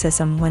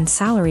criticism when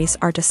salaries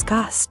are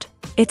discussed.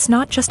 It's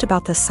not just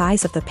about the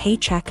size of the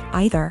paycheck,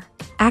 either.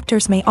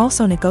 Actors may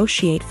also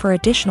negotiate for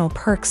additional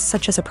perks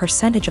such as a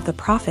percentage of the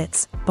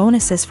profits,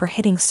 bonuses for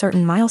hitting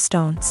certain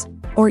milestones,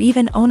 or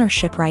even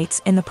ownership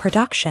rights in the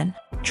production.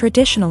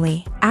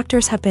 Traditionally,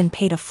 actors have been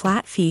paid a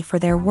flat fee for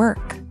their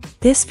work.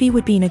 This fee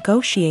would be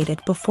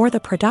negotiated before the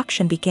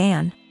production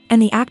began,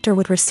 and the actor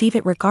would receive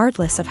it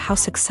regardless of how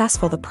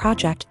successful the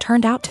project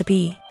turned out to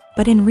be.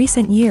 But in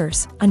recent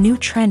years, a new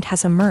trend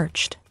has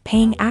emerged,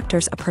 paying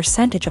actors a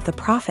percentage of the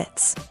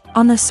profits.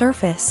 On the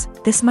surface,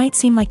 this might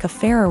seem like a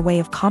fairer way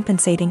of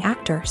compensating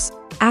actors.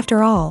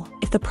 After all,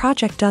 if the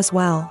project does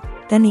well,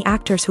 then the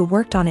actors who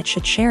worked on it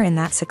should share in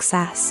that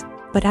success.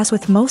 But as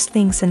with most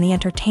things in the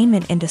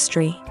entertainment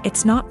industry,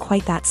 it's not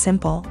quite that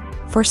simple.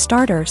 For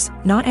starters,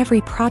 not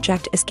every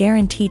project is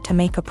guaranteed to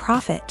make a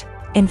profit.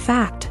 In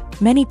fact,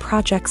 many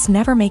projects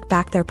never make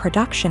back their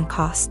production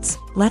costs,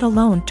 let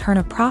alone turn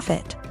a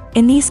profit.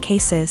 In these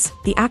cases,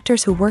 the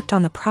actors who worked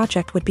on the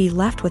project would be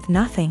left with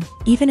nothing,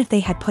 even if they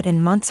had put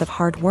in months of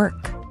hard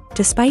work.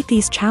 Despite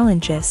these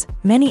challenges,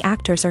 many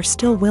actors are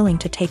still willing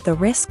to take the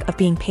risk of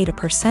being paid a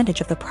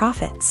percentage of the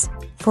profits.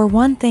 For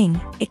one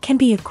thing, it can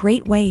be a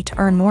great way to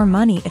earn more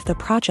money if the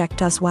project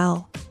does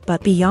well.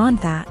 But beyond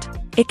that,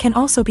 it can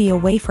also be a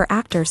way for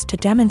actors to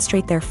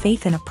demonstrate their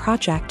faith in a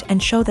project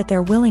and show that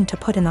they're willing to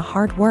put in the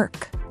hard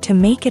work to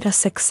make it a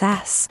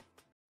success.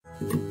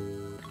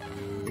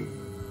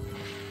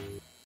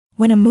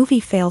 When a movie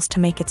fails to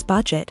make its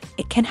budget,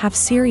 it can have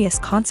serious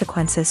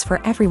consequences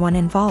for everyone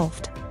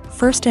involved.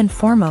 First and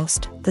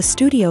foremost, the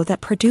studio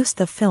that produced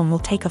the film will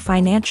take a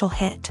financial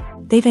hit.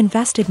 They've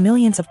invested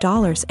millions of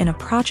dollars in a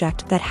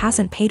project that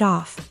hasn't paid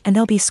off, and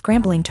they'll be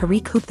scrambling to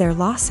recoup their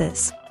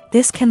losses.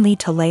 This can lead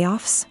to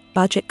layoffs,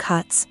 budget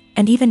cuts,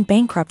 and even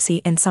bankruptcy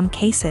in some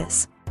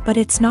cases. But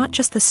it's not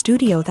just the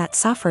studio that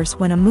suffers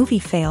when a movie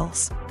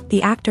fails.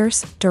 The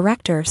actors,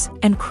 directors,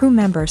 and crew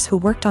members who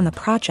worked on the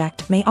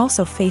project may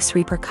also face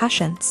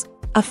repercussions.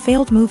 A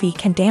failed movie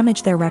can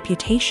damage their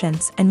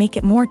reputations and make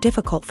it more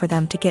difficult for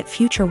them to get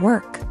future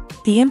work.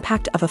 The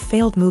impact of a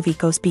failed movie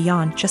goes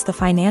beyond just the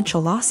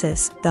financial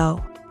losses,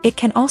 though. It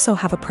can also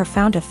have a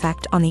profound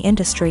effect on the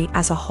industry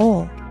as a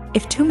whole.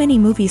 If too many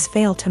movies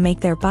fail to make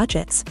their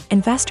budgets,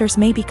 investors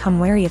may become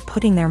wary of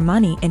putting their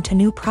money into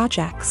new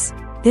projects.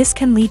 This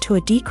can lead to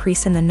a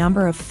decrease in the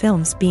number of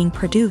films being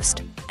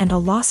produced, and a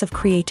loss of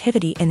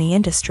creativity in the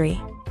industry.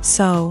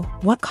 So,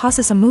 what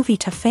causes a movie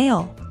to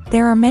fail?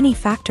 There are many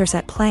factors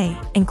at play,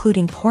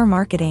 including poor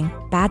marketing,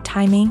 bad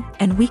timing,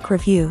 and weak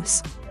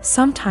reviews.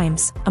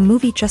 Sometimes, a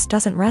movie just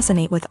doesn't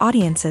resonate with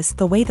audiences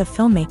the way the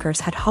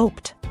filmmakers had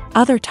hoped.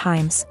 Other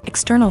times,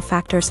 external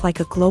factors like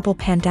a global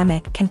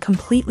pandemic can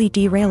completely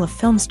derail a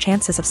film's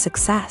chances of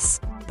success.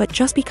 But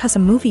just because a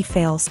movie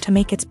fails to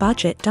make its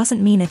budget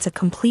doesn't mean it's a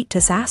complete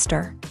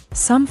disaster.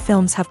 Some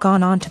films have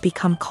gone on to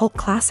become cult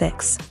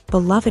classics,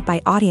 beloved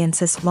by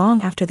audiences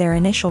long after their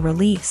initial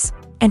release.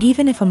 And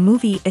even if a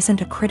movie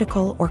isn't a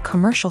critical or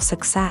commercial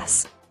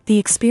success, the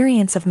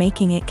experience of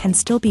making it can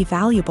still be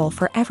valuable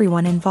for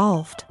everyone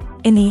involved.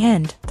 In the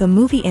end, the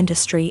movie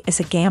industry is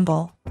a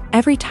gamble.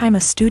 Every time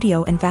a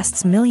studio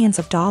invests millions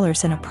of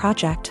dollars in a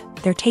project,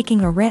 they're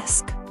taking a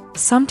risk.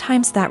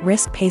 Sometimes that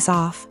risk pays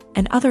off,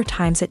 and other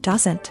times it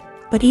doesn't.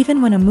 But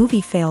even when a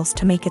movie fails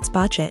to make its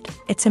budget,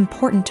 it's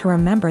important to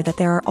remember that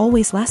there are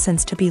always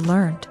lessons to be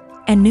learned,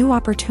 and new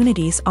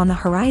opportunities on the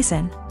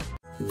horizon.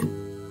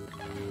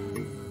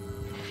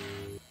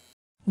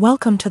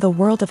 Welcome to the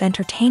world of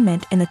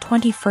entertainment in the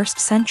 21st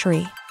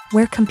century,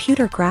 where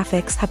computer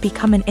graphics have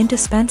become an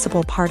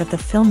indispensable part of the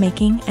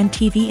filmmaking and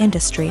TV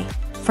industry.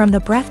 From the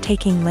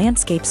breathtaking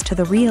landscapes to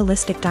the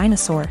realistic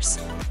dinosaurs,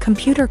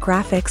 computer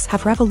graphics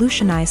have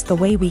revolutionized the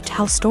way we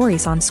tell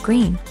stories on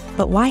screen.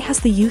 But why has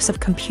the use of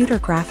computer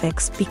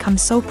graphics become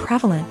so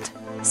prevalent?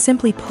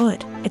 Simply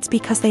put, it's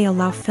because they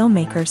allow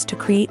filmmakers to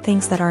create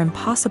things that are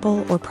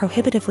impossible or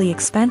prohibitively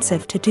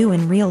expensive to do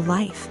in real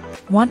life.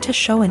 Want to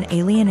show an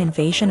alien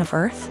invasion of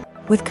Earth?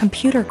 With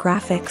computer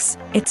graphics,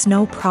 it's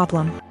no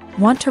problem.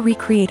 Want to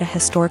recreate a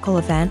historical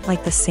event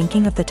like the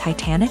sinking of the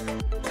Titanic?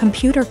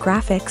 Computer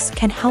graphics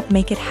can help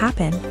make it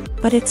happen.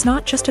 But it's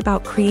not just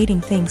about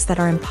creating things that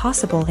are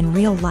impossible in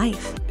real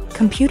life.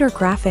 Computer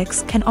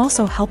graphics can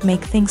also help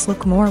make things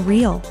look more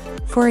real.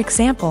 For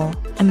example,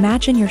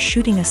 imagine you're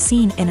shooting a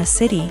scene in a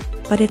city,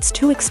 but it's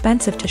too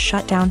expensive to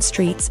shut down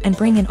streets and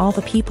bring in all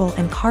the people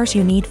and cars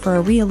you need for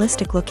a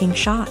realistic-looking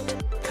shot.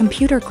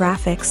 Computer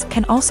graphics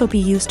can also be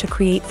used to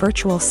create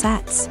virtual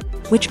sets,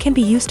 which can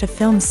be used to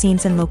film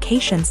scenes in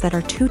locations that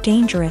are too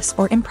dangerous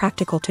or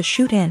impractical to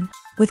shoot in.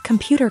 With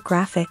computer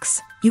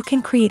graphics, you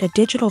can create a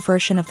digital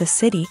version of the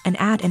city and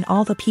add in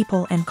all the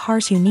people and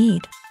cars you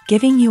need,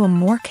 giving you a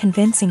more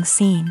convincing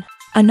scene.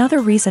 Another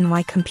reason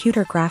why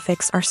computer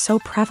graphics are so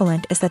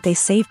prevalent is that they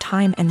save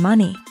time and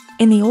money.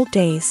 In the old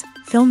days,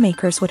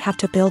 filmmakers would have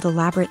to build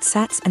elaborate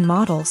sets and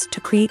models to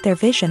create their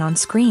vision on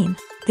screen.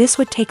 This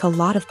would take a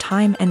lot of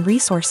time and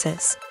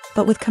resources.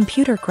 But with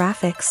computer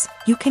graphics,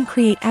 you can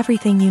create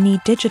everything you need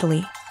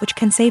digitally, which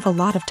can save a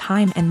lot of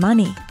time and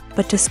money.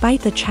 But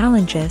despite the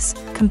challenges,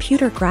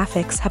 computer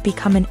graphics have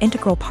become an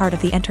integral part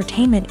of the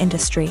entertainment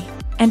industry,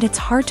 and it's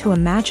hard to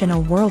imagine a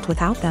world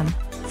without them.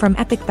 From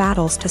epic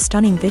battles to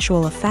stunning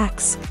visual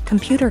effects,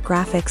 computer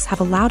graphics have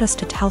allowed us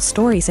to tell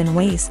stories in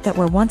ways that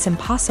were once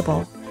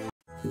impossible.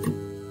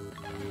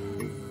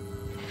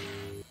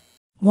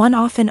 One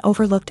often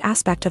overlooked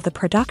aspect of the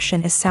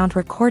production is sound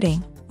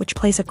recording, which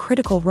plays a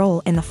critical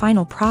role in the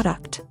final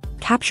product.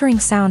 Capturing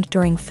sound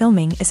during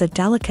filming is a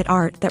delicate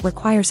art that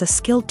requires a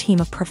skilled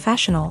team of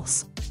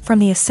professionals. From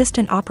the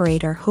assistant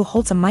operator who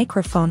holds a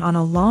microphone on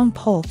a long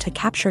pole to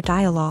capture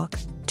dialogue,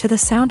 to the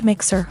sound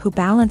mixer who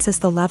balances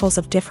the levels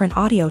of different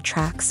audio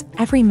tracks,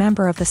 every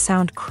member of the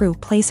sound crew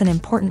plays an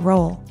important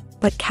role.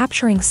 But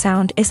capturing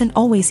sound isn't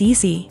always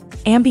easy.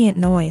 Ambient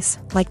noise,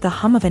 like the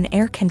hum of an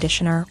air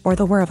conditioner or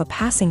the whir of a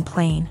passing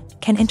plane,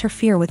 can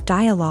interfere with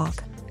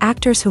dialogue.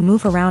 Actors who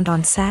move around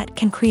on set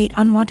can create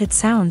unwanted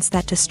sounds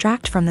that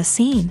distract from the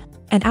scene.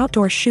 And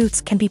outdoor shoots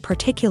can be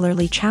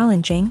particularly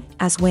challenging,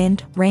 as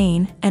wind,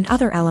 rain, and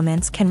other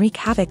elements can wreak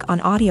havoc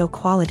on audio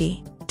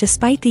quality.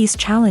 Despite these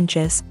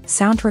challenges,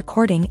 sound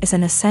recording is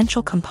an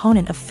essential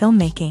component of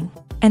filmmaking.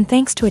 And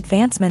thanks to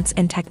advancements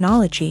in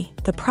technology,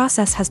 the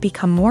process has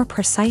become more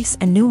precise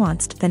and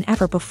nuanced than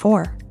ever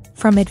before.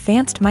 From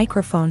advanced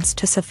microphones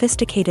to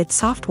sophisticated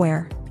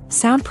software,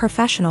 sound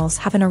professionals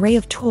have an array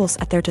of tools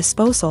at their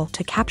disposal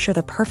to capture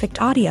the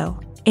perfect audio.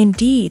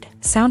 Indeed,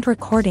 sound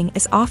recording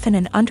is often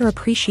an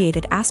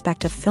underappreciated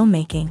aspect of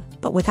filmmaking,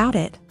 but without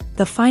it,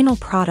 the final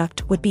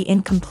product would be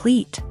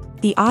incomplete.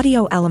 The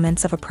audio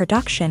elements of a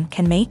production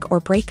can make or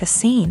break a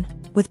scene,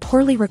 with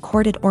poorly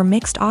recorded or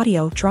mixed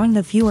audio drawing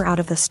the viewer out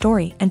of the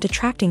story and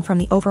detracting from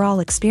the overall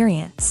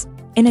experience.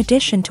 In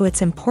addition to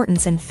its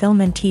importance in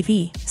film and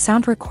TV,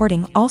 sound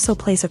recording also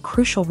plays a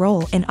crucial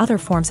role in other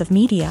forms of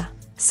media,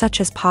 such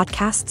as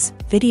podcasts,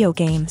 video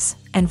games,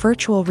 and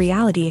virtual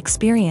reality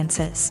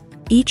experiences.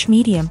 Each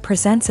medium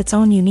presents its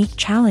own unique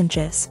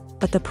challenges,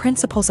 but the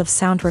principles of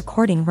sound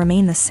recording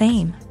remain the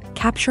same: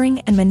 capturing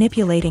and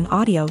manipulating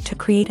audio to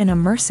create an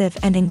immersive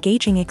and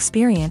engaging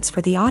experience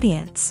for the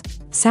audience.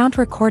 Sound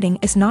recording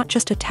is not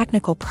just a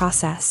technical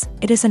process,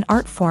 it is an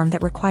art form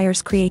that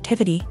requires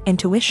creativity,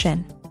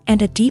 intuition,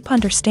 and a deep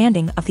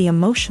understanding of the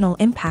emotional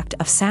impact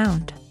of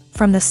sound.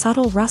 From the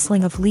subtle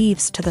rustling of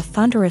leaves to the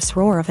thunderous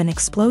roar of an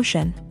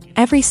explosion,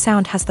 every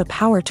sound has the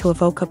power to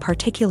evoke a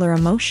particular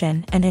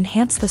emotion and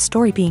enhance the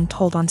story being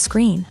told on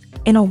screen.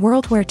 In a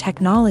world where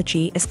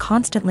technology is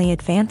constantly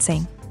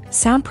advancing,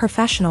 sound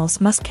professionals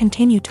must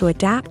continue to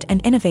adapt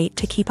and innovate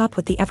to keep up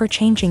with the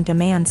ever-changing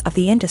demands of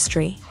the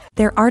industry.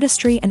 Their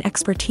artistry and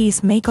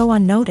expertise may go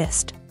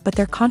unnoticed, but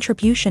their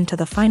contribution to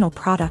the final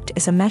product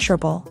is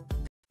immeasurable.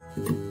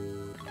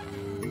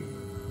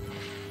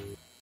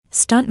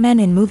 Stuntmen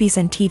in movies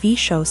and TV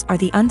shows are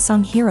the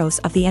unsung heroes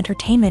of the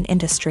entertainment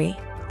industry.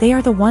 They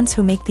are the ones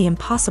who make the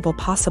impossible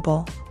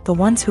possible, the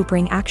ones who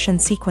bring action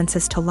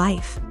sequences to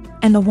life,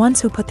 and the ones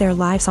who put their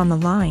lives on the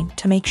line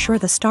to make sure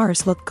the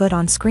stars look good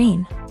on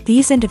screen.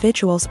 These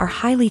individuals are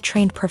highly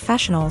trained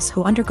professionals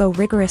who undergo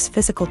rigorous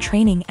physical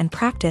training and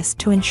practice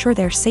to ensure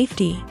their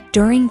safety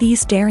during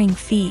these daring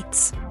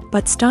feats.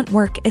 But stunt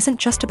work isn't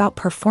just about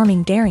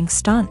performing daring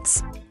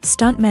stunts.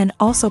 Stuntmen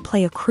also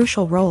play a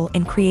crucial role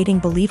in creating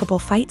believable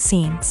fight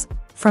scenes.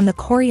 From the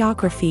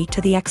choreography to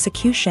the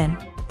execution,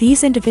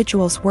 these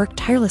individuals work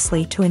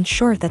tirelessly to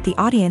ensure that the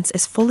audience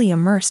is fully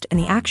immersed in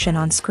the action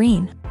on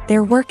screen.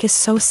 Their work is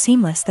so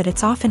seamless that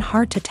it's often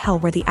hard to tell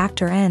where the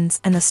actor ends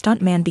and the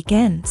stuntman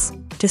begins.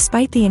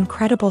 Despite the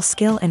incredible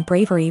skill and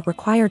bravery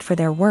required for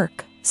their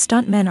work,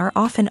 stuntmen are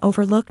often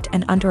overlooked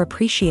and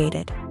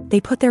underappreciated.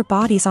 They put their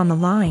bodies on the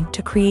line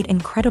to create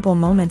incredible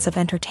moments of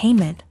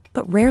entertainment,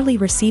 but rarely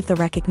receive the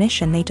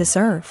recognition they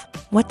deserve.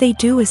 What they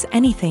do is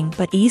anything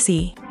but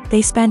easy.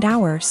 They spend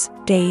hours,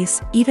 days,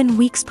 even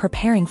weeks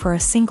preparing for a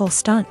single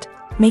stunt,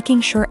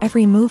 making sure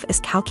every move is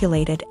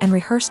calculated and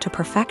rehearsed to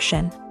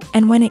perfection.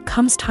 And when it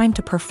comes time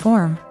to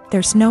perform,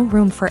 there's no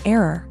room for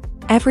error.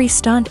 Every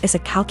stunt is a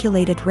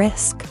calculated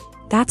risk.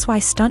 That's why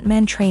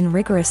stuntmen train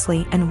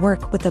rigorously and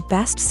work with the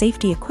best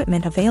safety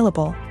equipment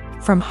available,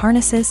 from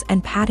harnesses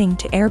and padding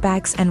to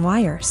airbags and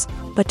wires.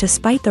 But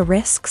despite the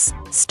risks,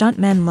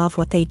 stuntmen love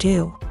what they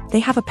do. They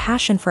have a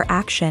passion for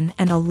action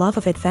and a love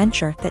of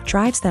adventure that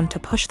drives them to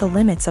push the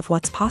limits of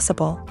what's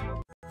possible.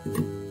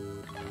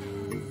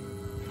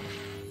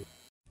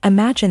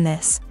 Imagine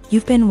this: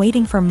 you've been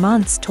waiting for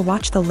months to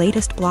watch the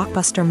latest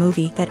blockbuster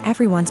movie that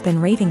everyone's been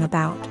raving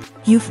about.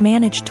 You've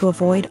managed to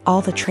avoid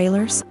all the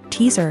trailers,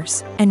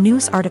 teasers, and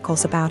news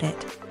articles about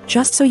it,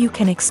 just so you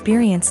can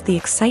experience the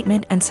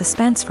excitement and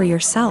suspense for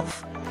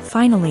yourself.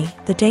 Finally,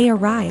 the day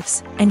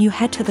arrives, and you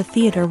head to the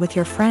theater with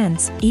your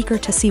friends, eager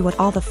to see what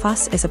all the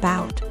fuss is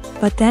about.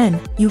 But then,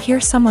 you hear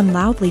someone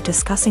loudly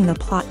discussing the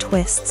plot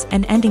twists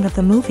and ending of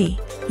the movie.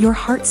 Your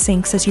heart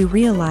sinks as you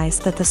realize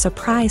that the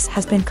surprise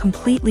has been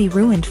completely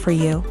ruined for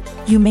you.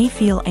 You may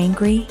feel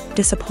angry,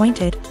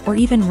 disappointed, or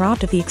even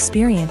robbed of the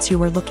experience you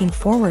were looking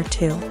forward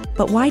to.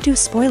 But why do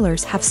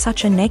spoilers have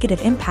such a negative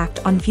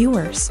impact on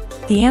viewers?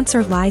 The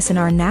answer lies in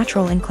our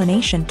natural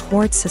inclination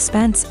towards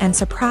suspense and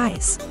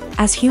surprise.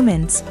 As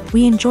humans,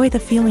 we enjoy the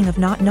feeling of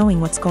not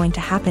knowing what's going to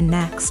happen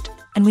next,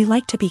 and we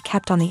like to be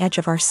kept on the edge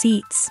of our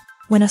seats.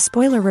 When a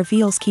spoiler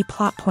reveals key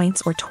plot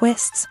points or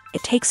twists,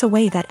 it takes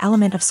away that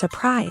element of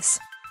surprise,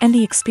 and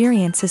the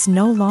experience is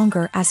no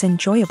longer as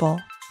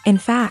enjoyable. In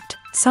fact,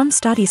 some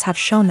studies have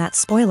shown that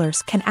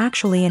spoilers can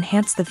actually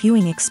enhance the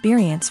viewing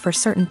experience for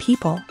certain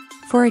people.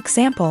 For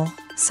example,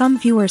 some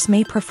viewers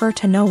may prefer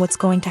to know what's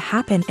going to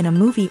happen in a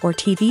movie or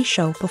TV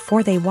show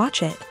before they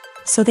watch it,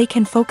 so they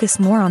can focus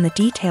more on the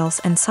details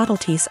and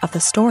subtleties of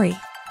the story.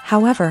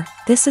 However,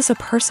 this is a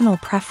personal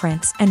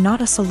preference and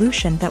not a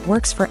solution that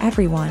works for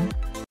everyone.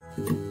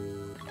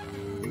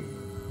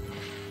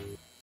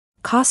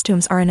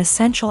 Costumes are an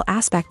essential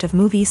aspect of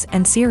movies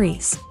and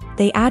series.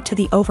 They add to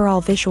the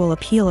overall visual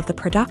appeal of the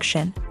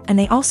production, and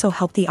they also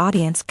help the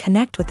audience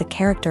connect with the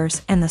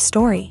characters and the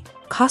story.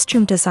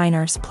 Costume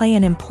designers play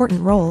an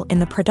important role in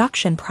the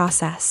production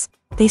process.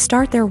 They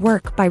start their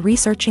work by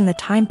researching the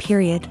time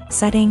period,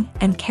 setting,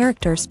 and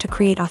characters to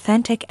create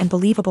authentic and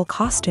believable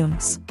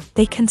costumes.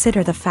 They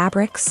consider the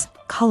fabrics,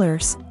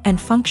 colors, and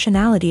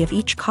functionality of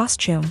each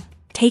costume,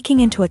 taking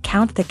into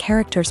account the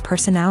character's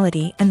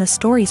personality and the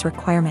story's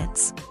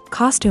requirements.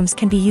 Costumes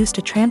can be used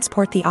to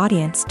transport the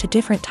audience to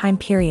different time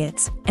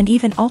periods and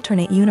even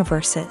alternate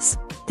universes.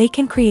 They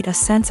can create a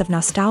sense of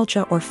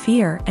nostalgia or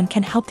fear and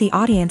can help the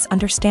audience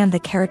understand the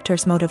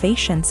character's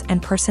motivations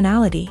and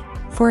personality.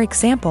 For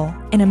example,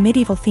 in a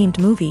medieval-themed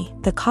movie,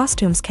 the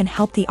costumes can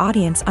help the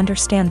audience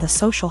understand the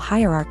social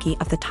hierarchy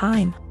of the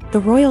time. The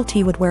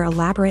royalty would wear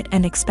elaborate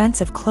and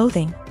expensive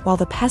clothing, while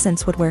the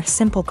peasants would wear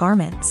simple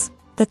garments.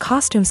 The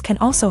costumes can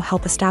also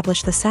help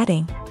establish the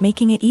setting,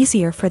 making it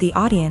easier for the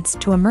audience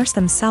to immerse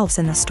themselves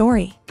in the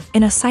story.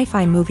 In a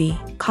sci-fi movie,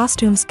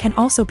 costumes can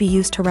also be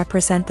used to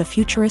represent the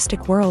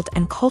futuristic world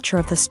and culture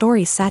of the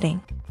story's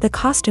setting. The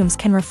costumes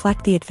can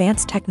reflect the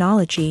advanced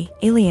technology,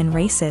 alien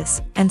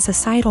races, and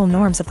societal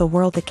norms of the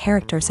world the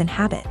characters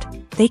inhabit.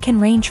 They can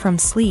range from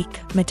sleek,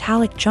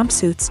 metallic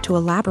jumpsuits to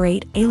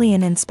elaborate,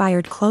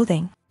 alien-inspired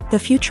clothing. The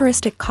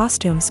futuristic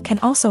costumes can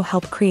also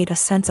help create a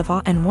sense of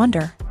awe and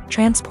wonder,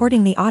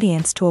 transporting the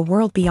audience to a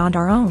world beyond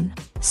our own.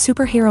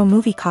 Superhero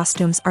movie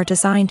costumes are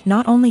designed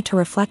not only to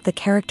reflect the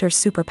character's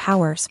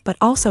superpowers but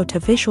also to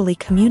visually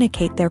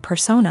communicate their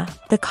persona.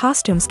 The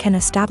costumes can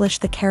establish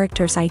the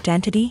character's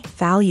identity,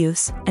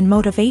 values, and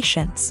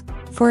motivations.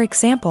 For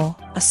example,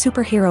 a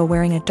superhero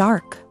wearing a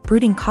dark,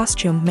 brooding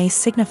costume may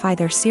signify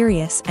their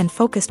serious and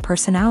focused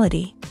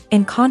personality.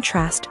 In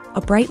contrast,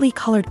 a brightly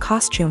colored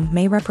costume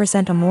may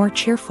represent a more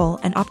cheerful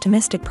and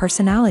optimistic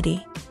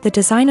personality. The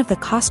design of the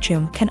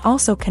costume can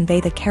also convey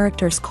the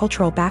character's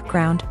cultural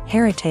background,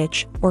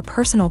 heritage, or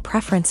personal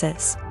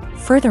preferences.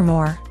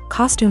 Furthermore,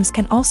 costumes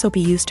can also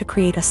be used to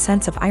create a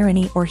sense of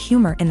irony or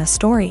humor in the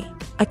story.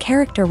 A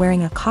character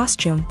wearing a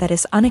costume that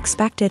is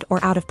unexpected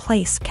or out of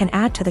place can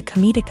add to the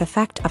comedic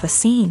effect of a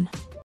scene.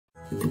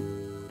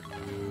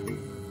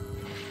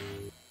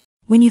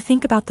 When you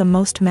think about the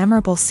most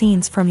memorable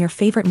scenes from your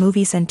favorite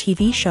movies and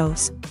TV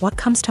shows, what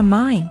comes to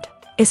mind?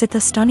 Is it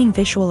the stunning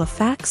visual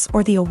effects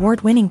or the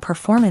award-winning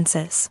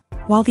performances?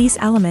 While these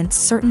elements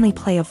certainly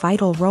play a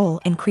vital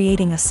role in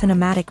creating a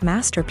cinematic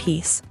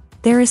masterpiece,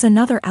 there is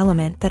another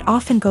element that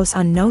often goes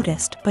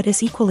unnoticed but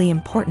is equally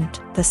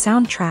important: the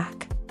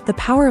soundtrack. The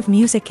power of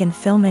music in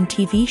film and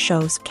TV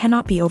shows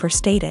cannot be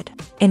overstated.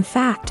 In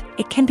fact,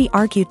 it can be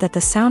argued that the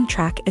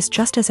soundtrack is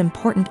just as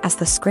important as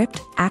the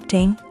script,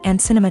 acting, and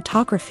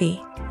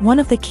cinematography. One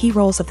of the key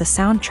roles of the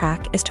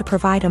soundtrack is to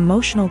provide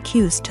emotional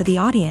cues to the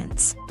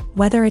audience.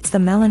 Whether it's the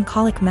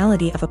melancholic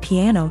melody of a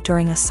piano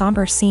during a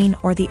somber scene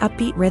or the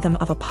upbeat rhythm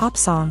of a pop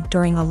song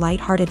during a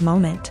lighthearted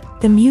moment,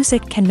 the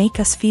music can make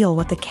us feel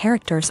what the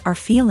characters are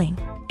feeling.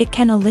 It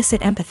can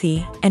elicit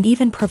empathy and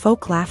even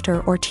provoke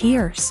laughter or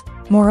tears.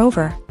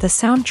 Moreover, the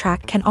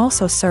soundtrack can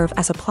also serve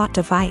as a plot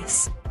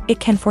device. It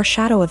can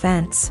foreshadow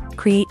events,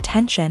 create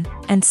tension,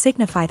 and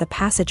signify the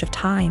passage of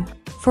time.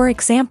 For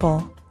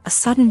example, a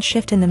sudden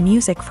shift in the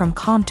music from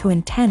calm to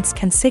intense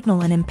can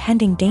signal an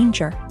impending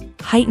danger,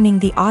 heightening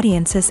the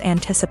audience's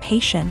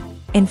anticipation.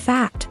 In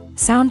fact,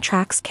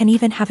 soundtracks can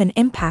even have an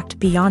impact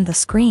beyond the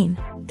screen.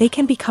 They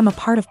can become a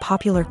part of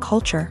popular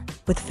culture,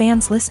 with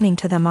fans listening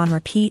to them on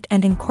repeat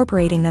and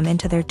incorporating them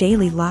into their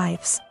daily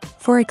lives.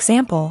 For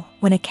example,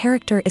 when a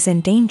character is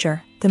in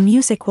danger, the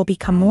music will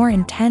become more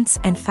intense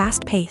and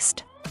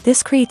fast-paced.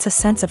 This creates a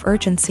sense of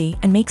urgency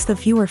and makes the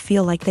viewer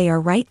feel like they are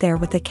right there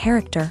with the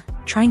character,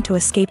 trying to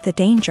escape the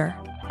danger.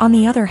 On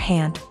the other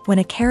hand, when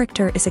a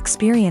character is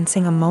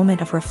experiencing a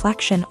moment of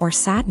reflection or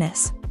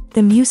sadness,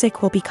 the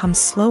music will become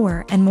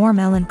slower and more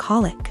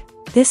melancholic.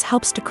 This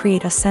helps to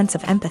create a sense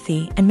of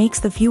empathy and makes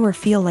the viewer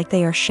feel like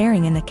they are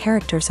sharing in the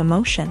character's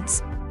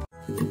emotions.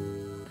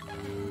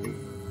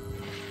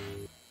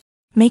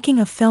 Making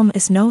a film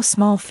is no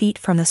small feat.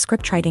 From the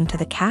scriptwriting to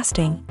the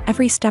casting,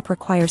 every step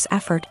requires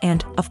effort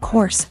and, of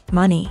course,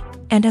 money.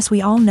 And as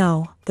we all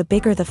know, the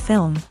bigger the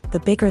film, the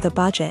bigger the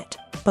budget.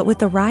 But with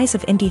the rise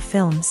of indie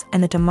films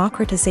and the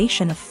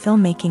democratization of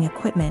filmmaking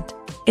equipment,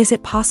 is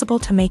it possible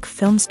to make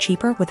films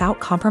cheaper without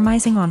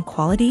compromising on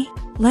quality?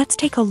 Let's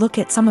take a look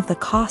at some of the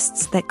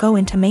costs that go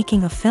into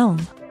making a film.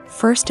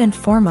 First and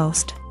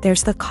foremost,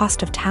 there's the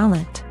cost of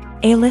talent.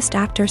 A-list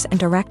actors and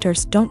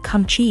directors don't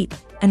come cheap,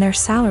 and their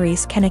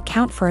salaries can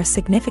account for a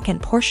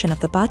significant portion of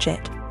the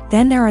budget.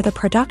 Then there are the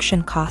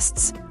production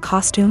costs,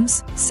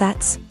 costumes,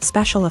 sets,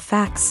 special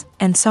effects,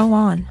 and so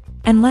on.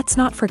 And let's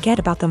not forget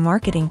about the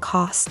marketing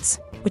costs,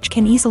 which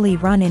can easily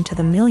run into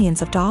the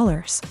millions of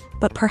dollars.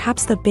 But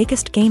perhaps the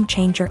biggest game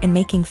changer in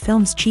making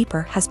films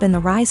cheaper has been the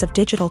rise of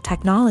digital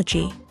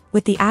technology.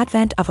 With the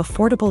advent of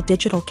affordable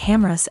digital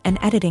cameras and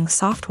editing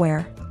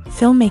software,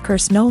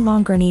 filmmakers no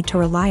longer need to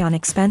rely on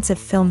expensive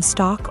film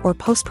stock or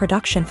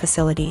post-production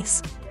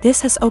facilities.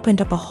 This has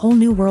opened up a whole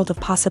new world of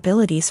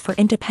possibilities for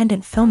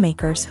independent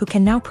filmmakers who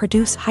can now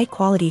produce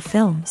high-quality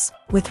films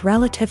with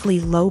relatively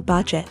low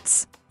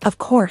budgets. Of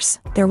course,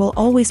 there will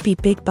always be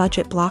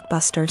big-budget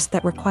blockbusters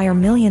that require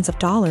millions of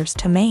dollars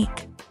to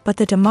make. But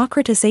the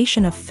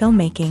democratization of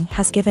filmmaking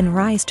has given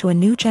rise to a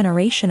new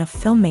generation of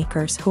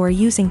filmmakers who are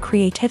using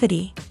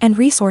creativity and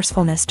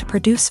resourcefulness to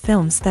produce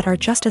films that are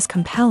just as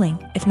compelling,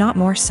 if not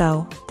more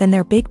so, than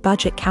their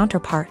big-budget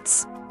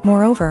counterparts.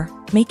 Moreover,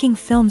 making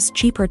films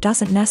cheaper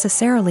doesn't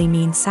necessarily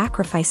mean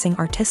sacrificing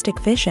artistic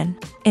vision.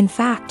 In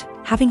fact,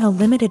 having a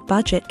limited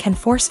budget can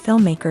force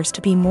filmmakers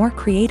to be more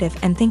creative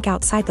and think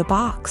outside the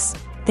box.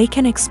 They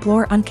can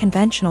explore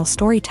unconventional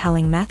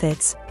storytelling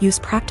methods, use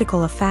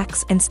practical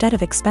effects instead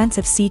of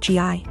expensive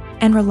CGI,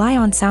 and rely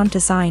on sound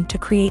design to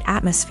create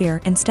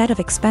atmosphere instead of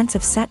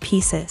expensive set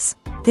pieces.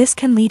 This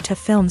can lead to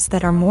films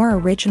that are more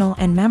original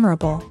and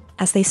memorable,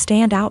 as they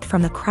stand out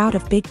from the crowd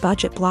of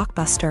big-budget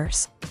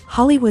blockbusters.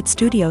 Hollywood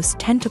studios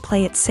tend to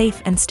play it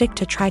safe and stick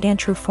to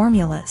tried-and-true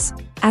formulas,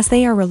 as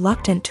they are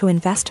reluctant to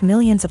invest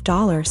millions of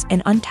dollars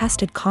in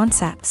untested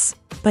concepts.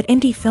 But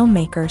indie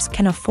filmmakers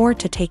can afford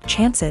to take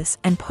chances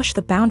and push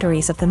the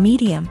boundaries of the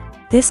medium.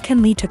 This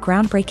can lead to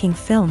groundbreaking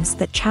films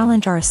that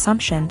challenge our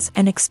assumptions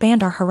and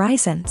expand our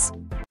horizons.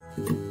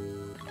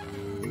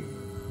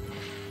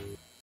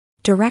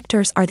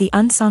 Directors are the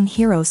unsung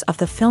heroes of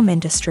the film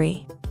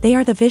industry. They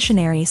are the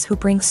visionaries who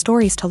bring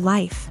stories to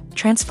life,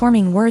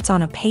 transforming words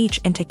on a page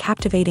into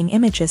captivating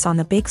images on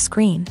the big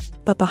screen.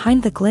 But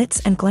behind the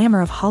glitz and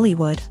glamour of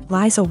Hollywood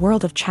lies a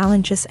world of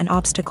challenges and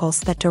obstacles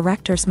that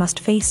directors must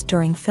face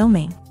during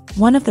filming.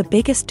 One of the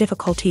biggest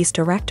difficulties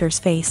directors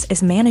face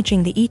is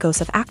managing the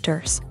egos of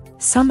actors.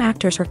 Some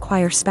actors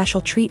require special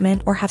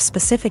treatment or have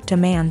specific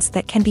demands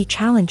that can be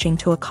challenging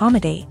to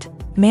accommodate.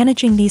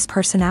 Managing these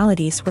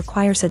personalities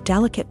requires a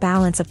delicate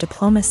balance of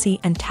diplomacy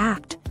and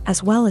tact,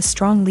 as well as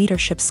strong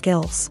leadership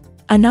skills.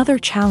 Another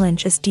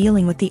challenge is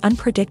dealing with the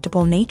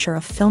unpredictable nature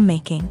of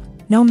filmmaking.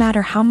 No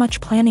matter how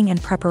much planning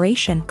and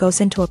preparation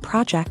goes into a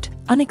project,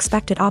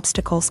 unexpected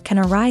obstacles can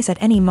arise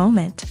at any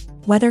moment.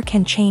 Weather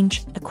can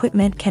change,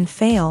 equipment can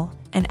fail,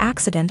 and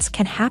accidents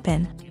can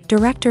happen.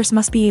 Directors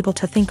must be able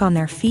to think on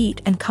their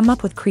feet and come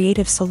up with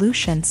creative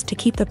solutions to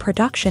keep the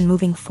production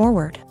moving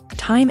forward.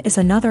 Time is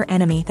another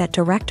enemy that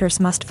directors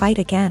must fight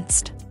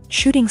against.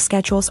 Shooting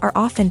schedules are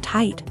often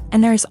tight,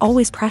 and there is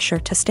always pressure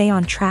to stay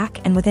on track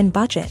and within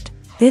budget.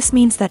 This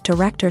means that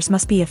directors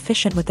must be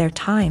efficient with their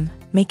time,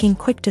 making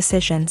quick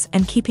decisions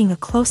and keeping a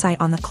close eye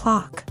on the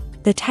clock.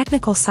 The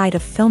technical side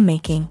of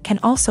filmmaking can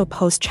also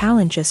pose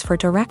challenges for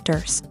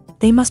directors.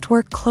 They must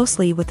work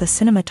closely with the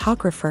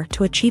cinematographer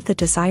to achieve the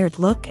desired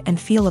look and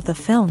feel of the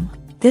film.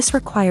 This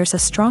requires a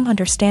strong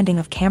understanding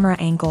of camera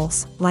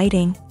angles,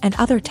 lighting, and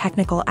other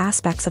technical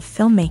aspects of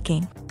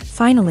filmmaking.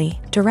 Finally,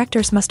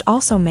 directors must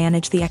also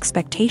manage the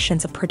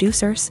expectations of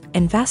producers,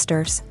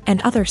 investors,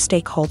 and other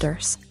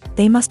stakeholders.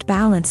 They must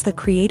balance the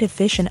creative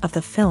vision of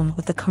the film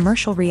with the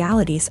commercial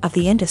realities of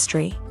the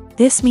industry.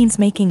 This means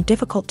making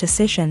difficult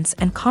decisions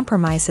and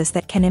compromises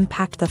that can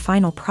impact the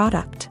final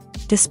product.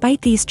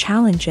 Despite these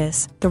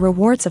challenges, the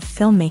rewards of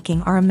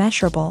filmmaking are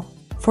immeasurable.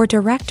 For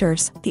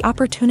directors, the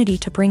opportunity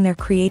to bring their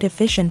creative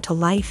vision to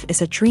life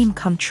is a dream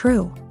come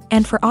true.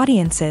 And for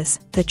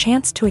audiences, the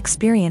chance to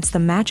experience the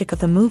magic of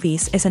the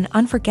movies is an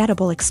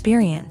unforgettable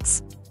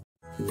experience.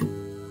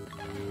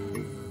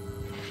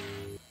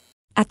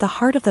 At the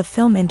heart of the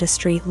film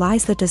industry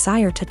lies the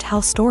desire to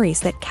tell stories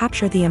that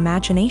capture the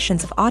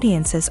imaginations of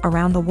audiences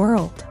around the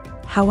world.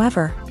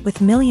 However,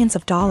 with millions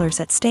of dollars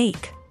at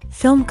stake,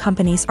 film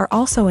companies are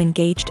also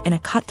engaged in a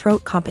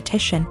cutthroat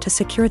competition to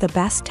secure the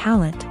best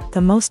talent,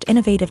 the most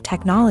innovative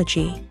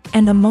technology,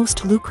 and the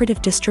most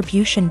lucrative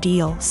distribution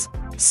deals.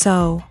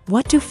 So,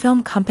 what do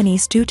film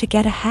companies do to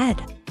get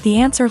ahead? The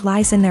answer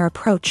lies in their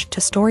approach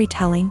to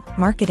storytelling,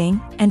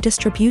 marketing, and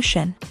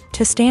distribution.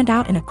 To stand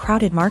out in a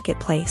crowded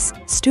marketplace,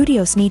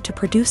 studios need to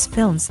produce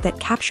films that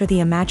capture the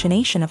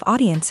imagination of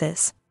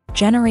audiences,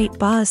 generate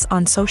buzz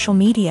on social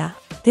media.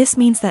 This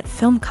means that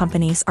film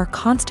companies are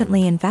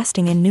constantly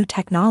investing in new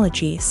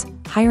technologies,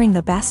 hiring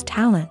the best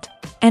talent,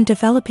 and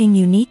developing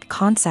unique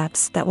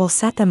concepts that will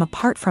set them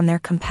apart from their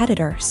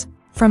competitors.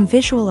 From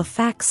visual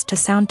effects to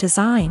sound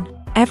design,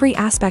 every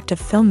aspect of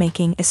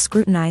filmmaking is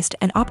scrutinized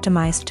and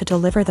optimized to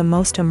deliver the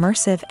most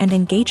immersive and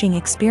engaging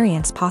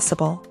experience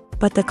possible.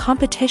 But the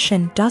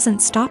competition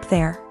doesn't stop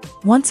there.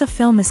 Once a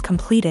film is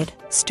completed,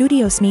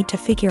 studios need to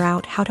figure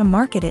out how to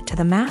market it to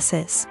the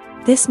masses.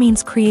 This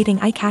means creating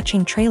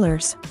eye-catching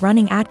trailers,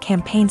 running ad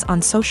campaigns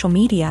on social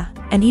media,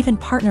 and even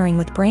partnering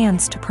with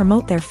brands to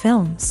promote their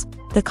films.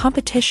 The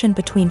competition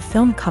between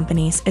film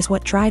companies is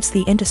what drives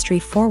the industry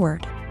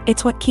forward.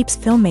 It's what keeps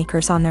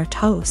filmmakers on their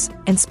toes,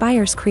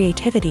 inspires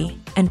creativity,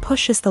 and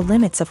pushes the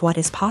limits of what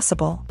is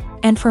possible.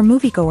 And for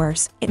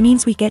moviegoers, it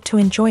means we get to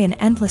enjoy an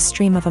endless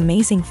stream of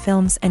amazing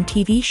films and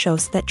TV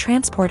shows that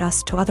transport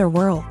us to other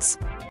worlds.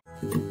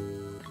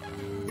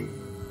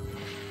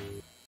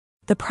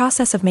 The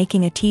process of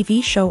making a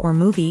TV show or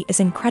movie is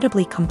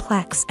incredibly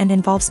complex and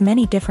involves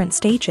many different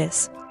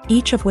stages,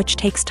 each of which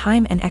takes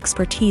time and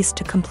expertise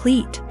to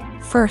complete.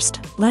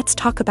 First, let's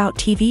talk about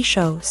TV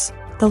shows.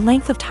 The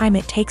length of time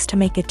it takes to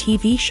make a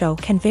TV show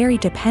can vary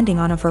depending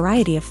on a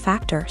variety of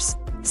factors.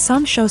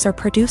 Some shows are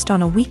produced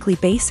on a weekly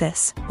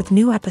basis, with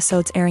new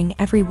episodes airing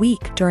every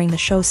week during the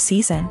show's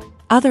season.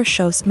 Other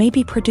shows may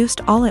be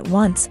produced all at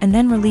once and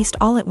then released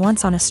all at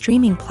once on a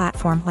streaming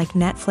platform like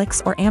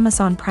Netflix or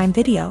Amazon Prime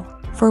Video.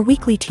 For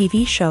weekly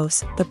TV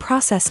shows, the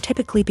process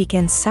typically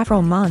begins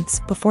several months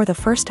before the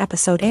first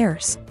episode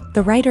airs.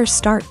 The writers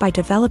start by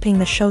developing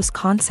the show's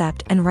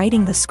concept and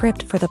writing the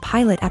script for the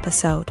pilot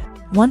episode.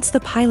 Once the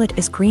pilot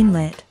is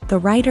greenlit, the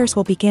writers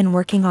will begin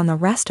working on the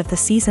rest of the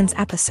season's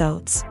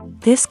episodes.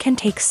 This can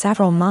take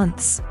several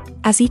months,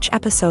 as each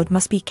episode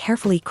must be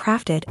carefully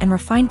crafted and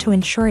refined to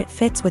ensure it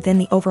fits within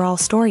the overall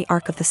story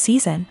arc of the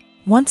season.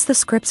 Once the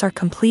scripts are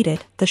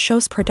completed, the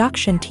show's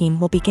production team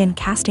will begin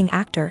casting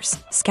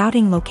actors,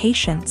 scouting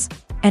locations,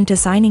 and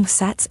designing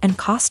sets and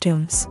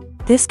costumes.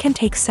 This can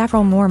take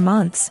several more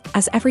months,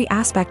 as every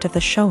aspect of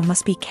the show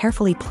must be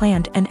carefully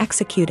planned and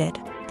executed.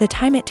 The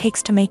time it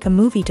takes to make a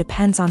movie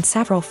depends on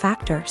several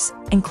factors,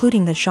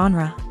 including the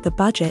genre, the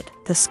budget,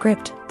 the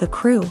script, the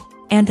crew,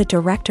 and the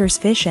director's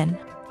vision.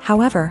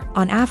 However,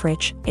 on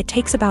average, it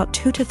takes about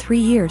 2 to 3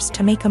 years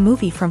to make a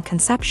movie from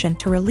conception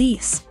to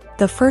release.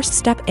 The first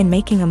step in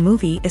making a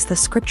movie is the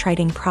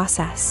scriptwriting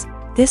process.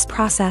 This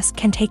process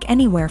can take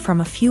anywhere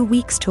from a few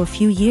weeks to a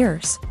few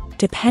years,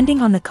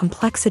 depending on the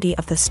complexity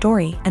of the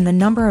story and the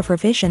number of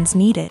revisions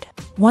needed.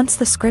 Once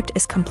the script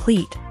is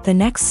complete, the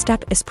next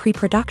step is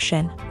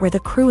pre-production, where the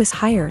crew is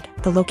hired,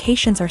 the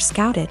locations are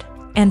scouted,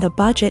 and the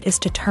budget is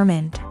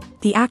determined.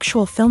 The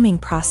actual filming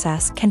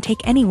process can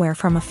take anywhere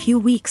from a few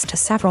weeks to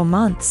several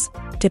months,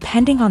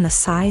 depending on the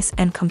size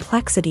and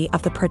complexity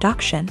of the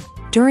production.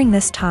 During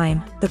this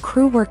time, the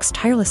crew works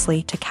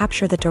tirelessly to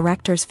capture the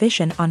director's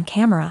vision on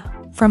camera.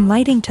 From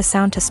lighting to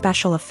sound to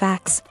special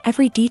effects,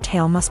 every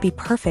detail must be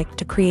perfect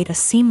to create a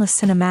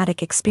seamless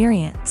cinematic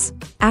experience.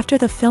 After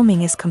the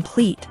filming is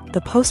complete,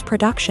 the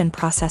post-production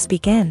process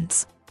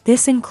begins.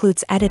 This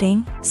includes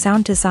editing,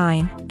 sound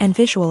design, and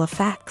visual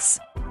effects.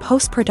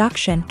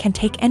 Post-production can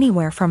take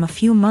anywhere from a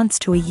few months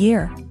to a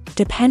year,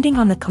 depending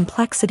on the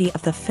complexity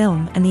of the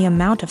film and the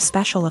amount of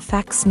special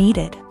effects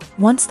needed.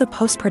 Once the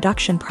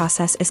post-production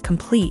process is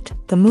complete,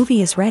 the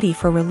movie is ready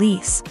for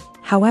release.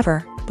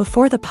 However,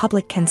 before the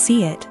public can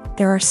see it,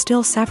 there are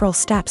still several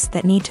steps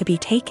that need to be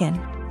taken.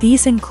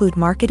 These include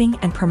marketing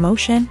and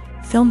promotion,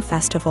 film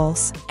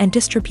festivals, and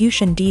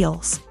distribution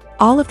deals.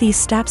 All of these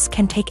steps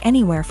can take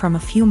anywhere from a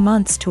few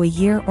months to a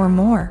year or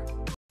more.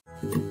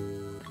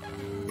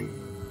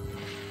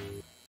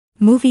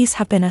 Movies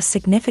have been a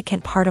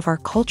significant part of our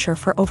culture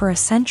for over a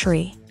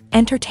century,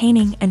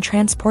 entertaining and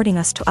transporting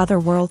us to other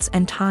worlds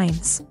and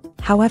times.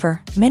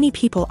 However, many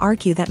people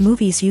argue that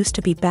movies used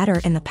to be better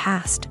in the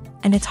past,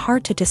 and it's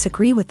hard to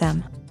disagree with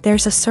them.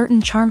 There's a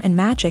certain charm and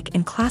magic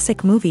in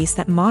classic movies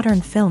that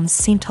modern films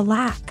seem to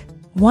lack.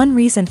 One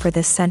reason for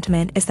this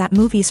sentiment is that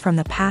movies from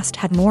the past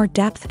had more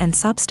depth and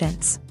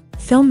substance.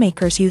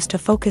 Filmmakers used to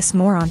focus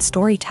more on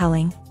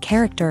storytelling,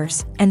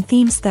 characters, and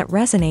themes that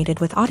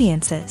resonated with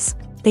audiences.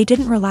 They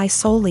didn't rely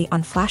solely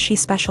on flashy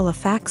special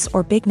effects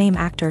or big-name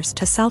actors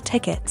to sell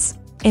tickets.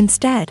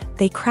 Instead,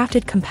 they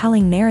crafted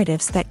compelling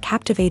narratives that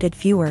captivated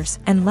viewers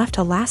and left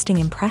a lasting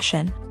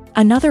impression.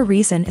 Another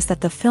reason is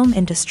that the film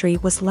industry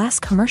was less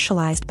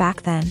commercialized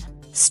back then.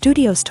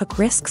 Studios took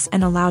risks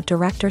and allowed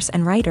directors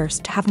and writers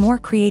to have more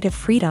creative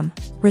freedom,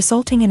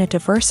 resulting in a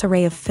diverse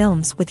array of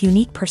films with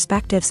unique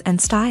perspectives and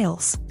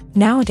styles.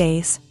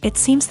 Nowadays, it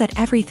seems that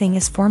everything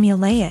is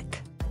formulaic,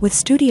 with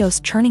studios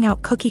churning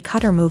out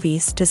cookie-cutter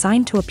movies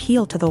designed to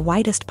appeal to the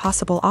widest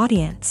possible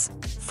audience.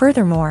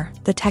 Furthermore,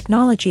 the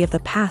technology of the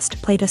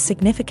past played a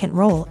significant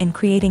role in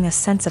creating a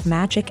sense of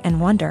magic and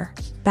wonder.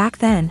 Back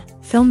then,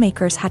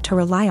 filmmakers had to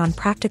rely on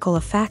practical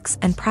effects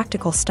and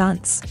practical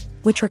stunts,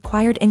 which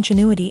required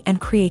ingenuity and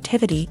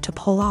creativity to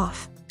pull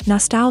off.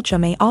 Nostalgia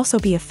may also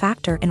be a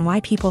factor in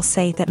why people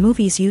say that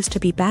movies used to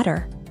be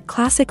better.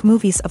 Classic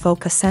movies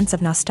evoke a sense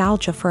of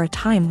nostalgia for a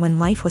time when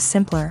life was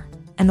simpler,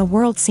 and the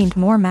world seemed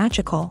more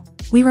magical.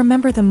 We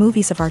remember the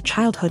movies of our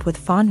childhood with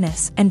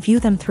fondness and view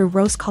them through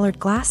rose-colored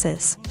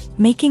glasses,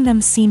 making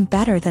them seem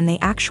better than they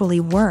actually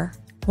were.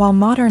 While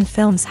modern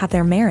films have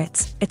their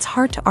merits, it's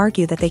hard to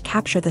argue that they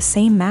capture the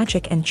same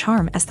magic and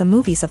charm as the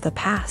movies of the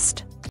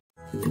past.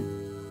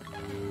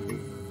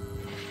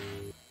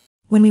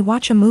 When we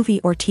watch a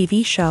movie or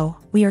TV show,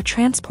 we are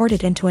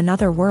transported into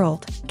another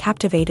world,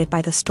 captivated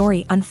by the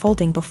story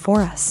unfolding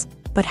before us.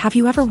 But have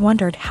you ever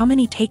wondered how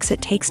many takes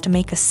it takes to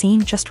make a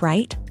scene just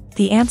right?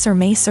 The answer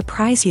may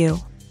surprise you.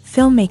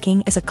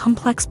 Filmmaking is a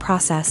complex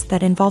process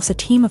that involves a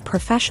team of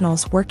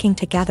professionals working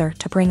together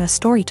to bring a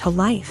story to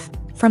life.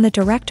 From the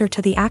director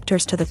to the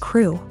actors to the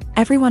crew,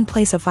 everyone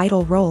plays a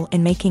vital role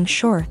in making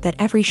sure that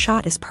every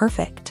shot is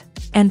perfect.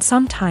 And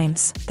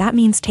sometimes, that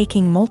means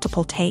taking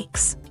multiple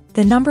takes.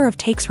 The number of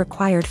takes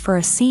required for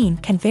a scene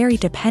can vary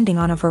depending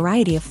on a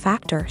variety of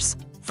factors.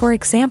 For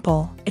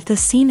example, if the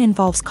scene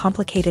involves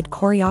complicated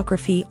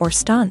choreography or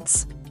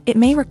stunts, it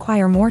may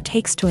require more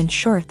takes to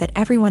ensure that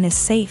everyone is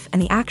safe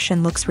and the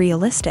action looks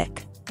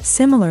realistic.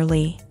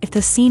 Similarly, if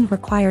the scene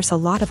requires a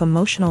lot of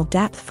emotional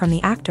depth from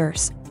the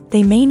actors,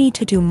 they may need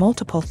to do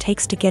multiple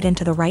takes to get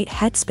into the right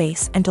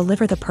headspace and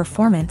deliver the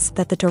performance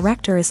that the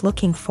director is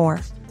looking for.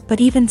 But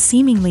even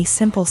seemingly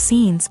simple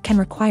scenes can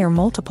require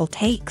multiple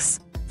takes.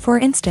 For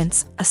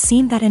instance, a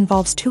scene that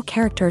involves two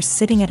characters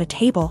sitting at a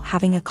table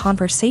having a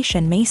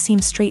conversation may seem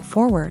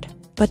straightforward,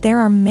 but there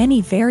are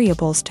many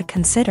variables to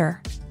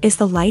consider. Is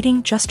the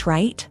lighting just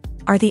right?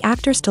 Are the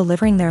actors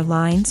delivering their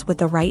lines with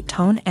the right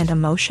tone and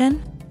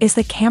emotion? Is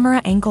the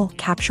camera angle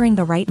capturing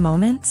the right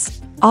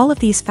moments? All of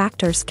these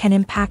factors can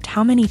impact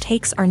how many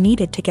takes are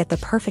needed to get the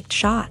perfect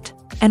shot.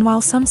 And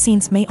while some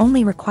scenes may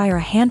only require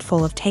a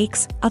handful of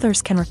takes,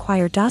 others can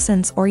require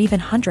dozens or even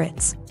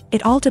hundreds.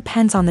 It all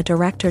depends on the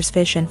director's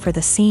vision for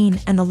the scene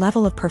and the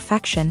level of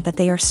perfection that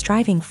they are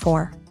striving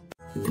for.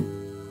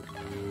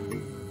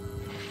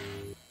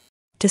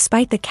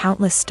 Despite the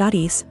countless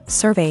studies,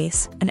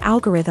 surveys, and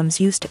algorithms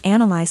used to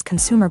analyze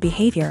consumer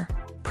behavior,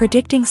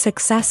 predicting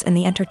success in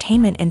the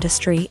entertainment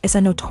industry is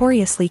a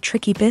notoriously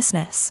tricky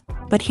business.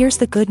 But here's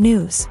the good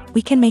news: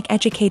 we can make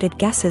educated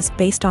guesses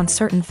based on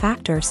certain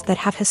factors that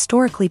have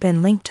historically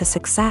been linked to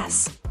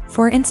success.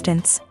 For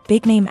instance,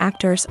 big-name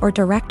actors or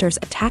directors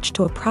attached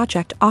to a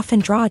project often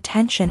draw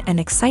attention and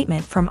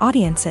excitement from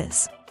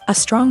audiences. A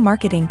strong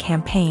marketing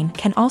campaign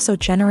can also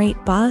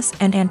generate buzz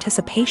and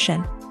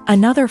anticipation.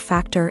 Another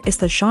factor is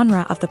the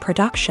genre of the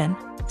production.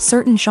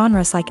 Certain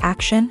genres like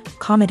action,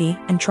 comedy,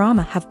 and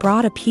drama have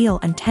broad appeal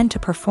and tend to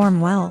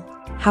perform well.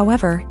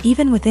 However,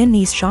 even within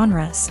these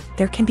genres,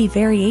 there can be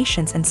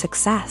variations in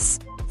success.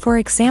 For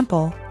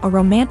example, a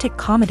romantic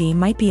comedy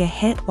might be a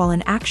hit while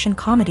an action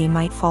comedy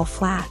might fall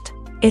flat.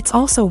 It's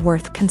also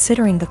worth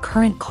considering the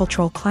current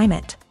cultural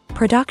climate.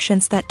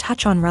 Productions that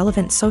touch on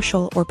relevant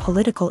social or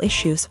political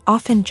issues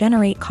often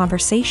generate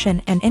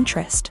conversation and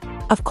interest.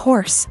 Of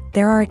course,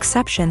 there are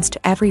exceptions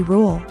to every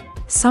rule.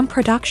 Some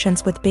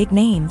productions with big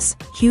names,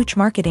 huge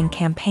marketing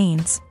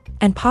campaigns,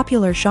 and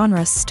popular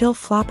genres still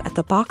flop at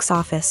the box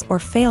office or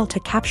fail to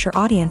capture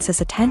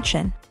audiences'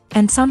 attention.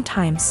 And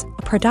sometimes,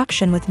 a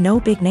production with no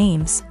big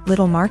names,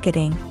 little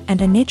marketing, and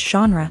a niche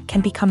genre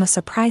can become a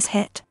surprise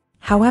hit.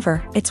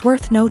 However, it's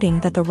worth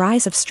noting that the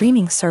rise of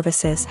streaming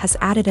services has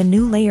added a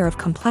new layer of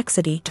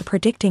complexity to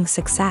predicting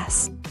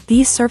success.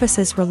 These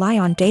services rely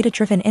on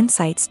data-driven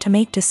insights to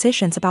make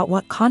decisions about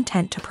what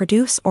content to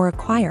produce or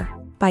acquire.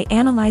 By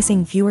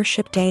analyzing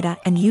viewership data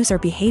and user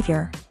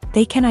behavior,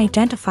 they can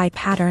identify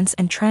patterns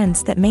and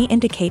trends that may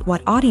indicate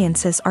what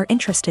audiences are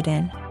interested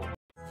in.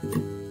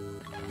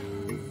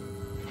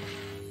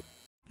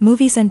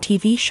 Movies and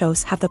TV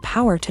shows have the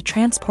power to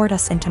transport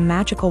us into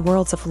magical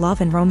worlds of love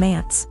and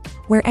romance,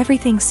 where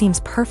everything seems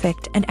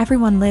perfect and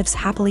everyone lives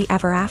happily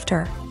ever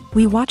after.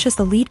 We watch as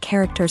the lead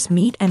characters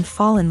meet and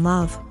fall in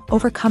love,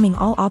 overcoming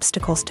all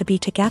obstacles to be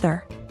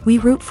together. We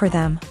root for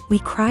them, we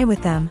cry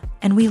with them,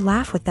 and we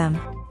laugh with them.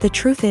 The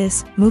truth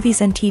is,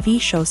 movies and TV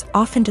shows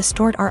often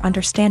distort our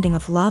understanding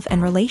of love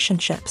and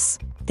relationships.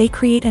 They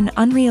create an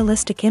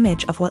unrealistic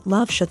image of what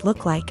love should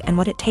look like and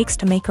what it takes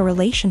to make a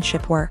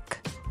relationship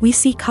work. We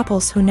see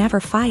couples who never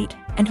fight,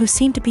 and who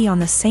seem to be on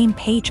the same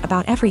page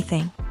about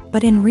everything.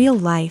 But in real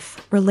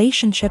life,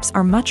 relationships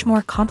are much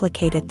more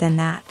complicated than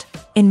that.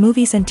 In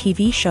movies and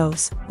TV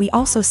shows, we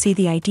also see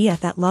the idea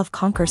that love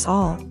conquers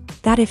all.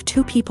 That if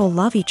two people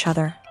love each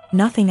other,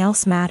 nothing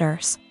else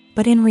matters.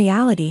 But in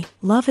reality,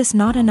 love is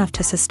not enough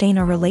to sustain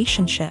a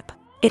relationship.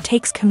 It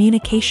takes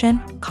communication,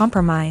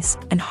 compromise,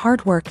 and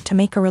hard work to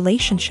make a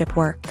relationship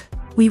work.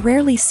 We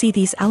rarely see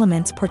these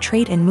elements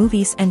portrayed in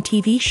movies and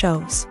TV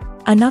shows.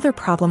 Another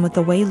problem with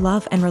the way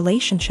love and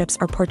relationships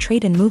are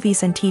portrayed in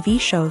movies and TV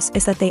shows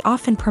is that they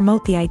often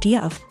promote the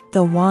idea of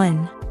the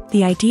one.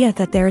 The idea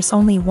that there is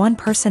only one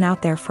person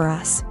out there for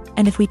us,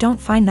 and if we don't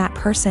find that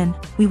person,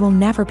 we will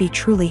never be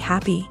truly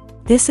happy.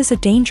 This is a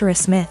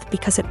dangerous myth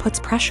because it puts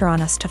pressure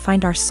on us to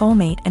find our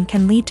soulmate and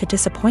can lead to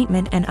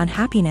disappointment and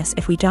unhappiness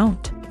if we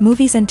don't.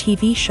 Movies and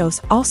TV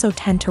shows also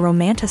tend to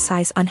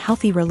romanticize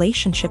unhealthy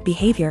relationship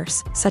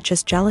behaviors, such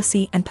as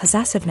jealousy and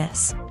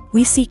possessiveness.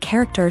 We see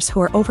characters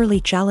who are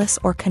overly jealous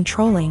or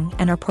controlling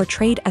and are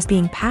portrayed as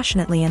being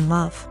passionately in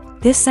love.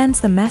 This sends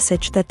the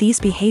message that these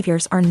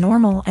behaviors are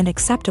normal and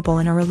acceptable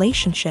in a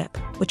relationship,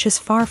 which is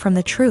far from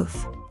the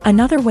truth.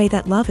 Another way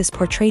that love is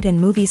portrayed in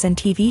movies and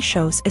TV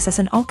shows is as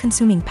an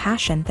all-consuming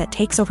passion that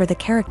takes over the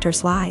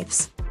characters'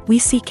 lives. We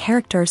see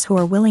characters who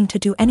are willing to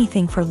do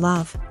anything for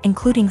love,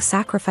 including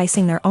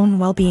sacrificing their own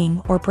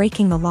well-being or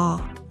breaking the law.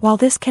 While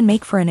this can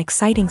make for an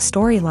exciting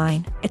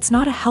storyline, it's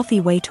not a healthy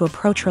way to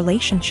approach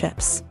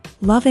relationships.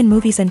 Love in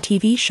movies and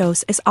TV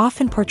shows is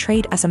often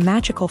portrayed as a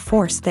magical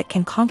force that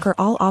can conquer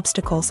all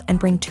obstacles and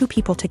bring two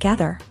people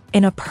together.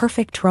 In a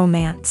perfect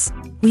romance,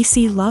 we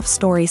see love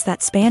stories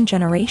that span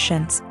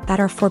generations,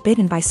 that are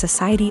forbidden by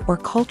society or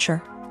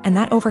culture, and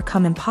that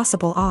overcome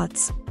impossible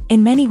odds.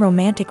 In many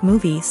romantic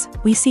movies,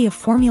 we see a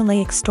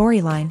formulaic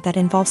storyline that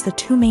involves the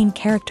two main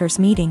characters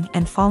meeting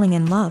and falling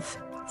in love,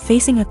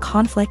 facing a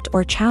conflict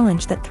or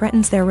challenge that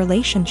threatens their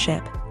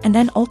relationship, and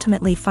then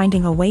ultimately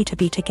finding a way to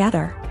be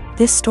together.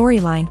 This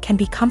storyline can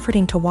be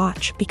comforting to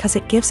watch because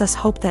it gives us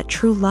hope that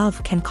true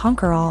love can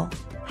conquer all.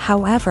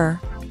 However,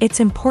 it's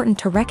important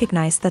to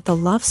recognize that the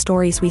love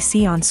stories we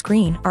see on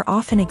screen are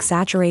often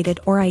exaggerated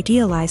or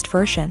idealized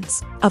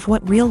versions of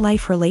what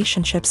real-life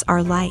relationships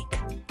are like.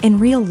 In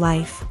real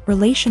life,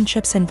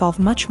 relationships involve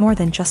much more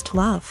than just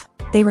love.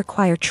 They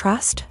require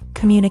trust,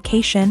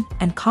 communication,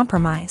 and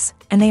compromise,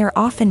 and they are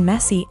often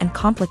messy and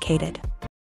complicated.